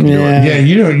 so they can do Yeah. it. Yeah,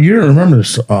 you don't remember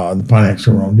this, the Pontiac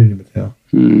Silverdome, did you, Mateo?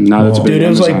 Now that's a big Dude, it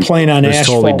was Amazon. like playing on It's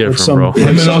asphalt totally with different, some, bro. like Him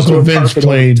and some Uncle sort of Vince carpet over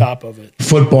played the top of it.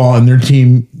 Football, and their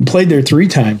team Played there 3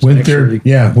 times. went actually, there.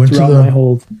 Yeah, went to throughout my the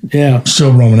whole. Yeah,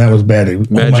 Silverdome, and that was bad. Oh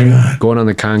my Imagine God. going on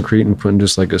the concrete and putting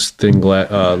just like a thin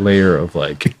layer of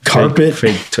like Carpet.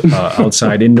 fake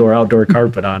outside, outdoor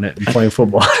carpet on it and playing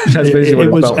football. That's basically what it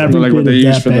it was felt like. every like what bit they of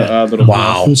use that for the bad. little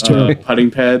Wow. It was terrible.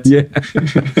 putting pads. Yeah.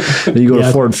 Then you go Yeah.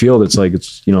 to Ford Field, it's like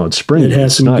it's spring. It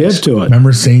has It's some nice. give to it.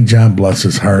 Remember St. John, bless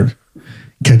his heart,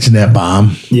 catching that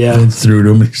bomb? Yeah. Went through to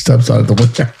him, and he steps out of the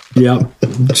window.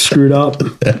 Yep, screwed up.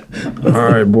 All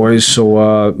right, boys.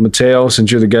 So, Mateo, since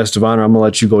you're the guest of honor, I'm gonna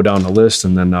let you go down the list,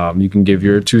 and then you can give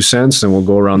your 2 cents, and we'll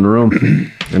go around the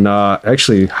room. And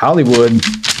actually, Hollywood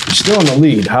still in the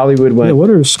lead. Hollywood Yeah, went. what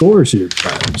are the scores here?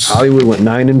 Hollywood went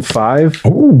 9-5,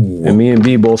 Ooh. and me and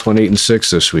B both went 8-6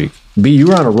 this week. B, you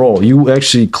were on a roll. You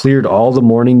actually cleared all the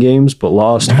morning games, but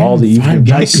lost all the evening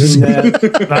Not games.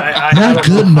 good Not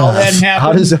good enough.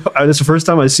 How does that? That's the first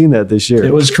time I've seen that this year.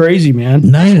 It was crazy, man.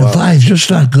 9-5 is just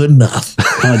not good enough.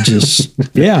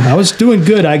 I was doing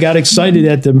good. I got excited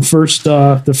at the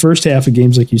first half of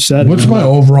games, like you said. What's my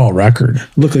overall record?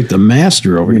 Look like the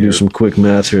master over We here. do some quick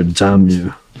math here at Tom.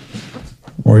 You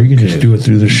Or you can just do it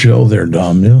through the show there,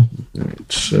 Dom. Yeah.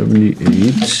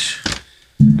 78.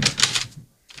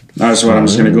 All right, so I'm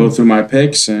just gonna go through my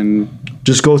picks and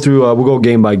Just go through. We'll go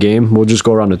game by game. We'll just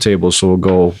go around the table. So we'll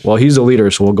go. Well, he's the leader,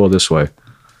 so we'll go this way.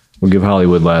 We'll give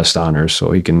Hollywood last honors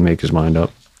so he can make his mind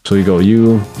up. So you go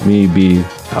you, me, B,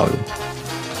 Hollywood.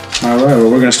 all right. Well,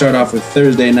 we're gonna start off with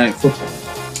Thursday night football.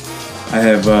 I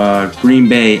have Green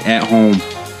Bay at home.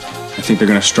 I think they're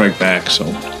gonna strike back. So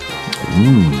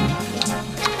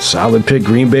Solid pick.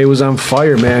 Green Bay was on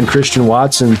fire, man. Christian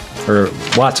Watson, right?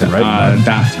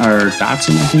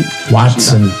 Dotson, I think.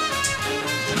 Watson.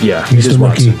 Yeah, He's it is the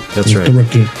rookie. Watson. That's He's right. the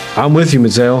rookie. I'm with you,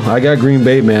 Mateo. I got Green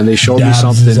Bay, man. They showed me Dobbs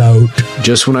something. is out.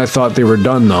 Just when I thought they were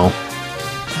done, though.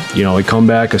 You know, we come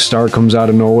back, a star comes out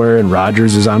of nowhere, and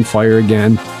Rodgers is on fire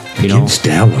again. You know, Against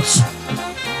Dallas.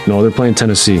 no, they're playing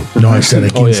Tennessee. No, I said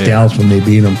against yeah. Dallas when they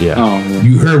beat him. Yeah. Oh, yeah.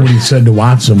 You heard what he said to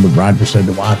Watson, what Rodgers said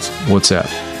to Watson. What's that?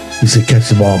 He said, catch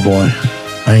the ball, boy.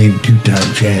 I ain't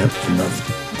 2-time champ for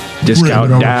nothing. Discount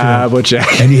Ripping over Double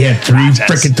Check. And he had 3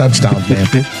 freaking touchdowns, man.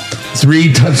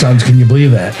 3 touchdowns. Can you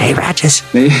believe that? Hey, Rodgers.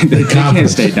 They can't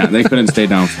stay down. They couldn't stay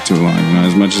down for too long. You know,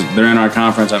 as much as they're in our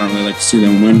conference, I don't really like to see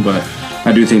them win, but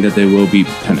I do think that they will beat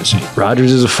Tennessee.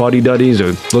 Rodgers is a fuddy-duddy. He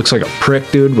looks like a prick,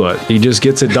 dude, but he just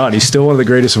gets it done. He's still one of the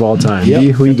greatest of all time.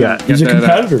 Yep. Who you got? He's a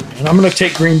competitor, and I'm going to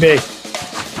take Green Bay.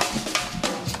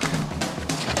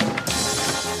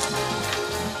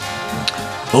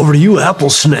 Over to you, Apple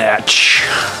Snatch.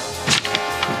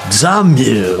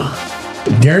 Zamu.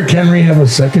 Derrick Henry have a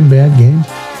second bad game?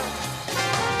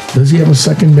 Does he have a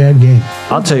second bad game?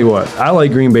 I'll tell you what. I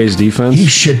like Green Bay's defense. He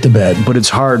shit the bed. But it's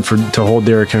hard to hold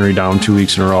Derrick Henry down 2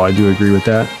 weeks in a row. I do agree with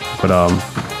that. But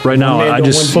right now,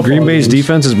 Green Bay's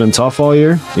defense has been tough all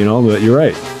year, you know, but you're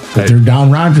right. But they're down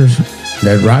Rodgers.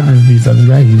 That Rodgers defense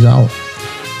guy, he's out.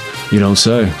 You don't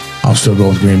say. I'll still go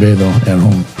with Green Bay, though, at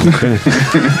home.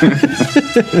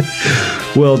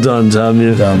 Well done, Tommy.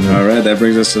 All right, that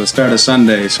brings us to the start of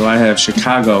Sunday. So I have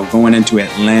Chicago going into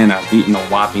Atlanta, beating a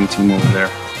whopping team over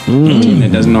there. A team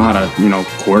that doesn't know how to,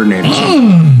 coordinate. They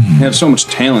have so much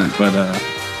talent, but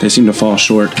they seem to fall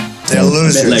short. They're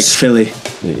losers. Like Philly.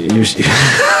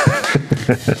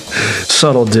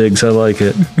 Subtle digs. I like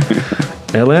it.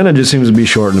 Atlanta just seems to be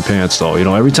short in the pants, though. You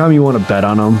know, every time you want to bet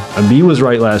on them, and B was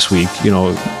right last week. You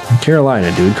know,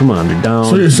 Carolina, dude, come on, they're down.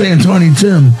 So you're saying Tony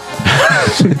Tim?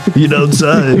 You don't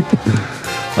say.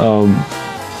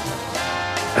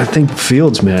 I think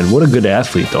Fields, man, what a good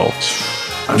athlete, though.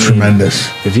 Tremendous.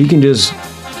 If he can just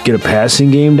get a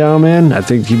passing game down, man, I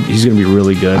think he's going to be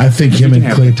really good. I think him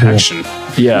and Claypool.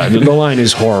 Yeah, the line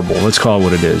is horrible. Let's call it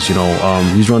what it is. You know,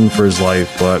 he's running for his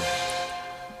life, but.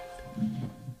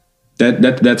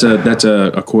 That's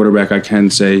a quarterback I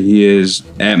can say he is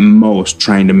at most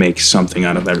trying to make something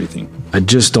out of everything. I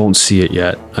just don't see it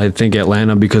yet. I think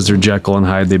Atlanta, because they're Jekyll and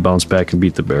Hyde, they bounce back and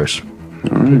beat the Bears.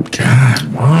 All right.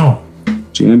 God, wow.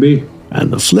 Gina B.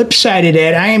 On the flip side of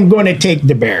that, I am going to take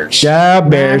the Bears. Yeah,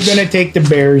 Bears. I'm going to take the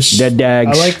Bears. The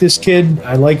Dags. I like this kid.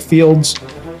 I like Fields.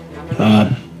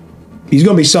 He's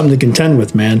going to be something to contend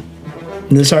with, man.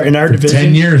 In our division,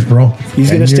 10 years, bro. He's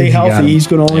going to stay healthy. He's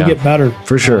going to only get better.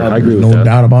 For sure. I agree with that. No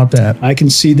doubt about that. I can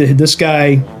see that this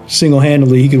guy,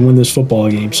 single-handedly, he can win this football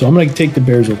game. So I'm going to take the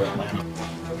Bears over Atlanta.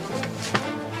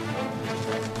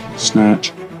 Snatch.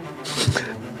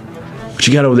 What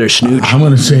you got over there, Snooch? I'm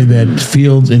going to say that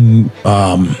Fields and,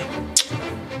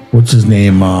 what's his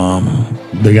name?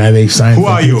 The guy they signed Who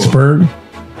from are you? Pittsburgh?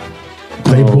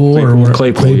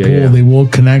 Claypool, yeah. They will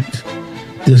connect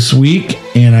this week,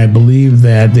 and I believe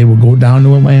that they will go down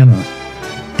to Atlanta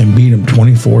and beat them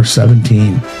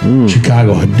 24-17.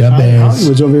 Chicago had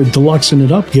Hollywood's over here deluxing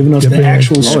it up, giving us the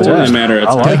actual score. It doesn't matter.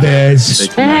 I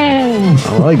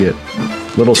like it.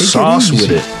 Little sauce with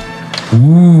it.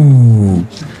 Ooh.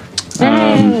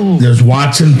 There's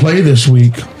Watson play this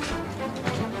week.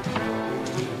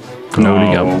 No,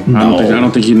 I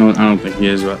don't think he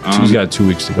is. But, He's got 2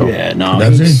 weeks to go. Yeah, no,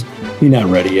 Does he's not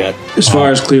ready yet. As far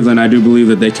as Cleveland, I do believe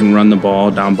that they can run the ball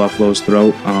down Buffalo's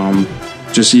throat.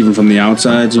 Just even from the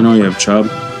outsides, you have Chubb.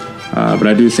 But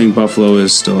I do think Buffalo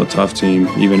is still a tough team,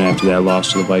 even after that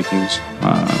loss to the Vikings.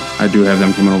 I do have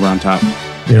them coming over on top.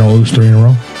 They don't lose 3 in a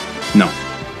row? No.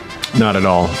 Not at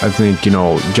all. I think,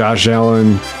 Josh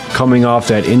Allen coming off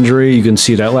that injury, you can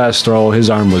see that last throw, his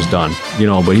arm was done,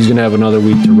 but he's going to have another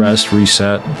week to rest,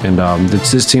 reset, and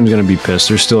this team's going to be pissed.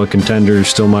 They're still a contender,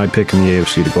 still my pick in the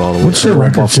AFC to go all the way. What's their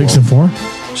record? 6-4?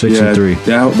 6-3.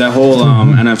 That whole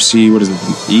NFC, what is it,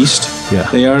 East?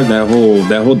 Yeah. They are. That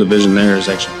whole division there is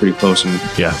actually pretty close in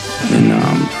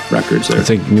records there. I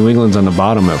think New England's on the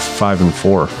bottom at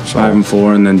 5-4. So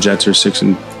 5-4, and then Jets are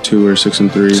 6-2 or 6-3.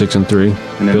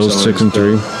 6-3. And Bills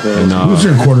 6-3. And who's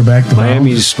their quarterback?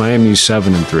 Miami's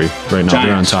 7-3 right now.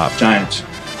 They're on top. Giants.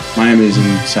 Miami's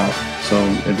in South, so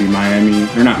it'd be Miami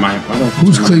or not Miami.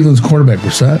 Who's Cleveland's quarterback?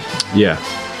 Brissett? Yeah.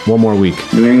 One more week.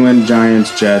 New England,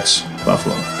 Giants, Jets,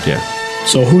 Buffalo. Yeah.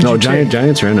 So who?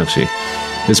 Giants are NFC.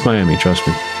 It's Miami. Trust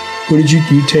me. Who did you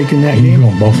take in that game?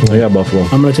 Going Buffalo. Yeah, Buffalo.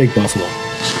 I'm going to take Buffalo.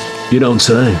 You don't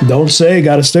say. Don't say.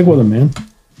 Got to stick with them, man.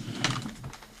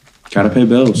 Got to pay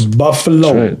bills.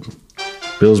 Buffalo. That's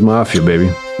right. Bills Mafia, baby.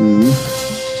 Mm-hmm.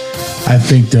 I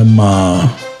think them.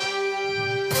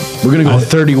 We're going to go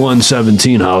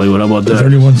 31-17, Hollywood. How about that?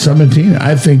 31-17.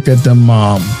 I think that them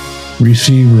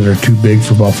receivers are too big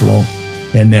for Buffalo.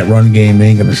 And that run game, they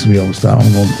ain't going to be able to stop them.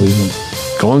 I'm going Cleveland.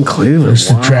 Going Cleveland. It's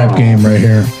the trap game right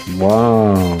here.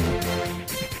 Wow.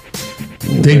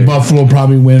 I think Buffalo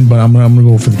probably win, but I'm gonna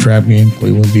go for the trap game.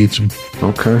 Cleveland beats them.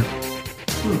 Okay.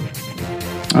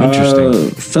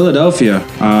 Interesting. Philadelphia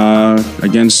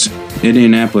against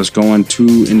Indianapolis, going to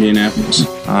Indianapolis.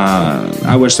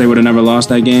 I wish they would have never lost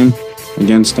that game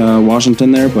against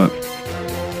Washington there, but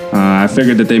I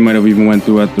figured that they might have even went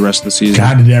through it the rest of the season.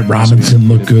 God, did that Robinson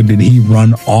look good? Did he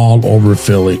run all over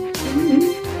Philly?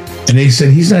 And they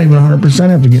said he's not even 100%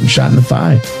 after getting shot in the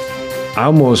thigh. I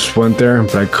almost went there,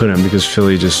 but I couldn't because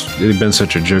Philly they've been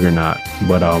such a juggernaut.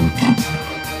 But I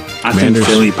think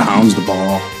Philly pounds the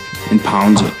ball and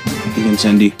pounds it against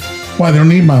Indy. Why, they don't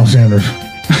need Miles Sanders.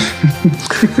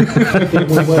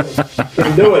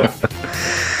 Can do it.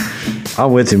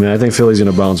 I'm with you, man. I think Philly's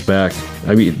going to bounce back.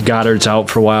 I mean, Goddard's out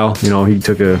for a while. You know, he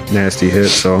took a nasty hit,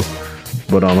 so.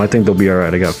 But I think they'll be all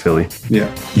right. I got Philly. Yeah.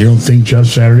 You don't think Jeff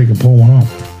Saturday can pull one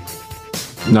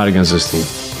off? Not against this team.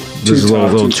 This is a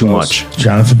little too much.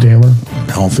 Jonathan Taylor,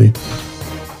 healthy.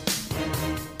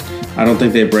 I don't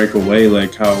think they break away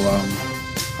like how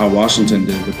Washington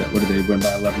did with that. What did they win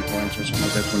by 11 points or something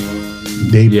like that?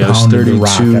 21. They Yeah, it was pounded the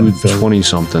rock out of 32, Philly. 20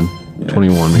 something.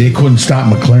 21. They couldn't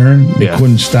stop McLaren. They Yeah.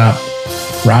 couldn't stop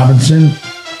Robinson.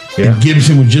 Yeah. And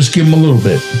Gibson would just give him a little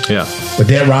bit. Yeah. But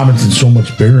that Robinson's so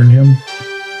much bigger than him.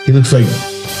 He looks like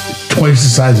twice the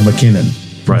size of McKinnon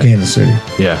from Right. Kansas City.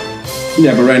 Yeah.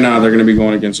 Yeah, but right now they're going to be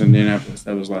going against Indianapolis.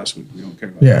 That was last week. We don't care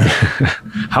about Yeah.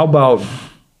 How about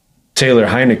Taylor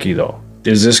Heineke, though?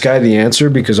 Is this guy the answer?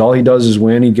 Because all he does is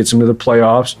win. He gets them to the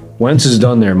playoffs. Wentz is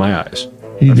done there in my eyes.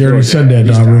 He already said that.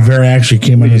 Rivera actually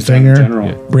came on the thing here.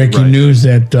 general. Breaking Right. news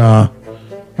that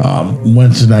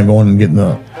Wentz is not going and getting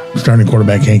the starting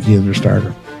quarterback Hanky as their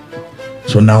starter.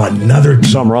 So now another team.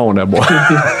 Something wrong with that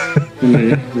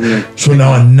boy. So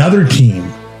now another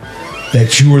team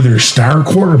that you were their star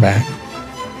quarterback,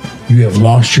 you have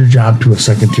lost your job to a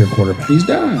second-tier quarterback. He's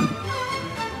done.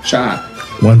 Shot.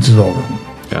 Wentz is over.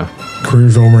 Yeah.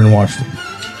 Career's over in Washington.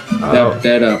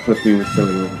 That puts me with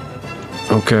Philly.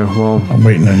 Okay, well, I'm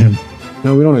waiting on him.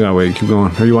 no, we don't gotta wait. Keep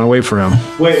going. Or you want to wait for him?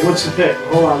 Wait, what's the pick?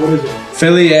 Hold on, what is it?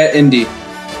 Philly at Indy.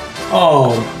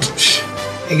 Oh,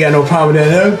 ain't got no problem with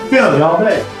that. Philly all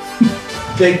day.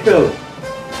 Take Philly.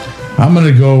 I'm going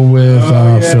to go with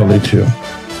Philly, too.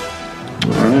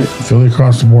 All right. Philly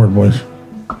across the board, boys.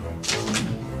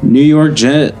 New York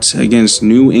Jets against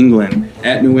New England.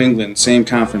 At New England. Same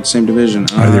conference, same division.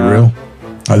 Are they real?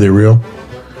 Are they real?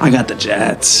 I got the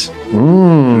Jets.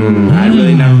 I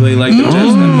really never really liked the Jets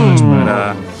that much, but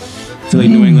I feel like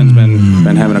New England's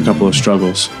been having a couple of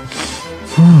struggles.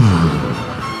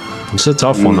 It's a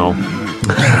tough one, though.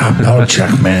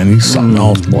 Belichick, man. He's something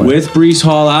else, boy. With Breece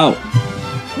Hall out.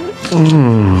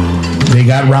 They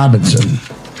got Robinson.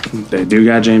 They do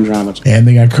got James Robinson. And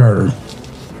they got Carter.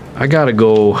 I gotta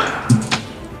go.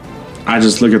 I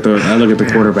just look at the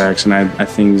quarterbacks, and I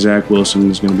think Zach Wilson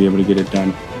is going to be able to get it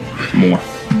done more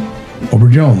Over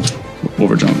Jones.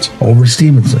 over Jones. Over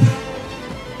Stevenson.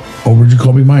 Over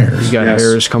Jacoby Myers. You got Yes.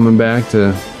 Harris coming back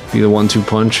to be the 1-2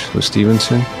 punch with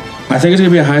Stevenson. I think it's going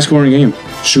to be a high-scoring game. And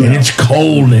Shootout. it's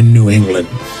cold in New England.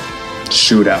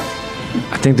 Shootout.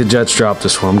 I think the Jets drop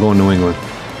this one. I'm going New England.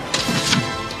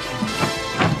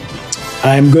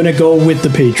 I'm going to go with the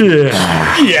Patriots.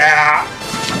 Yeah.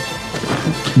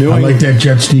 New I like England. that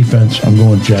Jets defense. I'm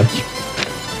going Jets.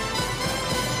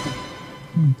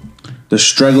 The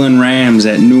struggling Rams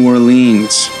at New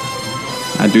Orleans.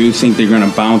 I do think they're going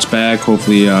to bounce back.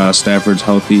 Hopefully Stafford's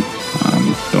healthy.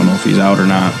 Don't know if he's out or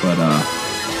not, but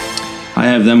I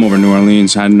have them over New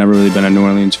Orleans. I've never really been a New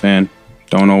Orleans fan.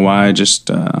 Don't know why. Just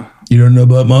You don't know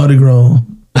about Mardi Gras.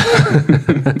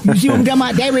 You see what I'm talking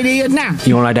about? There it is now.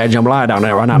 You don't like that jambalaya down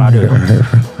there right now, do you?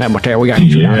 That much we got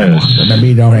you down there. Yes.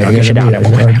 Get you down there,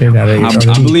 boy.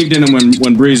 I believed in him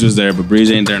when Breeze was there, but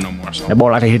Breeze ain't there no more. So That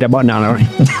boy like to hit that button down there.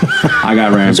 I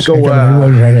got Rams. Let's go.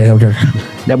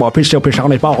 That boy pitch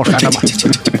on his balls.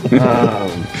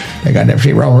 They got that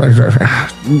shit wrong.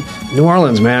 New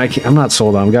Orleans, man. I'm not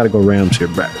sold on. Got to go Rams here.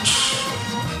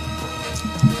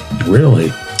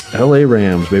 Really? L.A.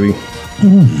 Rams, baby.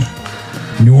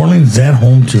 New Orleans at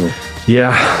home, too.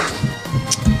 Yeah.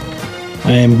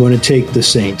 I am going to take the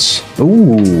Saints.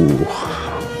 Ooh.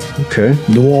 Okay.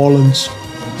 New Orleans.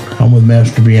 I'm with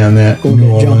Master B on that. Go New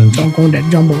that Orleans. Don't go that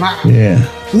jambalaya.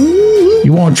 Yeah.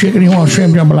 You want chicken? You want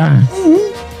shrimp jambalaya?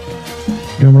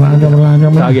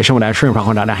 Jambalaya. I'll get some of that shrimp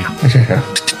on that now.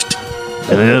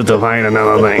 And then to find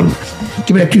another thing.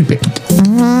 Give me that toothpick.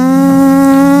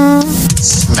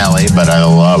 Smelly, but I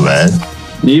love it.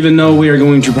 Even though we are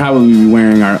going to probably be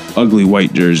wearing our ugly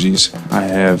white jerseys, I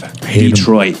have Hate 'em.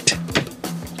 Detroit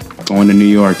going to New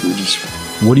York and just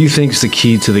What do you think is the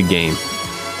key to the game?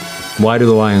 Why do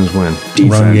the Lions win?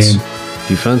 Run defense. game.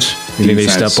 Defense? You think they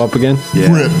Defense. step up again?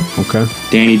 Yeah. Okay.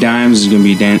 Danny Dimes is going to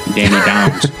be Danny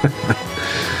Dimes.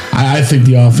 I think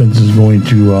the offense is going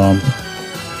to,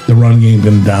 the run game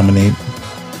going to dominate.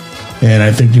 And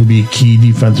I think there'll be key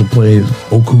defensive plays,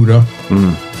 Okuda,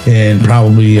 and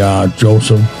probably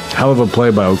Joseph. Hell of a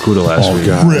play by Okuda last week.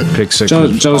 God. Pick six.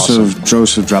 was awesome.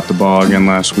 Joseph dropped the ball again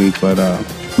last week, but the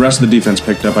rest of the defense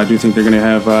picked up. I do think they're going to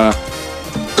have a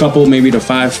couple, maybe to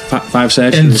five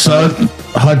sacks. And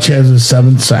Hutch has his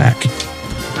 7th sack.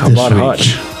 How about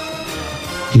Hutch?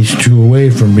 He's 2 away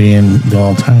from being the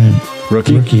all-time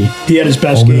rookie. He had his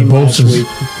best game last week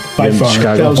by far.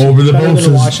 Over the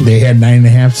Boses, they had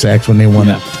 9.5 sacks when they won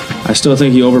it. I still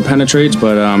think he over-penetrates,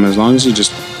 but as long as he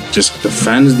just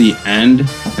defends the end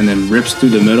and then rips through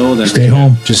the middle, then stay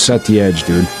home. Just set the edge,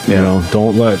 dude. You know,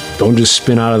 don't just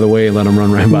spin out of the way and let him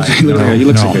run right by. He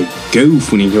looks like a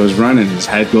goof when he goes running. His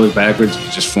head goes backwards.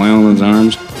 He's just flailing his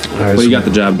arms. But he got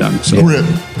the job done. So.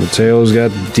 Mateo's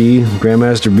got the D.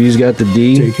 Grandmaster B's got the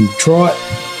D. Taking Detroit.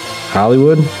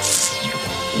 Hollywood.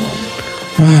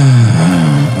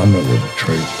 I'm going to go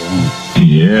Detroit.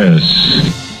 Yes.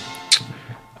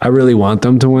 I really want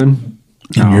them to win.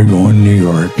 And you're going New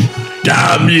York.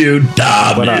 Damn you.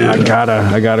 But I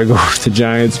gotta go with the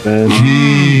Giants, man.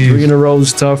 3 in a row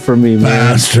is tough for me, man.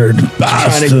 Bastard.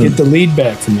 Trying to get the lead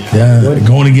back from you. Yeah,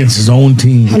 going against his own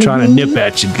team. I'm trying to nip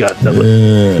at you, gut.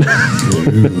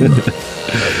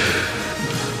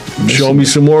 Show me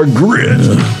some more grit.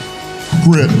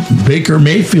 Baker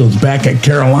Mayfield's back at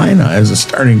Carolina as a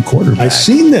starting quarterback. I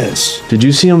seen this. Did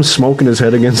you see him smoking his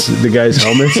head against the guy's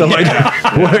helmet? I'm like,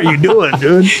 what are you doing,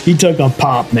 dude? He took a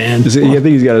pop, man. I think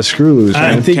he's got a screw loose.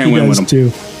 I think he does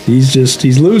too.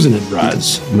 He's losing it,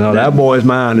 Rods. No, that boy's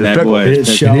mine. That boy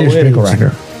is pickle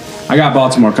wrecker. I got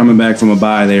Baltimore coming back from a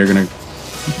bye. They are going to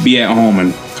be at home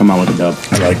and come out with a dub.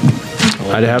 I like it.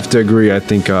 I'd have to agree. I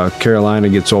think Carolina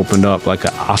gets opened up like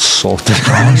an assault.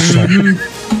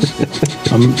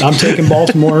 I'm taking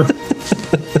Baltimore.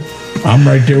 I'm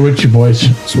right there with you, boys.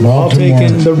 So we're all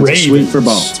taking the Ravens. Sweet for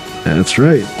Baltimore. That's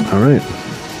right. All right.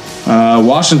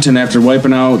 Washington, after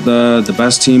wiping out the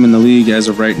best team in the league as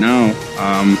of right now,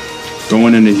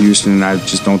 going into Houston, I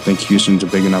just don't think Houston's a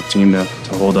big enough team to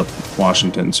hold up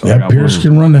Washington. So Pierce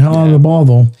can run the hell out of the ball,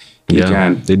 though.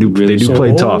 Yeah, they do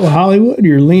play tough. Hollywood,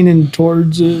 you're leaning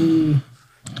towards. You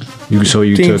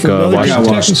took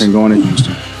Washington going to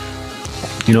Houston.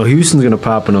 You know, Houston's going to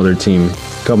pop another team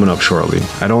coming up shortly.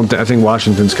 I think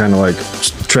Washington's kind of like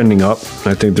trending up.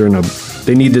 I think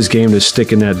they need this game to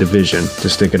stick in that division, to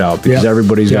stick it out, because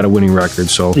everybody's got a winning record.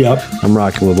 So I'm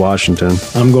rocking with Washington.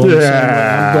 I'm going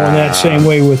that same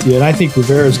way with you, and I think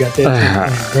Rivera's got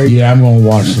that. Yeah, I'm going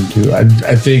Washington too.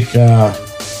 I think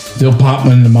they'll pop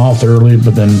them in the mouth early,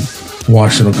 but then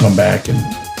Washington will come back and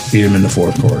beat them in the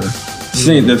fourth quarter.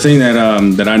 The thing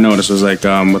that I noticed was like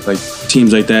with like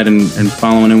teams like that and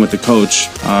following in with the coach,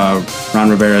 Ron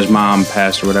Rivera's mom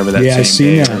passed or whatever that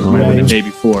same day, or maybe the day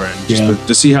before, and just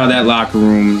to see how that locker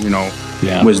room,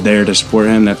 was there to support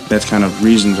him. That's kind of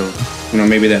reasons of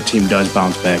maybe that team does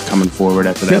bounce back coming forward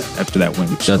after that win.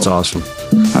 So, that's awesome.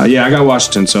 I got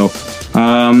Washington. So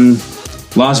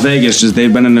Las Vegas,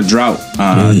 they've been in a drought.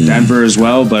 Denver as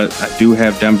well, but I do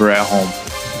have Denver at home.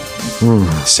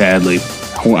 Sadly.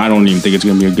 I don't even think it's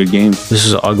going to be a good game. This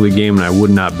is an ugly game, and I would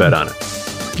not bet on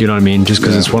it. You know what I mean? Just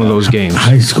because it's one of those games.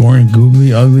 High scoring,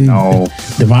 googly, ugly. No.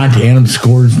 Devontae Adams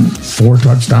scores 4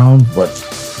 touchdowns, but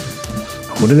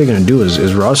what are they going to do?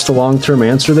 Is Russ the long-term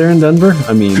answer there in Denver?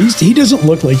 I mean, he doesn't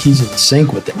look like he's in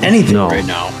sync with anything right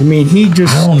now. I mean, he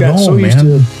just used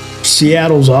to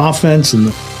Seattle's offense,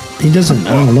 and he doesn't.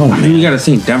 I don't know. I mean, you got to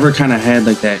think Denver kind of had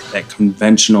like that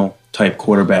conventional type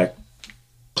quarterback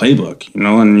playbook,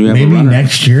 and you have maybe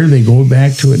next year they go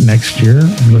back to it next year.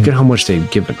 Look at how much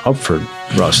they've given up for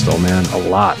Russ, though, man. A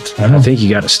lot. I think you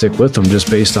got to stick with them just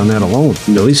based on that alone. At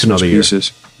least another year.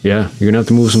 Yeah, you're gonna have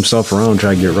to move some stuff around,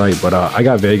 try to get right. But I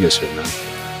got Vegas here, man.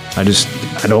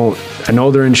 I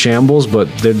know they're in shambles, but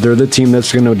they're the team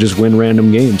that's gonna just win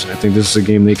random games. I think this is a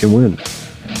game they can win.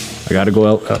 I got to go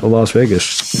out Las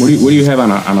Vegas. What do you have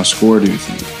on a score? Do you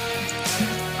think?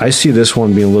 I see this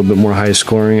one being a little bit more high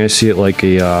scoring. I see it like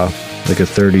a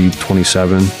 30-27,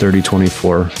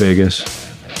 30-24 Vegas.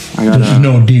 There's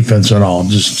no defense at all,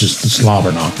 just the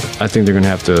slobber knocker. I think they're gonna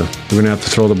have to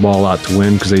throw the ball out to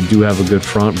win because they do have a good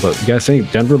front. But you gotta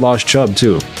think Denver lost Chubb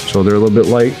too, so they're a little bit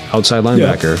light outside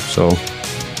linebacker. So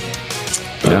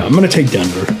I'm gonna take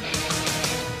Denver.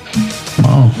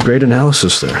 Wow, great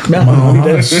analysis there. I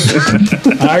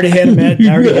already had him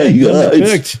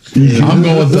picked. I'm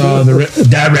going with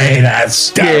the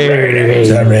Raiders.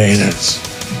 The Raiders.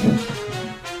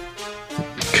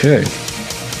 Okay.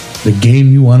 The game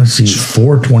you want to see is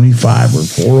 425 or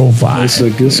 405. This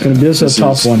is going to be a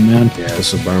tough one, man. Yeah,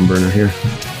 this is a barn burner here.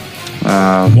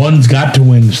 One's got to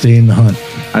win to stay in the hunt.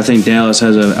 I think Dallas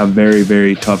has a very,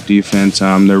 very tough defense.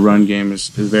 Their run game is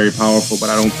very powerful, but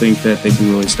I don't think that they can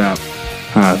really stop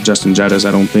Justin Jettis.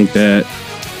 I don't think that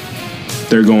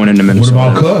they're going into Minnesota.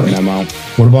 What about Cook?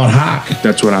 What about Hawk?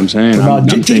 That's what I'm saying. I'm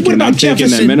thinking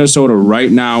that Minnesota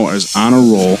right now is on a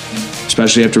roll,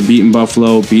 especially after beating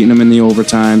Buffalo, beating them in the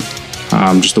overtime.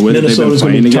 Just the way that they've been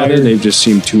playing together, they've just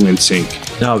seemed too in sync.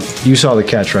 Now, you saw the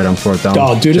catch right on fourth down.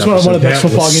 Oh, dude, it's one of the best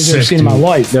football games I've ever seen in my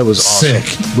life. That was awesome.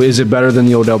 Sick. Is it better than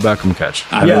the Odell Beckham catch?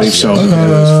 I believe so. It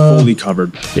was fully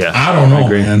covered. Yeah. I don't know,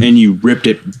 man. And you ripped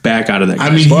it back out of that. I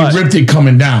mean, he ripped it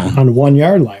coming down. On the 1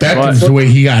 yard line. Beckham's the way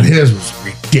he got his was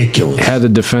ridiculous. Had the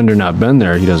defender not been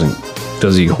there,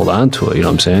 does he hold on to it? You know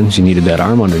what I'm saying? He needed that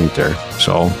arm underneath there.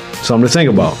 So, something to think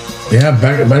about. Yeah,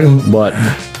 Beckham. But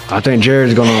I think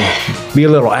Jared's gonna be a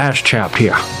little ass chapped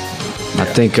here. I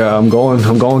think I'm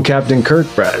going Captain Kirk,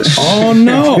 Braz. Oh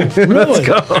no! Really? Let's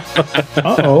go.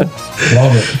 Uh-oh.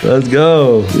 Love it. Let's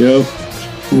go. Yep.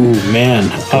 Ooh, man.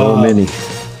 Mini.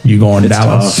 You going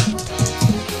Dallas?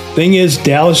 Thing is,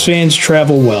 Dallas fans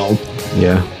travel well.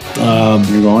 Yeah.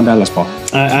 You're going Dallas, Paul.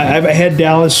 I had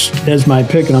Dallas as my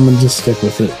pick, and I'm going to just stick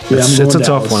with it. Yeah, it's a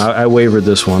tough one. I wavered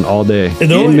this one all day.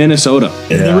 In Minnesota.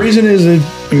 The reason is,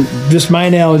 just my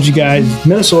analogy, guys,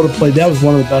 Minnesota played, that was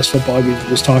one of the best football games we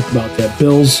just talked about, that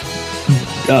Bills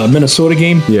Minnesota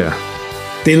game. Yeah.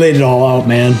 They laid it all out,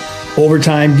 man.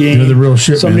 Overtime game. They're the real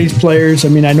shit, Some of these players, I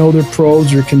mean, I know they're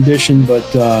pros, they're conditioned,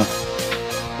 but I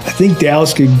think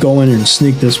Dallas could go in and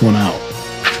sneak this one out.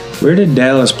 Where did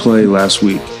Dallas play last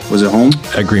week? Was it home?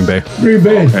 At Green Bay. Green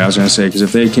Bay. Okay, I was going to say, because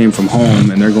if they came from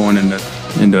home and they're going into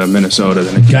Minnesota,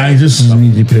 then guys, this is an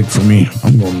easy pick for me.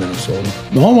 I'm going Minnesota.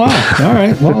 Oh, wow. All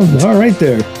right. Well, all right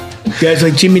there. You guys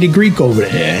like Jimmy the Greek over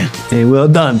there. Yeah. Hey, well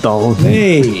done, Don.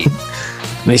 Hey.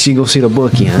 Make sure you go see the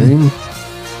bookie, huh?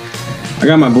 I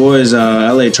got my boys,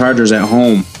 LA Chargers at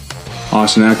home.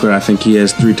 Austin Eckler, I think he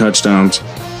has 3 touchdowns.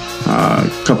 A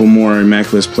couple more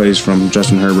immaculate plays from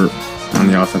Justin Herbert on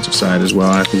the offensive side as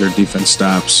well. I think their defense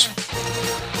stops.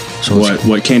 So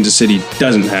what Kansas City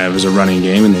doesn't have is a running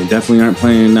game, and they definitely aren't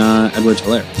playing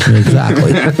Edwards-Helaire.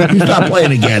 Exactly. You're not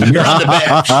playing again. You're on the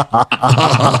bench.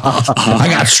 I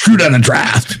got screwed on the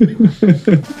draft.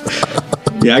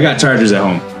 Yeah, I got Chargers at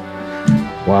home.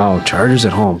 Wow, Chargers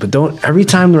at home. But every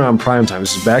time they're on primetime,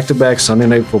 this is back-to-back Sunday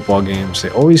night football games, they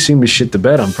always seem to shit the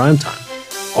bed on primetime.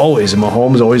 Always. And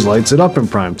Mahomes always lights it up in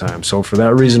primetime. So for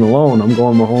that reason alone, I'm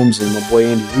going Mahomes and my boy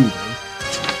Andy Reid.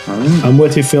 Right. I'm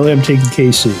with you, Philly. I'm taking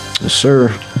KC. Yes,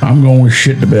 sir. I'm going with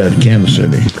shit to bed, Kansas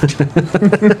City.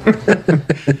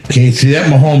 KC, that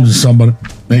Mahomes is somebody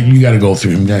that you got to go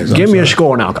through him, guys. Give me a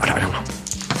score now.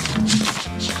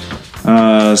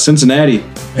 Cincinnati.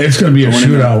 It's going to be a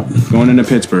shootout. Going into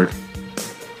Pittsburgh.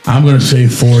 I'm going to say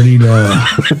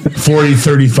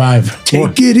 40-35.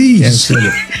 Take it easy.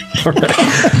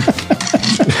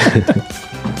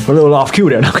 A little off cue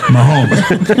there. Mahomes.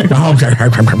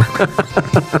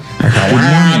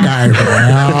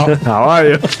 How are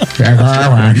you?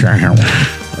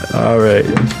 All right.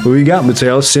 Who you got,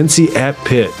 Mateo? Cincy at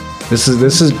Pitt. This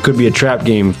could be a trap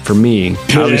game for me.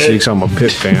 Obviously, because I'm a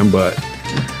Pitt fan, but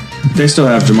they still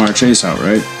have Jamar Chase out,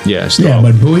 right? Yeah, still. Yeah,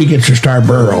 but Bowie gets to start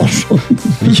Burrows.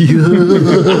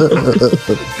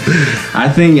 I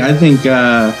think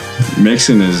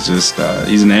Mixon is just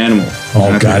he's an animal.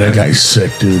 Oh god, that guy's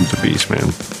sick, dude. The beast,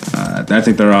 man. I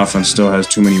think their offense still has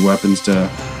too many weapons to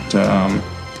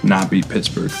not beat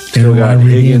Pittsburgh. Still got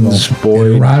Higgins,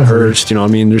 Boyd, Hurst. You know, I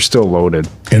mean, they're still loaded.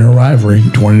 In a rivalry,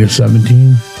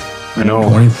 20-17. I know.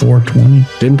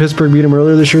 24-20. Didn't Pittsburgh beat them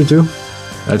earlier this year too?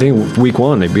 I think week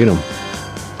 1 they beat them.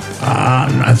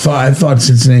 I thought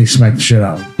Cincinnati smacked the shit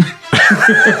out of them.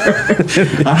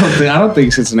 I don't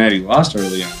think Cincinnati lost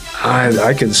early on.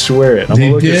 I can swear it. I'm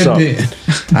gonna look this up.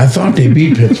 I thought they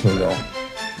beat Pittsburgh though.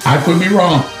 I could be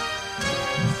wrong.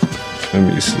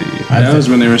 Let me see. That was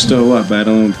when they were still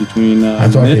battling between. I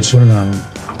thought Mitch. they put it on.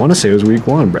 I want to say it was week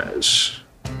 1, Braz.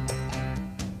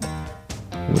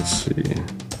 Let's see.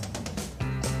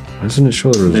 Why doesn't it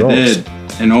show the results? They did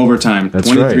in overtime. That's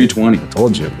 23-20. Right. I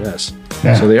told you. Yes.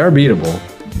 Yeah. So they are beatable,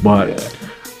 but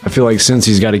I feel like since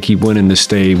he's got to keep winning to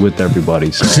stay with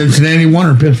everybody. So. Cincinnati won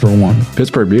or Pittsburgh won?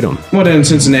 Pittsburgh beat them. Well, then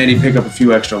Cincinnati pick up a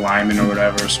few extra linemen or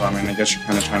whatever. So I mean, I guess you're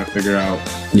kind of trying to figure out.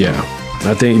 Yeah.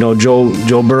 I think, Joe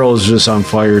Burrow is just on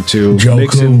fire too.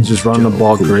 Mixon just running the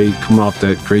ball great, coming off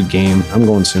that great game. I'm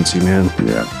going Cincy, man.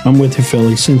 Yeah. I'm with you,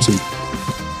 Philly. Cincy.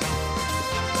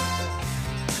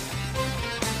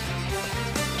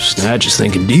 Snatch is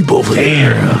thinking deep over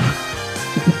there.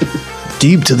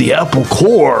 Deep to the apple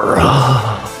core.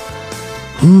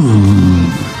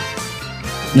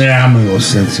 Yeah, I'm going to go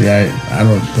Cincy. I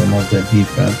don't know if that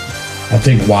defense. I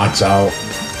think Watt's out.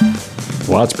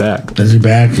 Watt's back. Is he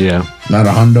back? Yeah. Not a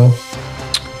hundo?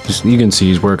 You can see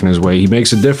he's working his way. He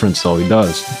makes a difference, though. He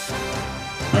does.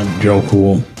 Joe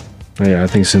Cool. Yeah, I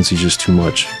think since he's just too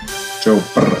much. Joe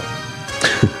Burrow.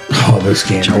 Oh, this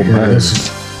game. Joe Right here. Burrow. This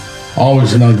is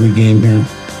always an ugly game here.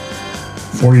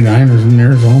 49ers in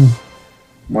Arizona.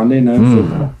 Monday Night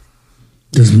Football.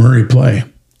 Does Murray play?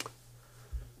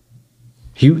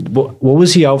 What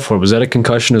was he out for? Was that a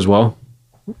concussion as well?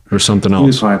 Or something He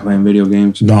was else? probably playing video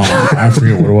games. No, I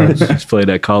forget what it was. He's played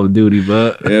that Call of Duty,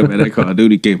 but Yeah, man, that Call of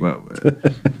Duty came out.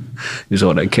 he's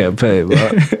on that campaign,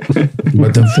 but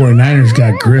But the 49ers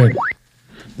got grit.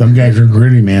 Them guys are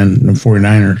gritty, man. The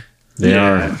 49ers. they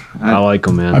are. I like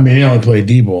them, man. I mean, they only play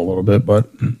Debo a little bit, but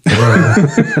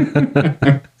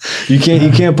you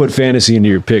can't put fantasy into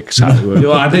your picks, Hollywood.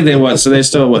 Well, I think so they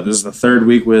still, this is the third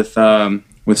week with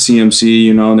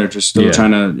CMC, and they're just still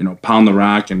trying to, pound the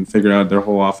rock and figure out their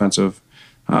whole offensive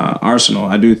arsenal.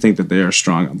 I do think that they are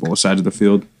strong on both sides of the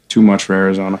field. Too much for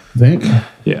Arizona. think.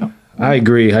 Yeah. I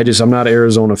agree. I'm not an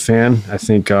Arizona fan. I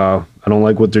think I don't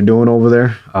like what they're doing over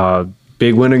there.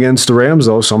 Big win against the Rams,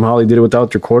 though. Somehow they did it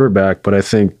without their quarterback. But I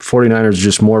think 49ers are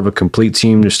just more of a complete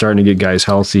team. They're starting to get guys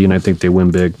healthy, and I think they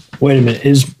win big. Wait a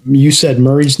minute. You said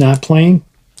Murray's not playing?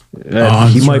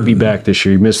 He might be back this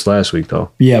year. He missed last week,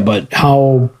 though. Yeah, but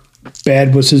how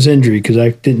bad was his injury? Because I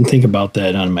didn't think about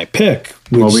that on my pick.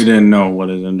 Well, we didn't know what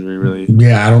his injury really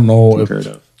Yeah, I don't know.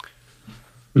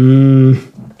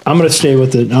 I'm going to stay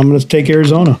with it. I'm going to take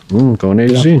Arizona. Going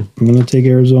AZ. Yeah, I'm going to take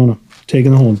Arizona.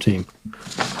 Taking the home team.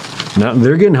 Now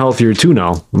they're getting healthier too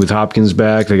now with Hopkins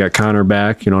back. They got Connor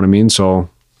back. You know what I mean? So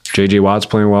J.J. Watt's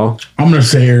playing well. I'm going to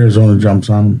say Arizona jumps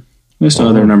on them. They still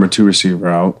have their number 2 receiver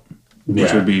out,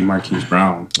 which would be Marquise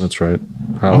Brown. That's right.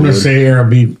 I'm going to say Air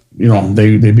beat,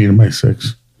 they beat them by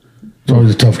 6. It's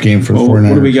always a tough game for the 49ers.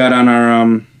 What do we got on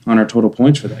our total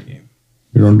points for that game?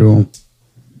 We don't do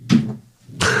them.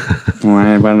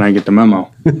 Why didn't I get the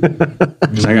memo?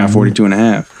 Because I got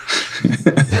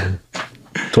 42.5.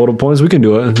 Total points, we can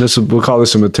do it. We'll call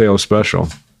this a Mateo special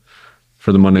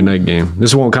for the Monday night game.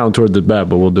 This won't count toward the bet,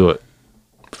 but we'll do it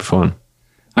for fun.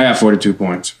 I got 42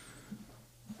 points.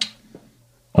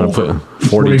 Want to put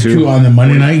 42 on the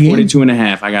Monday night game?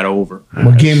 42.5. I got over.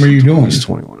 What game are you doing? It's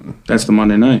 21. That's the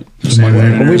Monday night.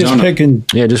 Are we just picking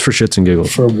Yeah, just for shits and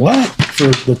giggles. for what? For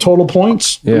the total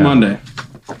points? Yeah. Monday.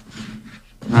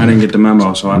 I didn't get the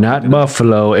memo, so I Not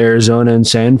Buffalo, Arizona, and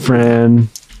San Fran.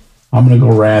 I'm going to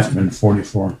go Rathman,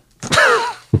 44.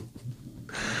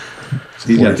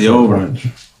 He got the over.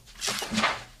 Points.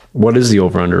 What is the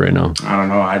over-under right now? I don't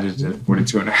know. I just did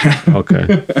 42.5. Okay.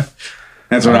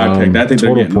 That's what I picked. I think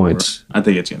total they're getting points. Over. I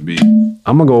think it's going to be.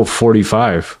 I'm going to go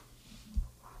 45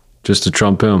 just to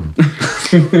trump him.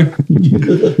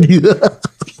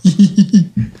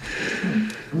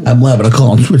 I'm liable to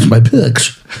call and switch my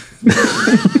picks.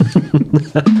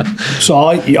 So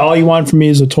all you want from me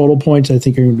is the total points I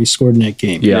think are going to be scored in that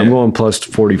game. Yeah, I'm going plus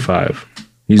 45.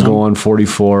 He's going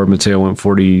 44. Mateo went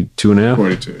 42 and a half?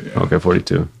 42, yeah. Okay,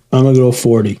 42. I'm going to go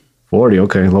 40. 40,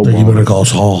 okay. Low You ball. better call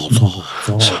Saul.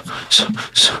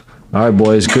 All right,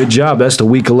 boys. Good job. That's the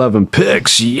Week 11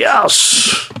 picks.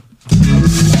 Yes.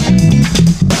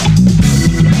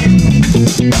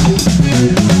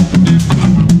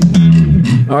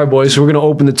 All right, boys. So we're going to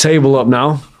open the table up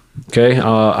now. Okay.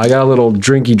 I got a little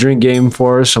drinky drink game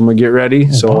for us. I'm going to get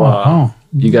ready. So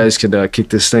you guys could kick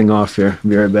this thing off here.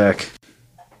 Be right back.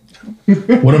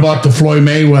 What about the Floyd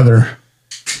Mayweather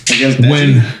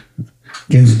win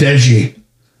against Deji?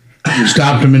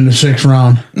 Stopped him in the 6th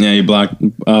round. Yeah, he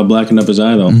blackened up his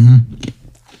eye, though.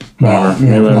 Mm-hmm. Whatever.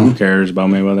 Mayweather, who cares about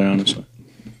Mayweather, honestly?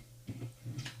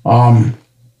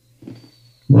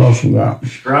 What else we got?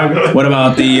 What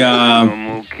about the...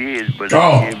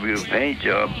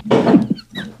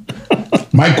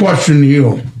 My question to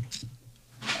you.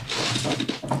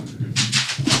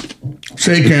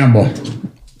 Say Campbell.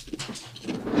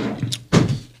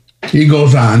 He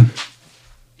goes on.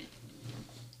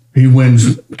 He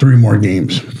wins 3 more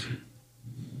games.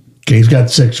 Okay, he's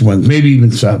got 6 wins, maybe even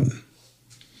 7.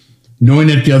 Knowing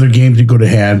that the other games he could have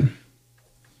had.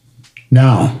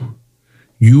 Now,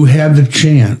 you have the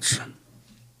chance,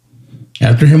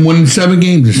 after him winning 7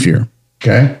 games this year,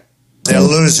 okay? They're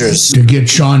losers. To get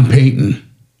Sean Payton.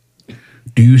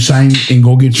 Do you sign and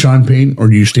go get Sean Payton, or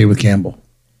do you stay with Campbell?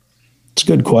 It's a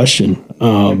good question.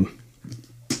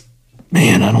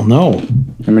 Man, I don't know.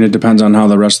 I mean, it depends on how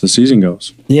the rest of the season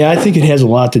goes. Yeah, I think it has a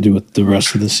lot to do with the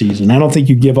rest of the season. I don't think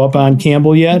you give up on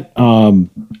Campbell yet. Like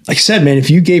I said, man, if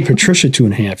you gave Patricia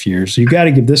 2.5 years, you got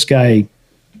to give this guy.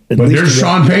 But there's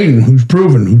Sean Payton, who's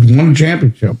proven, who's won a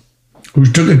championship. who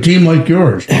took a team like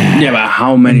yours. Yeah, but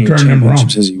how many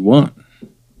championships has he won?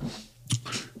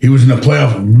 He was in the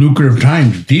playoff lucrative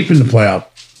times, deep in the playoff.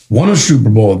 Won a Super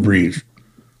Bowl with Breeze.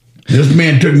 This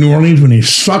man took New Orleans when they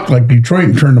sucked like Detroit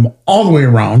and turned them all the way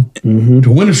around to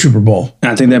win a Super Bowl.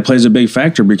 I think that plays a big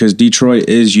factor because Detroit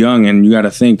is young, and you got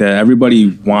to think that everybody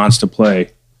wants to play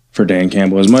for Dan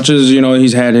Campbell. As much as,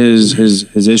 he's had his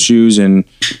issues and,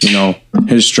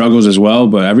 his struggles as well,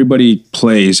 but everybody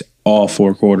plays all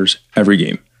 4 quarters every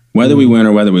game, whether we win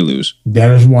or whether we lose.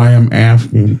 That is why I'm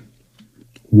asking,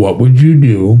 what would you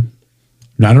do?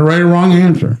 Not a right or wrong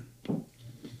answer.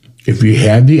 If you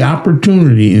had the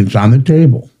opportunity and it's on the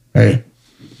table, hey,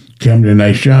 Cam did a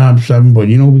nice job, 7, but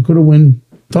we could have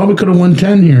thought we could have won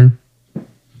 10 here.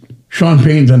 Sean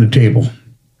Payton's on the table. Do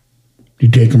you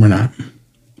take him or not?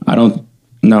 I don't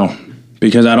know,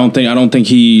 because I don't think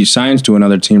he signs to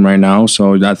another team right now.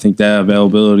 So I think that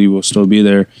availability will still be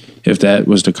there if that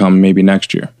was to come maybe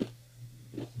next year.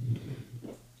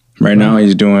 Right now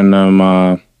he's doing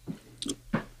the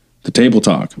table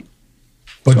talk.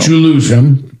 But you lose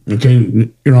him, okay?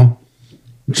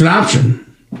 It's an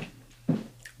option.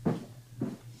 And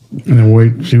then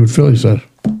wait and see what Philly says.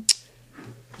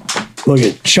 Look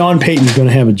at Sean Payton's going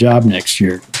to have a job next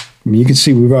year. I mean, you can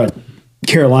see we brought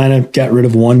Carolina, got rid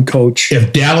of one coach.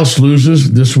 If Dallas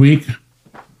loses this week,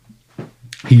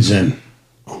 he's in.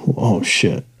 Oh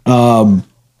shit.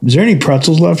 Is there any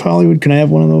pretzels left, Hollywood? Can I have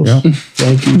one of those? Yeah.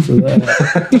 Thank you for that.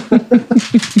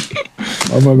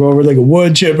 I'm going to go over like a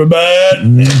wood chipper, bud.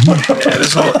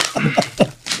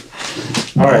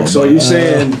 All right, so you're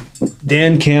saying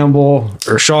Dan Campbell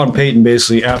or Sean Payton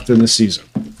basically after the season.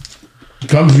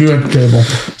 Comes to you at the table.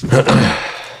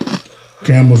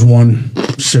 Campbell's won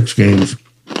 6 games,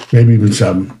 maybe even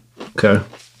 7. Okay.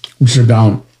 We sit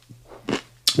down,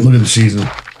 look at the season.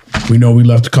 We know we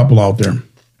left a couple out there.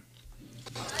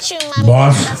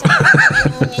 Boss,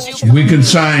 we can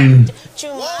sign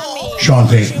Sean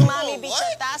Payton.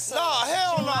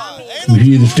 We can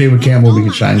either stay with Campbell or we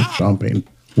can sign Sean Payton.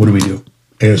 What do we do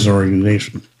as an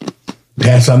organization?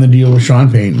 Pass on the deal with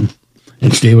Sean Payton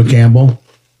and stay with Campbell,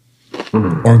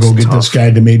 or go get this guy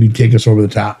to maybe take us over the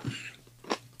top.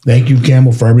 Thank you,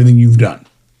 Campbell, for everything you've done.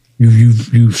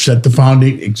 You've set the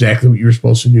foundation, exactly what you were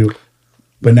supposed to do.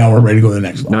 But now we're ready to go to the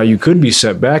next level. Now you could be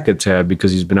set back a tad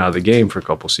because he's been out of the game for a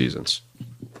couple seasons.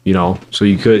 So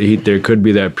there could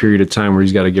be that period of time where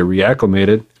he's got to get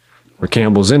reacclimated. Where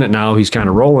Campbell's in it now, he's kind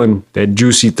of rolling. That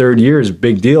juicy 3rd year is a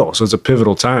big deal, so it's a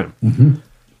pivotal time. Mm-hmm.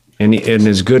 And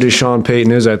as good as Sean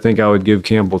Payton is, I think I would give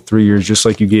Campbell 3 years, just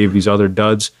like you gave these other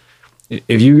duds.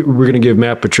 If you were going to give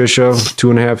Matt Patricia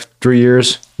 2.5, 3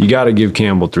 years, you got to give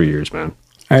Campbell 3 years, man.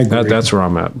 I agree. That's where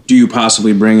I'm at. Do you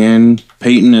possibly bring in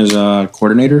Payton as a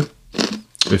coordinator?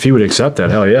 If he would accept that,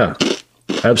 hell yeah.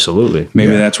 Absolutely.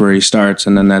 Maybe that's where he starts,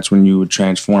 and then that's when you would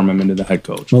transform him into the head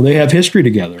coach. Well, they have history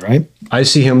together, right? I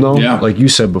see him, though, like you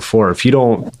said before,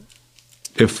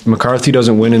 if McCarthy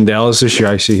doesn't win in Dallas this year,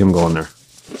 I see him going there.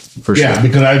 For sure. Yeah,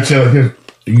 because I'd say like this,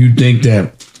 you think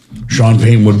that Sean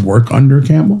Payton would work under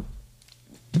Campbell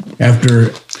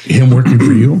after him working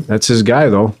for you? That's his guy,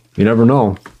 though. You never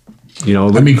know.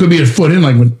 Could be his foot in,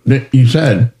 like what you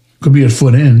said. Could be his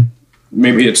foot in.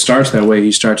 Maybe it starts that way.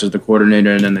 He starts as the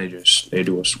coordinator, and then they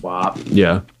do a swap.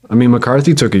 Yeah,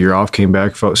 McCarthy took a year off, came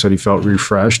back, said he felt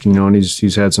refreshed. And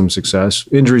he's had some success.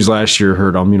 Injuries last year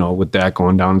hurt him, with that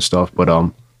going down and stuff. But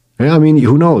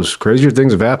who knows? Crazier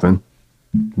things have happened.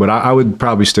 But I would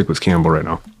probably stick with Campbell right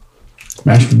now.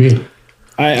 Master B.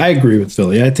 I agree with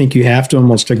Philly. I think you have to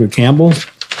almost stick with Campbell.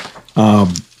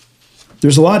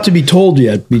 There's a lot to be told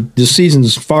yet. This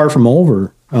season's far from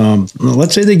over.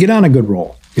 Let's say they get on a good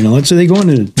roll. Let's say they go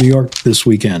into New York this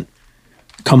weekend,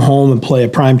 come home and play a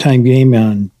primetime game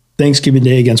on Thanksgiving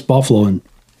Day against Buffalo. And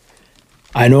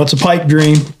I know it's a pipe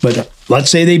dream, but let's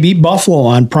say they beat Buffalo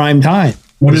on prime time.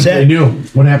 What does they do?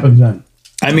 What happens then?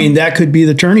 That could be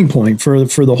the turning point for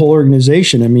the whole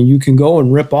organization. You can go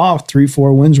and rip off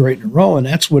 3-4 wins right in a row, and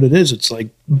that's what it is. It's like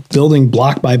building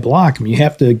block by block. You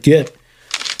have to get.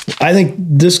 I think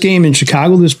this game in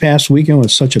Chicago this past weekend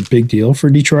was such a big deal for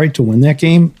Detroit to win that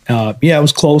game. It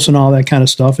was close and all that kind of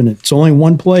stuff, and it's only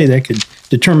one play that could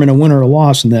determine a win or a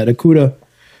loss, and that Okudah,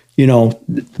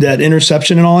 that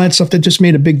interception and all that stuff, that just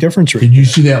made a big difference. Did you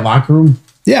see that locker room?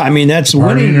 Yeah, that's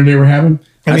party winning. They were having.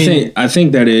 I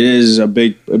think that it is a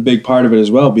big part of it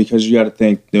as well, because you got to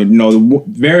think, the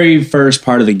very first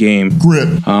part of the game, grip.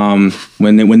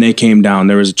 When they came down,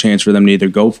 there was a chance for them to either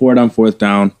go for it on 4th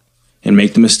down and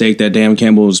make the mistake that Dan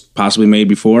Campbell has possibly made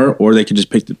before, or they could just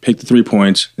pick the 3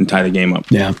 points and tie the game up.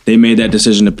 Yeah, they made that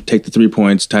decision to take the 3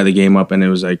 points, tie the game up, and it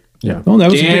was like Yeah. Oh, that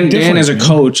was a big Dan difference, as a man.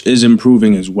 coach is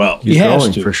improving as well. He has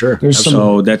to. for sure. There's some,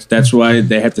 So that's why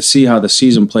they have to see how the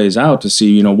season plays out to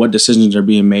see what decisions are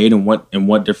being made and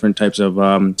what different types of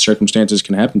circumstances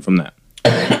can happen from that.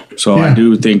 So I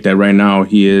do think that right now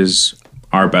he is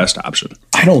our best option.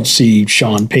 I don't see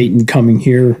Sean Payton coming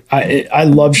here. I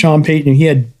love Sean Payton. He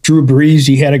had Drew Brees.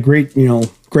 He had a great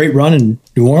run in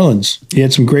New Orleans. He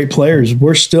had some great players.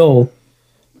 We're still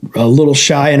a little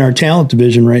shy in our talent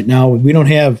division right now. We don't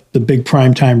have the big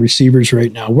primetime receivers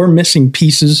right now. We're missing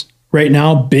pieces right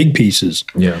now, big pieces.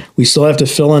 Yeah. We still have to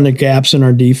fill in the gaps in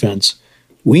our defense.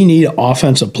 We need an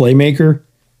offensive playmaker.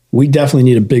 We definitely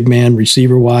need a big man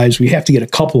receiver-wise. We have to get a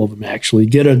couple of them, actually.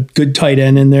 Get a good tight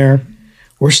end in there.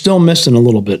 We're still missing a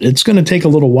little bit. It's going to take a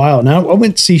little while. Now, I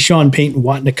went to see Sean Payton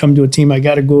wanting to come to a team. I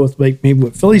got to go with maybe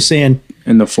what Philly's saying.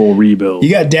 In the full rebuild.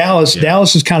 You got Dallas. Yeah.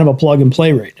 Dallas is kind of a plug and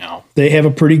play right now. They have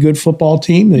a pretty good football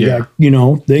team. They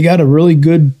got a really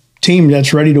good team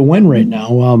that's ready to win right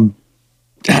now.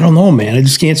 I don't know, man. I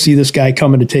just can't see this guy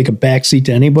coming to take a backseat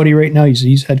to anybody right now.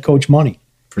 He's head coach money.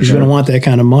 He's going to want that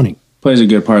kind of money. Plays a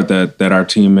good part that our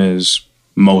team is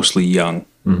mostly young,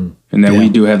 and that we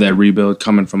do have that rebuild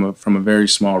coming from a very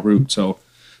small root. So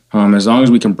as long as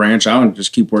we can branch out and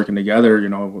just keep working together,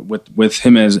 with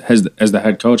him as the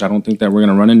head coach, I don't think that we're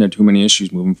going to run into too many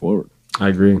issues moving forward. I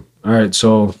agree. All right,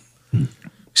 so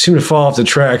seem to fall off the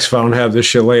tracks if I don't have this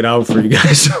shit laid out for you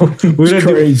guys. So we're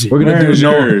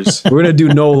gonna do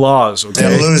no laws. Okay,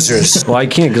 they're losers. Well, I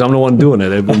can't because I'm the one doing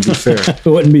it. It wouldn't be fair. It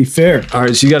wouldn't be fair. All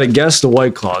right, so you got to guess the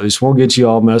White Claw. This won't get you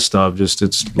all messed up. Just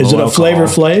it's. Is it a Flavor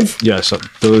Flav? Yes. So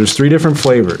there's 3 different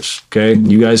flavors. Okay,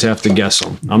 you guys have to guess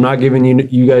them. I'm not giving you.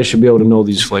 You guys should be able to know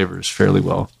these flavors fairly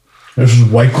well. This is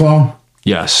White Claw.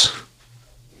 Yes.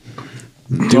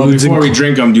 Well, before we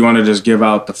drink them, do you want to just give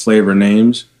out the flavor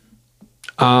names?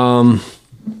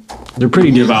 They're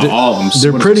pretty. Give out all of them.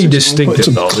 They're pretty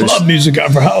distinctive, though. There's club music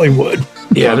on for Hollywood.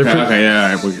 Yeah. Okay.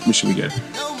 Yeah. We should be good.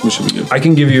 I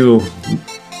can give you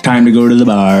time to go to the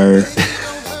bar.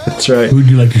 That's right. Who'd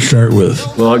you like to start with?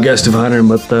 Well, I'll guess Deviner,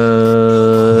 but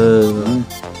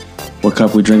what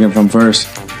cup we drinking from first?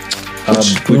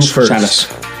 Blue first. Chalice?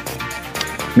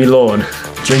 Me lord,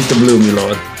 drink the blue, me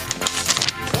lord.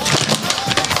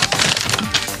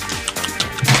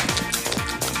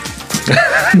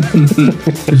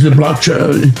 It's a black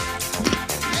cherry.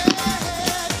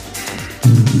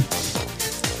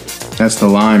 That's the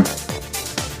lime.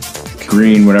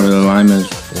 Green, whatever the lime is.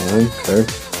 Okay.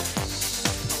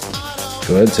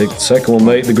 Go ahead, take the second one,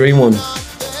 mate. The green one.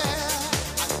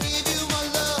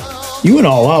 You went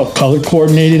all out, color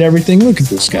coordinated everything. Look at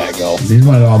this guy go. These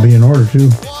might all be in order too.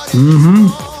 Mm-hmm.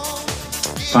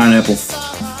 Pineapple.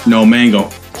 No, mango.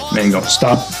 Mango.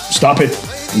 Stop it.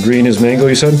 Green is mango,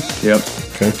 you said? Yep.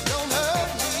 Okay.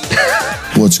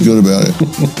 What's good about it?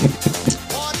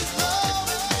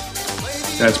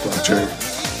 That's black cherry.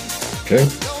 Okay.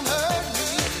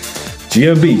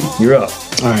 GFB, you're up.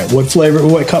 All right. What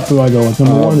cup do I go with?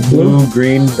 Number one, the blue,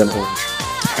 green, then orange.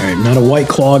 All right. Not a White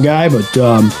Claw guy, but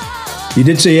you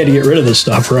did say you had to get rid of this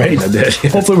stuff, right? I did.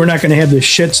 Yeah. Hopefully, we're not going to have this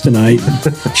shits tonight.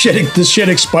 This shit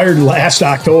expired last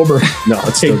October. No,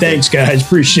 it's hey, thanks, guys.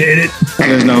 Appreciate it.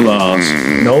 There's no laws.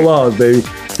 No laws, baby.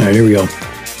 All right, here we go.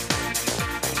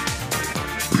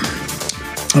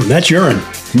 Oh, that's urine.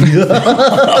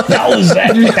 That was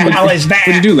that. What the hell is that?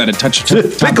 What'd you do? Let it touch your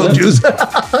pickle juice.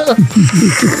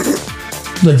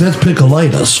 Like that's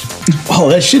pickleitis. Oh,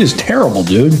 that shit is terrible,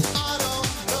 dude.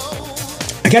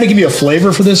 I got to give you a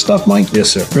flavor for this stuff, Mike.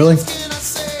 Yes, sir. Really?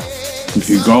 If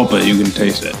you gulp it, you can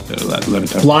taste it. Let it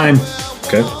touch. Lime.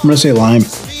 Okay. I'm gonna say lime.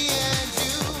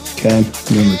 Okay.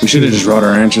 We should have just wrote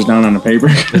our answers down on a paper.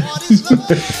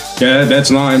 Yeah,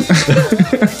 that's lime.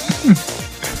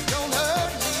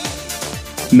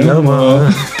 No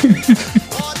more.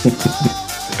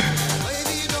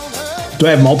 Do I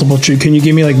have multiple choice? Can you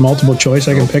give me like multiple choice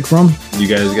I can pick from? You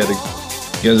guys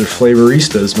are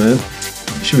flavoristas, man.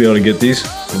 You should be able to get these.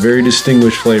 Very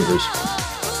distinguished flavors.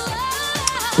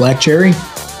 Black cherry.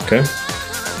 Okay.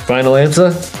 Final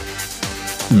answer?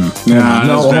 Nah,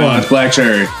 that's black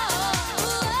cherry.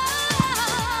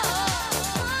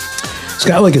 It's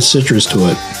got like a citrus to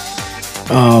it.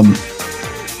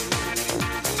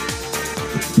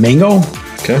 Mango?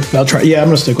 Okay. I'll try. Yeah, I'm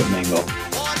going to stick with mango. All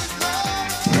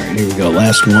right, here we go.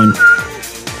 Last one.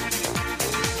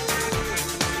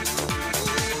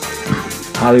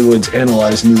 Hollywood's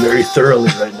analyzing you very thoroughly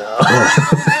right now.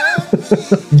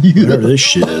 Whatever this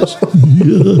shit is.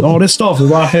 Oh, this stuff is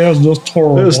my hair is just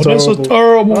terrible. This is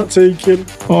terrible. I'll take it.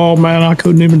 Oh, man, I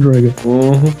couldn't even drink it.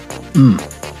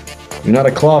 You're not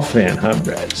a claw fan, huh,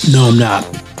 Brad? No, I'm not.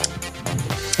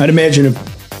 I'd imagine if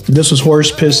this was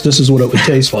horse piss, this is what it would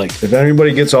taste like. If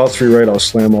anybody gets all three right, I'll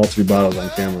slam all three bottles on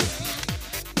camera.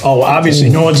 Oh, obviously,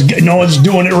 no one's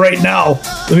doing it right now.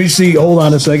 Let me see. Hold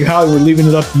on a second. Howie, we're leaving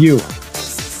it up to you.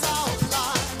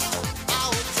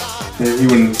 Yeah, you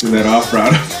wouldn't do that off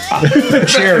route.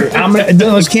 Cherry.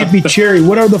 This can't be cherry.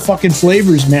 What are the fucking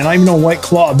flavors, man? I don't even know White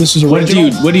Claw. This is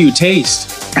original. What do you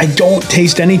taste? I don't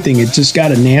taste anything. It just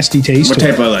got a nasty taste. What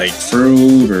type of like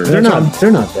fruit or? They're not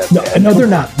that bad. No, they're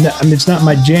not. No, I mean, it's not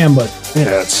my jam, but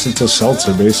yeah, it's a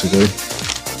seltzer basically.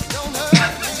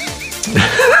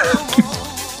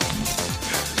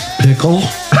 Pickle.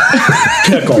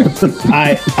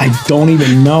 I don't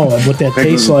even know what that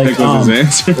tastes like. Pickles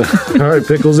is answer. All right,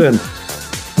 pickles in.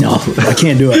 No, I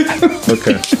can't do it.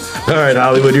 Okay. All right,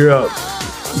 Hollywood, you're up.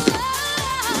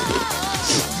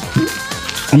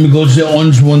 Let me go to the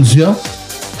orange ones here.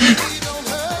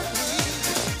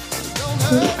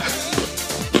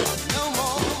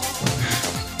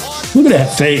 Look at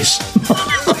that face.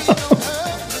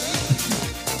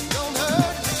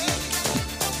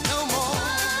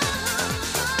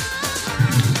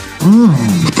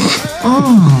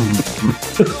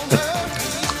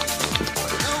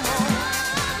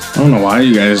 I don't know why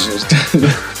you guys just.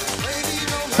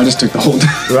 I just took the whole.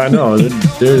 I know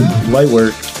they're light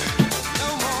work.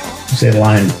 Say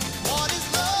lime.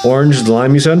 Orange, the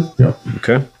lime you said? Yep.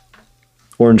 Okay.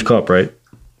 Orange cup, right?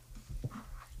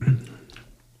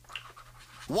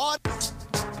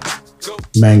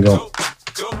 Mango.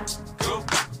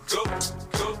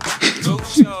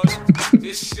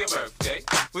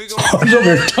 I was over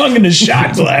there tonguing the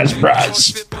shot glass,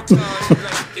 bros.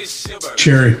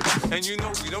 Cherry.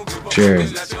 Cherry.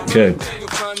 Okay.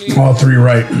 All three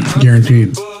right.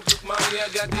 Guaranteed.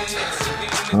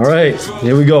 All right.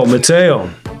 Here we go. Mateo,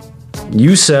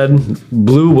 you said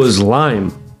blue was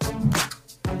lime.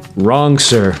 Wrong,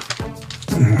 sir.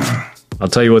 I'll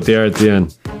tell you what they are at the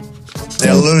end.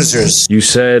 They're losers. You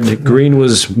said green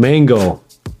was mango.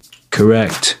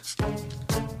 Correct.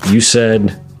 You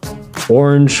said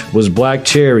orange was black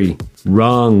cherry.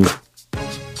 Wrong.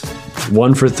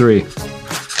 1 for 3.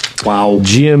 Wow.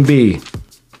 GMB.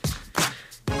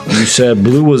 You said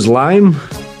blue was lime.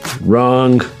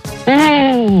 Wrong.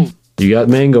 You got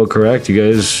mango correct. You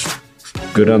guys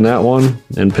good on that one.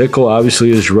 And pickle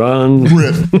obviously is wrong.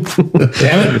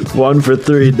 Damn it. 1 for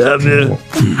 3. Damn it.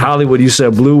 Hollywood, you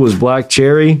said blue was black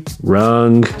cherry.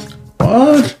 Wrong.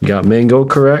 What? You got mango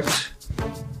correct.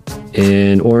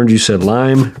 And orange, you said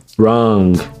lime.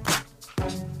 Wrong.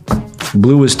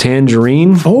 Blue was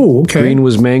tangerine. Oh, okay. Green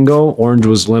was mango. Orange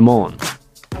was lemon.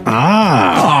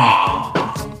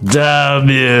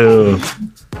 W.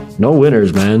 No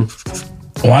winners, man.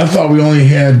 Well, I thought we only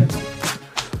had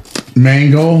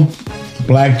mango,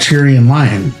 black cherry, and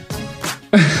lime.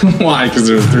 Why? Because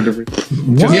there were 3 different.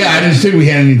 Yeah, I didn't think we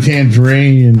had any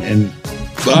tangerine and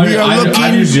We are looking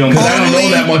I don't know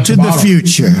that much to about the them.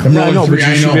 future. I know, but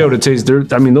you should be able to taste.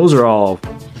 I mean, those are all,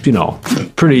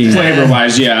 pretty. Flavor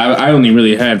wise, yeah, I only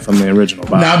really had from the original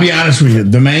bottle. Now, I'll be honest with you.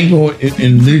 The mango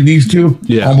in these two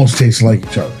almost taste like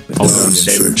each other.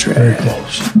 Very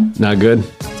close. Not good.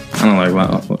 I don't like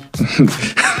that.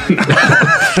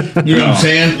 You know what I'm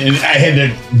saying? And I had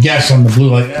to guess on the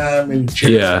blue, like, maybe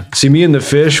cherry. Yeah. See, me and the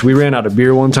fish, we ran out of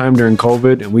beer one time during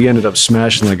COVID, and we ended up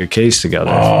smashing like a case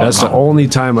together. Oh, That's the only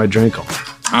time I drank them.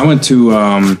 I went to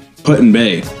Put-in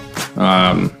Bay.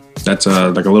 That's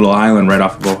like a little island right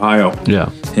off of Ohio.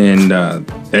 Yeah. And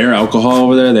their alcohol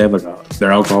over there, they have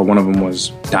their alcohol. One of them was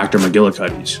Dr.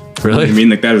 McGillicuddy's. Really? I mean,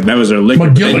 like that was their liquor.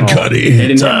 McGillicuddy. They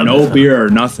didn't have no beer or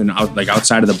nothing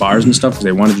outside of the bars and stuff because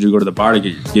they wanted you to go to the bar to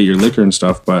get your liquor and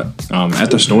stuff. But at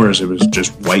the stores, it was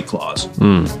just White Claws.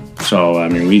 So I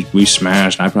mean, we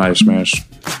smashed. I probably smashed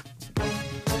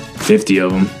 50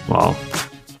 of them. Wow.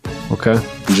 Okay.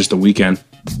 In just a weekend.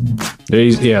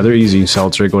 They're easy.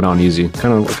 Seltzer, go down easy.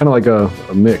 Kind of like a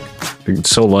Mick.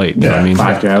 It's so light. You know what I mean?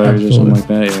 5 calories or something like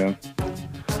that. Yeah.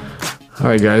 All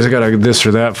right, guys, I got this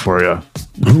or that for you.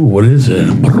 Ooh, what is it?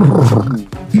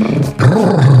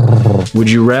 Would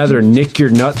you rather nick your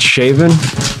nuts shaven?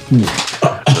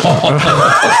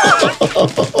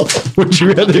 Would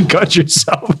you rather cut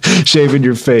yourself shaving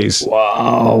your face?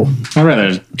 Wow. I'd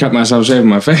rather cut myself shaving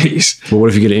my face. But what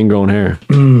if you get ingrown hair?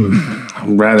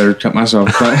 I'd rather cut myself.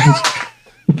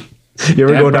 You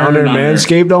ever go down there and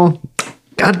manscape though?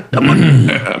 God,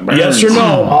 yes or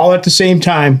no? All at the same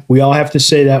time. We all have to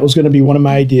say that was going to be one of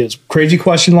my ideas. Crazy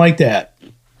question like that.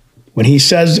 When he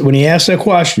asks that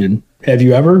question, have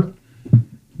you ever?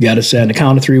 You got to say on the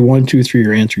count of 3, 1, 2, 3,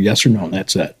 your answer yes or no, and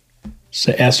that's it.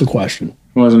 So ask the question.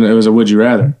 It was a would you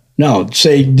rather? No,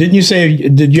 didn't you say,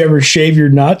 did you ever shave your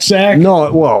nutsack?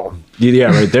 No, well, yeah,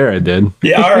 right there I did.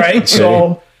 Yeah, all right.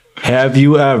 So, have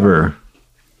you ever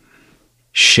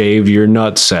shaved your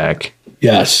nutsack?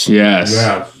 Yes. Yes.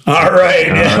 Yeah. All right.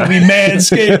 We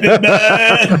manscaped it,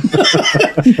 man.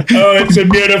 Oh, it's a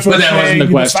beautiful But that wasn't the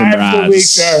thing. question, 5 of the Braz.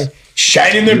 weeks are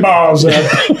shining their balls up.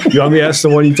 You want me to ask the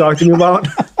one you talked to me about?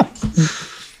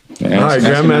 Yeah, All right,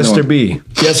 Grandmaster B.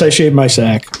 Yes, I shaved my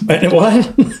sack.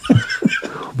 What?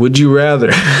 Would you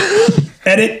rather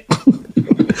Edit.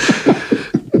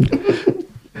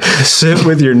 sit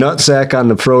with your nutsack on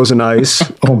the frozen ice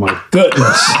Oh, my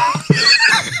goodness.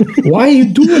 Why are you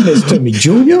doing this to me,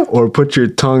 Junior? or put your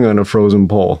tongue on a frozen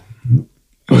pole?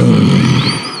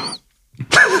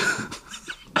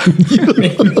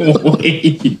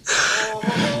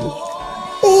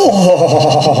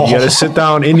 Oh. You got to sit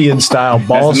down Indian style,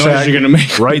 ball That's the noise sack you're gonna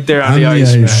make. right there on On the the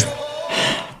ice. ice. Man.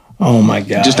 Oh, my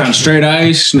God. Just on straight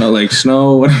ice, snow, like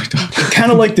snow. What are we talking?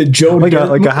 Kind of like the Joe Like a- Dirt,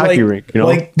 like a hockey rink, you know?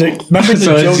 Like remember the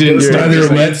So Joe it's Dirt? your- Rather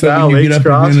wet style, than when you legs get up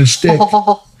crossed. and gonna stick.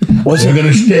 Wasn't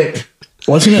gonna stick.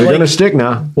 Wasn't it They're like going to stick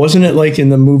now. Wasn't it like in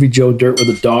the movie Joe Dirt where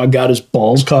the dog got his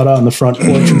balls caught out on the front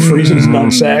porch and freezing his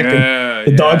nutsack and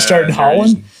the dog started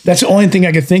howling? That's the only thing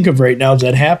I can think of right now is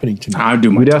that happening to me. I'd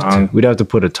do my tongue. We'd have to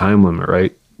put a time limit,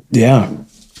 right? Yeah.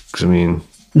 Because, I mean,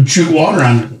 And shoot water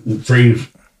on it and freeze.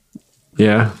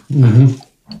 yeah.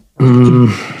 You're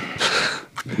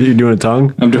doing a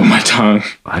tongue? I'm doing my tongue.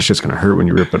 That's just going to hurt when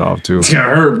you rip it off, too. It's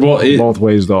gonna hurt. Well, Both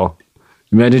ways, though.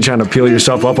 Imagine trying to peel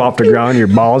yourself up off the ground. Your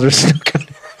balls are stuck. and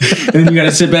then you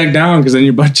gotta sit back down because then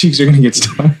your butt cheeks are gonna get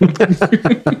stuck.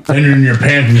 And you're in your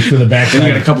pants and to the back. Then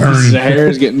you got a couple pieces of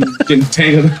hairs getting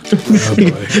tangled.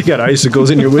 You got icicles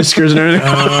in your whiskers and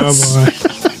everything.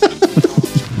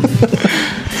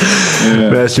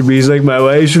 Master B's like, my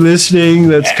wife's listening.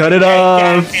 Let's cut it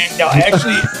off. No,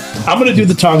 actually, I'm going to do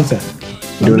the tongue thing.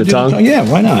 Doing a tongue? Yeah,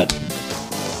 why not?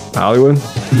 Hollywood?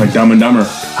 Like Dumb and Dumber.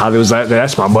 Hollywood's like,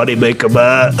 that's my buddy Baker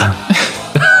butt.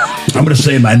 I'm gonna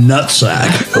say my nutsack.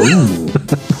 Ooh.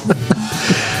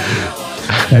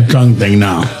 That tongue thing,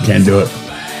 no, can't do it.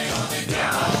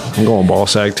 I'm going ball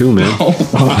sack too, man. How?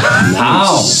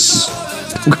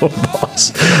 I'm going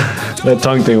balls. That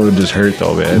tongue thing would have just hurt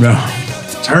though, man. No.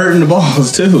 It's hurting the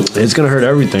balls too. It's gonna hurt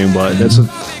everything, but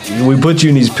we put you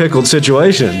in these pickled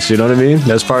situations. You know what I mean?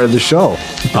 That's part of the show.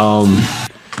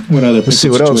 What other? Let's see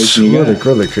what else. situation you What got?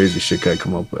 other crazy shit can I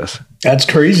come up with? That's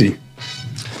crazy.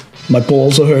 My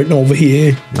balls are hurting over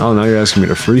here. Oh, now you're asking me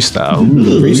to freestyle.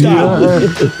 Freestyle.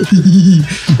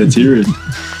 Let's hear it.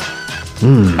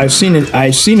 I've seen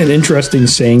an interesting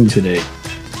saying today.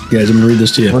 Guys, I'm gonna read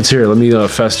this to you. Let's hear it. Let me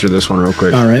fester this one real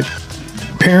quick. All right.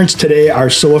 Parents today are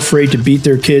so afraid to beat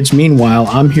their kids. Meanwhile,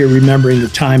 I'm here remembering the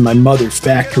time my mother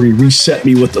factory reset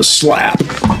me with a slap.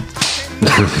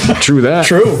 True that.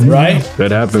 True, right? That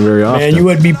happened very often. Man, you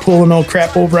would be pulling no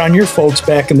crap over on your folks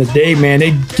back in the day, man.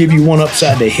 They'd give you one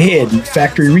upside the head and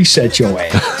factory reset your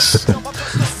ass.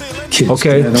 Kids,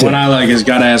 Okay. The one I like is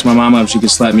gotta ask my mama if she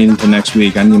could slap me into next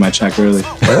week. I need my check early.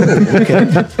 All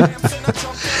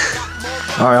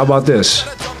right, how about this?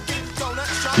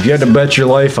 If you had to bet your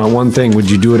life on one thing, would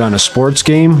you do it on a sports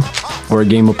game or a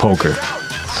game of poker?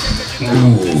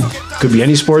 Ooh. Could be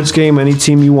any sports game, any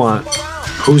team you want.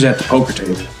 Who's at the poker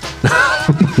table?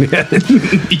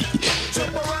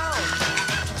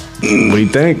 What do you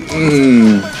think?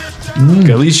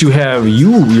 At least you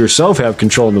yourself have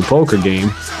control in the poker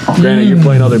game. Granted, you're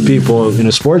playing other people. In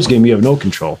a sports game, you have no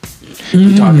control.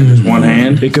 You talking just one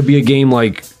hand? It could be a game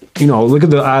like, look at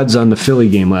the odds on the Philly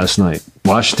game last night.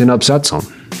 Washington upsets them.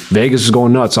 Vegas is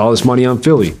going nuts. All this money on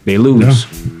Philly. They lose.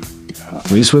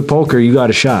 At least with poker, you got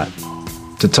a shot.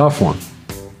 It's a tough one.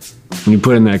 When you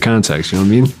put it in that context, you know what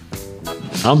I mean?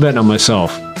 I'm betting on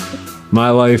myself.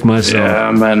 My life, myself. Yeah,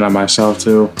 I'm betting on myself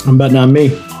too. I'm betting on me.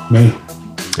 Me.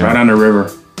 Right on the river.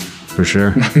 For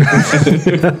sure.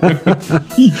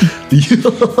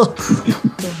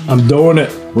 I'm doing it.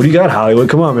 What do you got, Hollywood?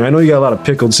 Come on, man. I know you got a lot of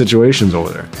pickled situations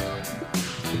over there.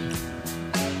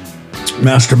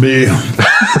 Master B.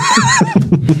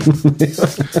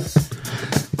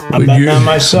 I'm betting on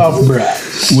myself,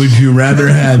 bruh. Would you rather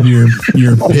have your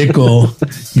pickle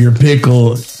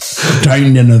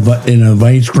tightened in a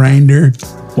vice grinder?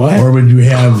 What? Or would you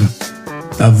have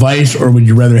a vice, or would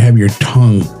you rather have your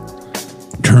tongue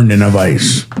turned in a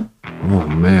vice? Oh,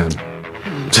 man.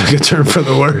 Took a turn for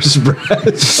the worse, Brad.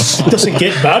 It doesn't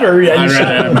get better. I'd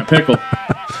rather have my pickle.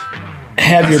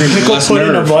 Have your pickle less put in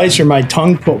a nerve. vice or my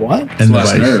tongue put what? In the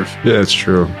Less vice. nerve. Yeah, it's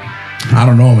true. I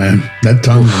don't know, man. That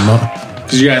tongue.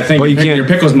 Because you got to think, your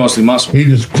pickle's mostly muscle. He's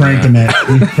just cranking that.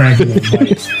 He's cranking that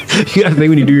mic. You got to think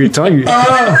when you do your tongue.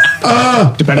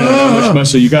 Depending on how much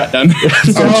muscle you got done.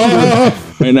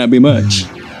 Might not be much.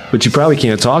 But you probably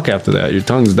can't talk after that. Your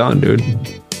tongue's done, dude.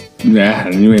 Yeah,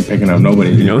 and you ain't picking up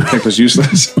nobody. You know, pickle's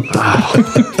useless.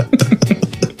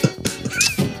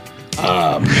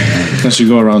 Unless you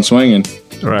go around swinging.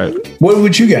 Right. What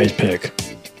would you guys pick?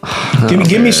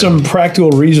 Give me some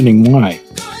practical reasoning why.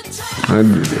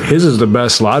 His is the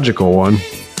best logical one,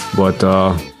 but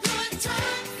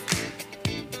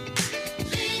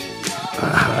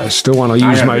I still want to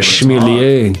use my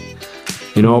schmilier.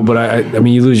 You know, but I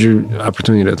mean, you lose your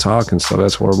opportunity to talk and stuff.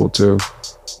 That's horrible too.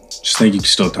 Just think you can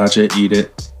still touch it, eat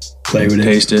it, play with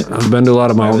taste it. I've been to a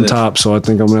lot of mountaintops, so I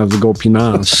think I'm gonna have to go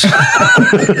Pinas.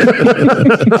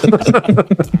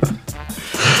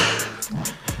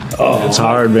 Oh, it's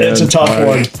hard, man. It's a tough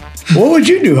one. What would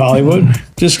you do, Hollywood?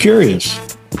 Just curious.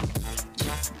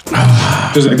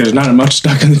 There's not much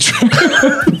stuck in the truck.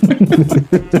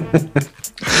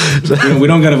 We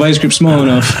don't got a vice grip small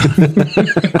enough.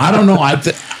 I don't know. I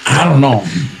don't know.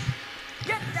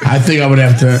 I think I would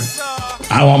have to.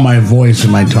 I want my voice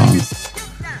in my tongue.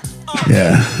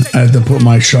 Yeah, I have to put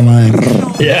my shebang.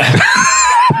 Yeah.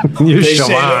 They say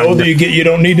the older you get, you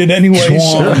don't need it anyway.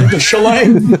 So the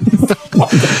shebang.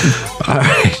 All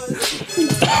right.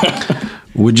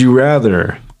 Would you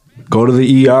rather go to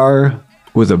the ER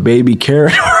with a baby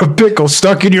carrot or a pickle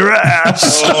stuck in your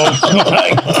ass? Oh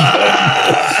my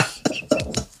God.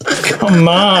 Come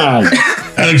on.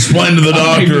 And explain to the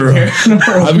doctor,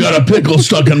 I've got a pickle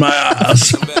stuck in my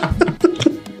ass.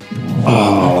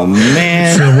 Oh,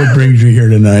 man. So what brings you here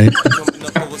tonight?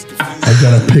 I've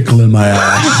got a pickle in my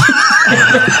ass.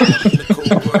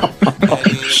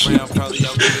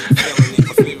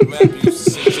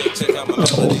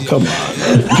 Oh, come on.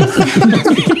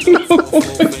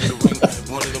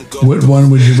 What one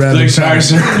would you rather? Like, sorry,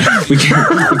 sir. We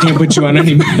can't put you on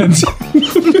any meds.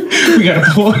 We gotta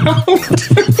pull it out.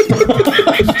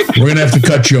 We're gonna have to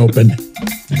cut you open.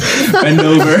 Bend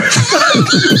over.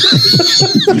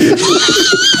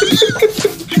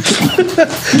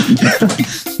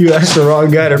 You asked the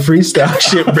wrong guy to freestyle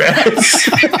shit, Brad.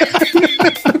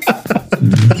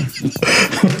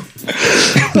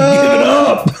 Give it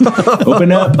up.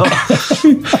 Open up.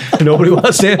 Nobody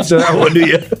wants to answer that one, do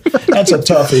you? That's a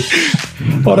toughie.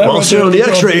 Oh, that I'll sit on the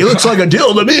X-ray. He looks like a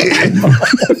deal to me.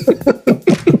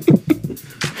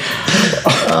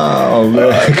 Oh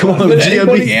man! Come on, did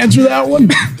anybody answer that one?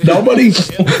 Nobody.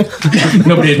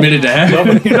 Nobody admitted to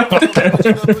having.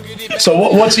 So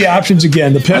what's the options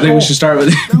again? The pickle. I think we should start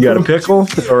with. You got a pickle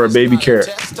or a baby carrot?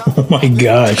 Oh my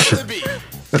gosh!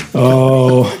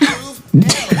 Oh.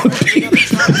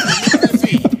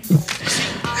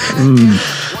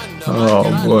 Oh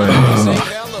boy!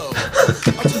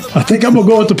 I think I'm gonna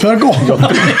go with the pickle.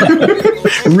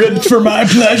 Ribbed for my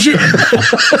pleasure.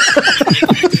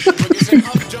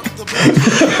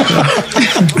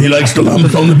 He likes to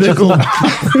lump on the pickle.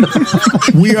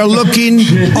 We are looking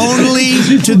only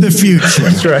to the future.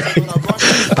 That's right.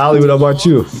 Hollywood, how about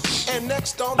you?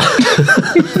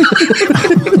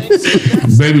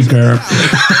 Baby carrot.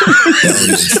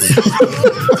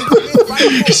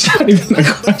 It's not even a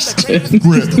question.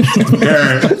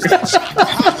 Carrot.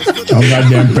 No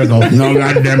goddamn pickle. No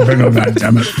goddamn pickle.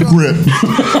 Goddamn it. Grip.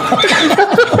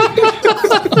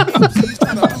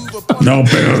 No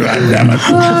pickle. Goddamn it.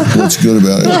 What's good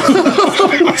about it?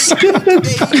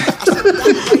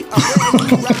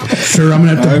 Sir, I'm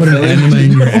gonna have to put an enema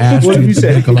in your ass to get the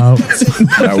pickle out.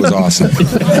 That was awesome.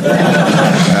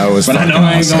 That was. But I know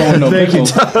I ain't going no pickle.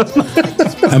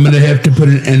 I'm gonna have to put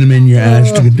an enema in your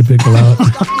ass to get the pickle out.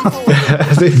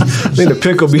 I think the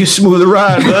pickle be a smoother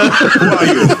ride, man.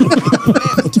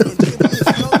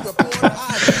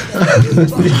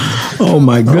 Oh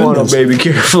my goodness! I want a baby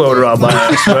carrot floater on my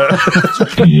ass, man.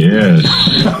 Yes.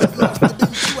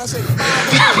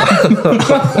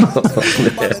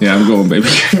 Yeah, I'm going baby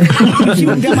carrot.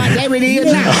 You got my everything is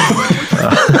now.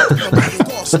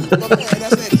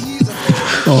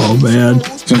 Oh man!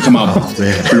 It's gonna come out. Oh,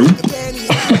 man.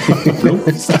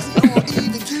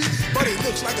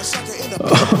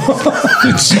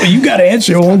 You got to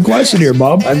answer your own question here,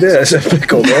 Bob. I did. I said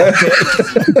pickle, man.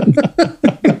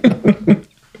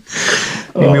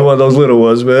 Give me one of those little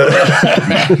ones, man.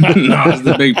 No, it's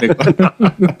the big pickle.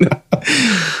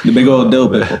 The big old dill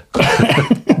pickle.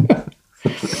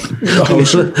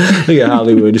 Look at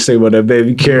Hollywood. Just say about that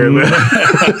baby carrot, man.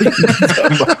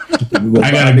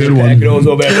 I got a good one. I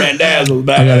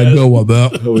got a good one, Bill.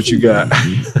 What you got?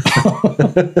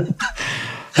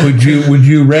 Would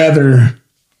you rather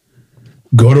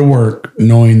go to work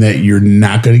knowing that you're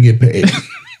not going to get paid.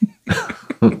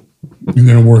 You're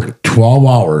going to work 12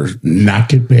 hours, not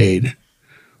get paid,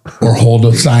 or hold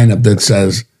a sign up that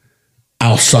says,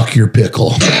 "I'll suck your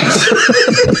pickle."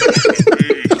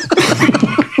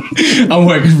 I'm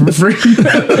working for free.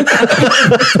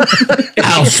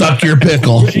 I'll suck your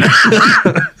pickle. I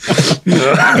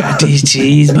got these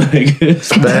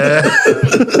cheeseburgers.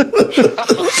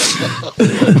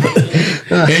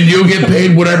 And you'll get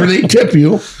paid whatever they tip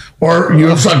you, or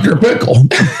you'll suck your pickle.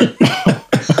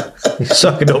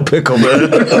 Sucking no pickle,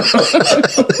 man.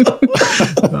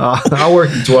 I'll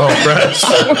work 12, Brett.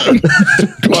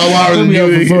 12 hours Put me up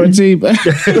for 14, but I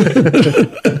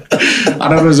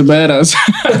thought it was a badass.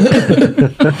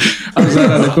 I was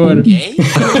out of the corner.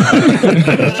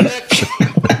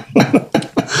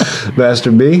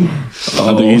 Master B? I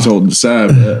think he's holding the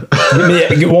side.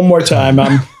 Give me one more time.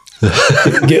 Let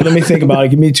me think about it.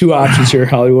 Give me 2 options here,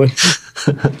 Hollywood.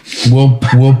 We'll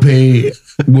pay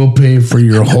for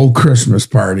your whole Christmas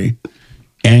party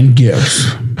and gifts,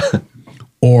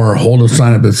 or hold a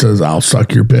sign up that says, "I'll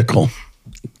suck your pickle."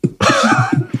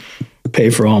 Pay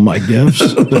for all my gifts.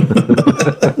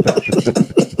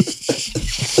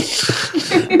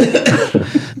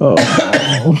 Oh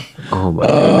my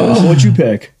goodness. What'd you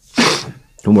pick?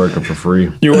 I'm working for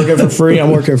free. You're working for free?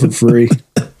 I'm working for free.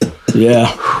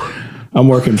 Yeah. I'm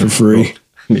working for free.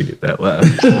 I need to get that laugh.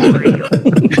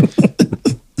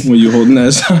 Were you holding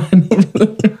that sign over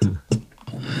there?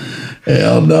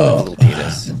 Hell no.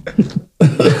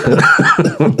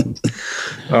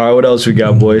 All right, what else we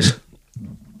got, boys?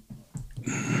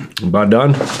 About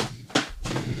done?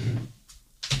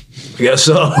 I guess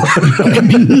so.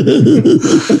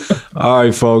 All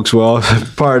right, folks. Well,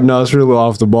 pardon us, we're a little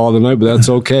off the ball tonight, but that's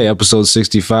okay. Episode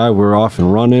 65, we're off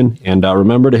and running. And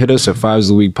remember to hit us at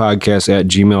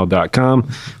fivesoftheweekpodcast@gmail.com,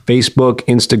 Facebook,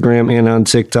 Instagram, and on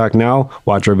TikTok now.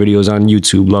 Watch our videos on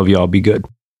YouTube. Love y'all. Be good.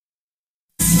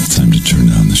 Time to turn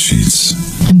down the sheets.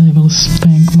 And I will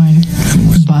spank my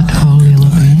butthole a little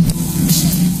bit.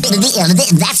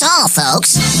 That's all,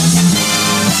 folks.